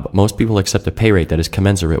job, most people accept a pay rate that is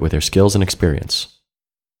commensurate with their skills and experience.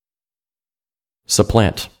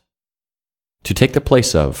 Supplant. To take the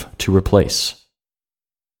place of, to replace.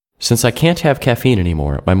 Since I can't have caffeine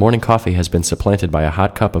anymore, my morning coffee has been supplanted by a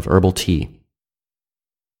hot cup of herbal tea.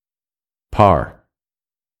 Par.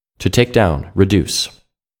 To take down, reduce.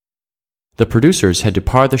 The producers had to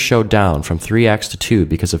par the show down from 3 acts to 2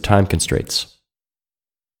 because of time constraints.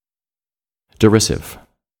 Derisive.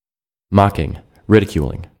 Mocking,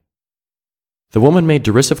 ridiculing. The woman made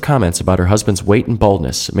derisive comments about her husband's weight and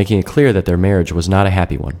baldness, making it clear that their marriage was not a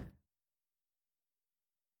happy one.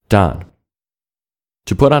 Don.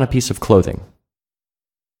 To put on a piece of clothing.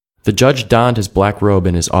 The judge donned his black robe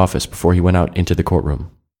in his office before he went out into the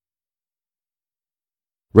courtroom.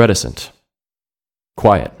 Reticent.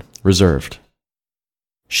 Quiet, reserved.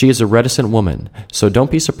 She is a reticent woman, so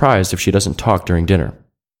don't be surprised if she doesn't talk during dinner.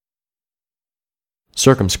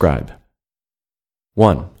 Circumscribe.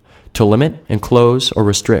 1. To limit, enclose, or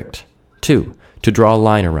restrict. 2. To draw a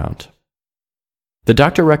line around. The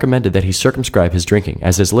doctor recommended that he circumscribe his drinking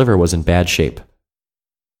as his liver was in bad shape.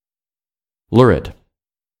 Lurid.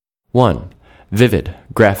 1. Vivid,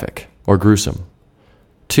 graphic, or gruesome.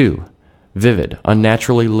 2. Vivid,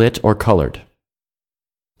 unnaturally lit or colored.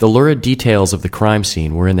 The lurid details of the crime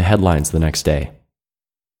scene were in the headlines the next day.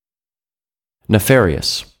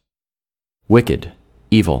 Nefarious. Wicked,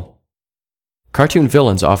 evil. Cartoon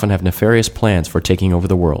villains often have nefarious plans for taking over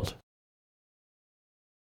the world.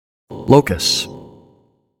 Locus.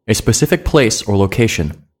 A specific place or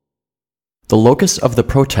location. The locus of the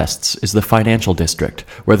protests is the financial district,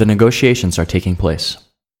 where the negotiations are taking place.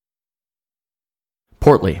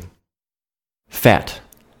 Portly. Fat.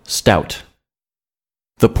 Stout.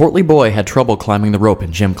 The portly boy had trouble climbing the rope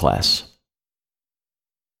in gym class.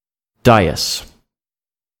 Dais.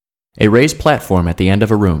 A raised platform at the end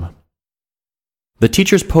of a room. The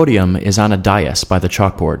teacher's podium is on a dais by the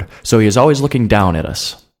chalkboard, so he is always looking down at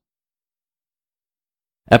us.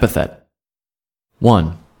 Epithet.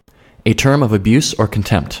 1. A term of abuse or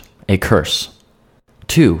contempt, a curse.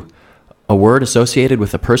 2. A word associated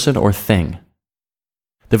with a person or thing.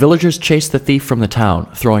 The villagers chased the thief from the town,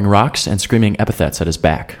 throwing rocks and screaming epithets at his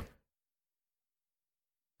back.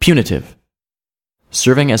 Punitive.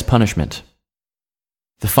 Serving as punishment.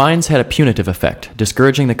 The fines had a punitive effect,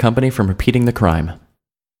 discouraging the company from repeating the crime.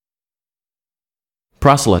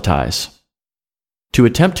 Proselytize. To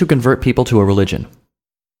attempt to convert people to a religion.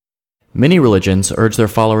 Many religions urge their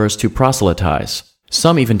followers to proselytize.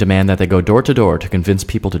 Some even demand that they go door to door to convince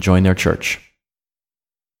people to join their church.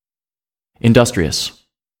 Industrious.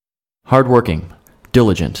 Hardworking,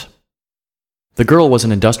 diligent. The girl was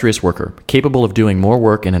an industrious worker, capable of doing more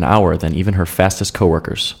work in an hour than even her fastest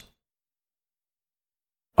coworkers.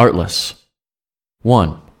 Artless.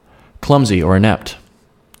 1. Clumsy or inept.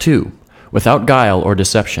 2. Without guile or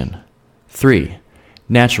deception. 3.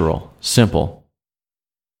 Natural, simple.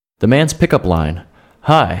 The man's pickup line,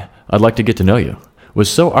 "Hi, I'd like to get to know you," was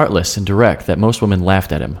so artless and direct that most women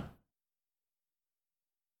laughed at him.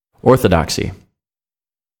 Orthodoxy.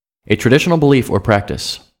 A traditional belief or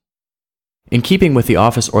practice. In keeping with the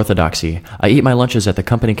office orthodoxy, I eat my lunches at the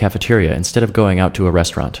company cafeteria instead of going out to a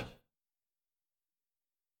restaurant.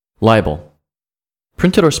 Libel.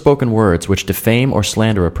 Printed or spoken words which defame or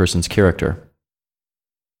slander a person's character.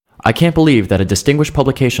 I can't believe that a distinguished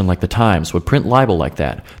publication like The Times would print libel like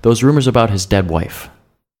that, those rumors about his dead wife.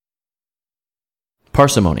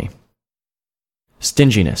 Parsimony.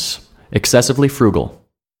 Stinginess. Excessively frugal.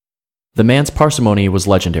 The man's parsimony was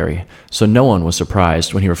legendary, so no one was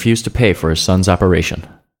surprised when he refused to pay for his son's operation.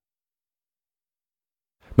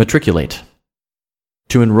 Matriculate.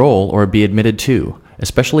 To enroll or be admitted to,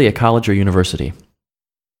 especially a college or university.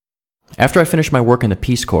 After I finished my work in the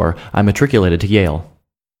Peace Corps, I matriculated to Yale.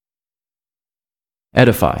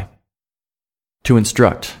 Edify. To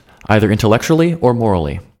instruct, either intellectually or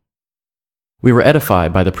morally. We were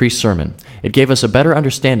edified by the priest's sermon. It gave us a better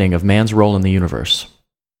understanding of man's role in the universe.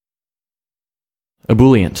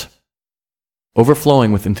 Ebullient.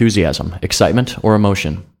 Overflowing with enthusiasm, excitement, or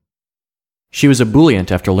emotion. She was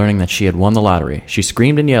ebullient after learning that she had won the lottery. She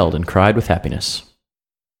screamed and yelled and cried with happiness.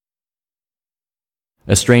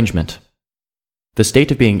 Estrangement. The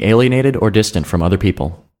state of being alienated or distant from other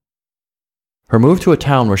people. Her move to a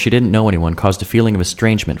town where she didn't know anyone caused a feeling of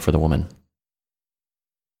estrangement for the woman.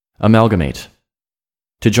 Amalgamate.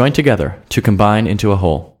 To join together, to combine into a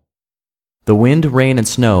whole. The wind, rain, and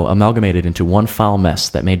snow amalgamated into one foul mess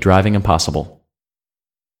that made driving impossible.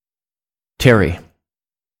 Tarry.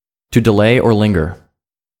 To delay or linger.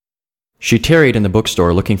 She tarried in the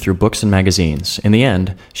bookstore looking through books and magazines. In the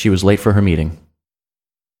end, she was late for her meeting.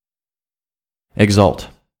 Exalt.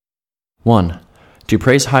 1. To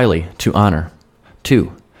praise highly, to honor.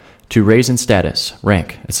 2. To raise in status,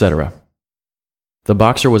 rank, etc. The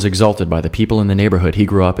boxer was exalted by the people in the neighborhood he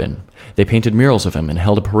grew up in. They painted murals of him and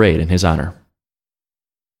held a parade in his honor.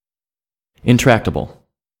 Intractable.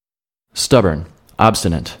 Stubborn,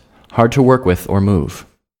 obstinate, hard to work with or move.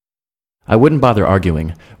 I wouldn't bother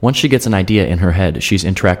arguing. Once she gets an idea in her head, she's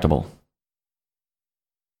intractable.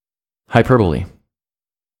 Hyperbole.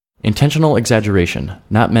 Intentional exaggeration,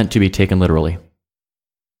 not meant to be taken literally.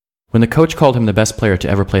 When the coach called him the best player to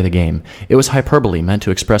ever play the game, it was hyperbole meant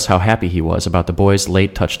to express how happy he was about the boy's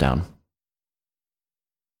late touchdown.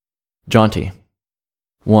 Jaunty.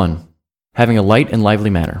 1. Having a light and lively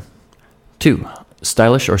manner. 2.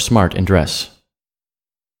 Stylish or smart in dress.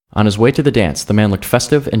 On his way to the dance, the man looked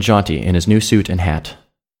festive and jaunty in his new suit and hat.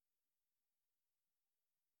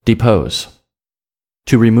 Depose.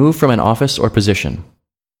 To remove from an office or position.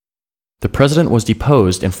 The president was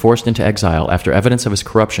deposed and forced into exile after evidence of his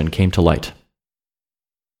corruption came to light.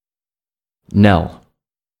 Knell.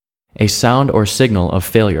 A sound or signal of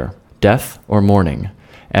failure, death, or mourning,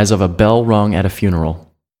 as of a bell rung at a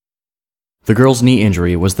funeral. The girl's knee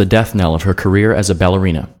injury was the death knell of her career as a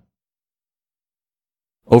ballerina.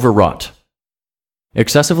 Overwrought.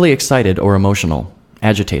 Excessively excited or emotional,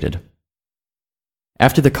 agitated.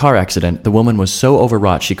 After the car accident, the woman was so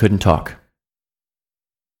overwrought she couldn't talk.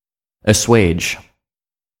 Assuage.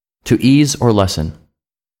 To ease or lessen.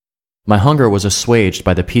 My hunger was assuaged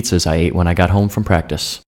by the pizzas I ate when I got home from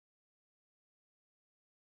practice.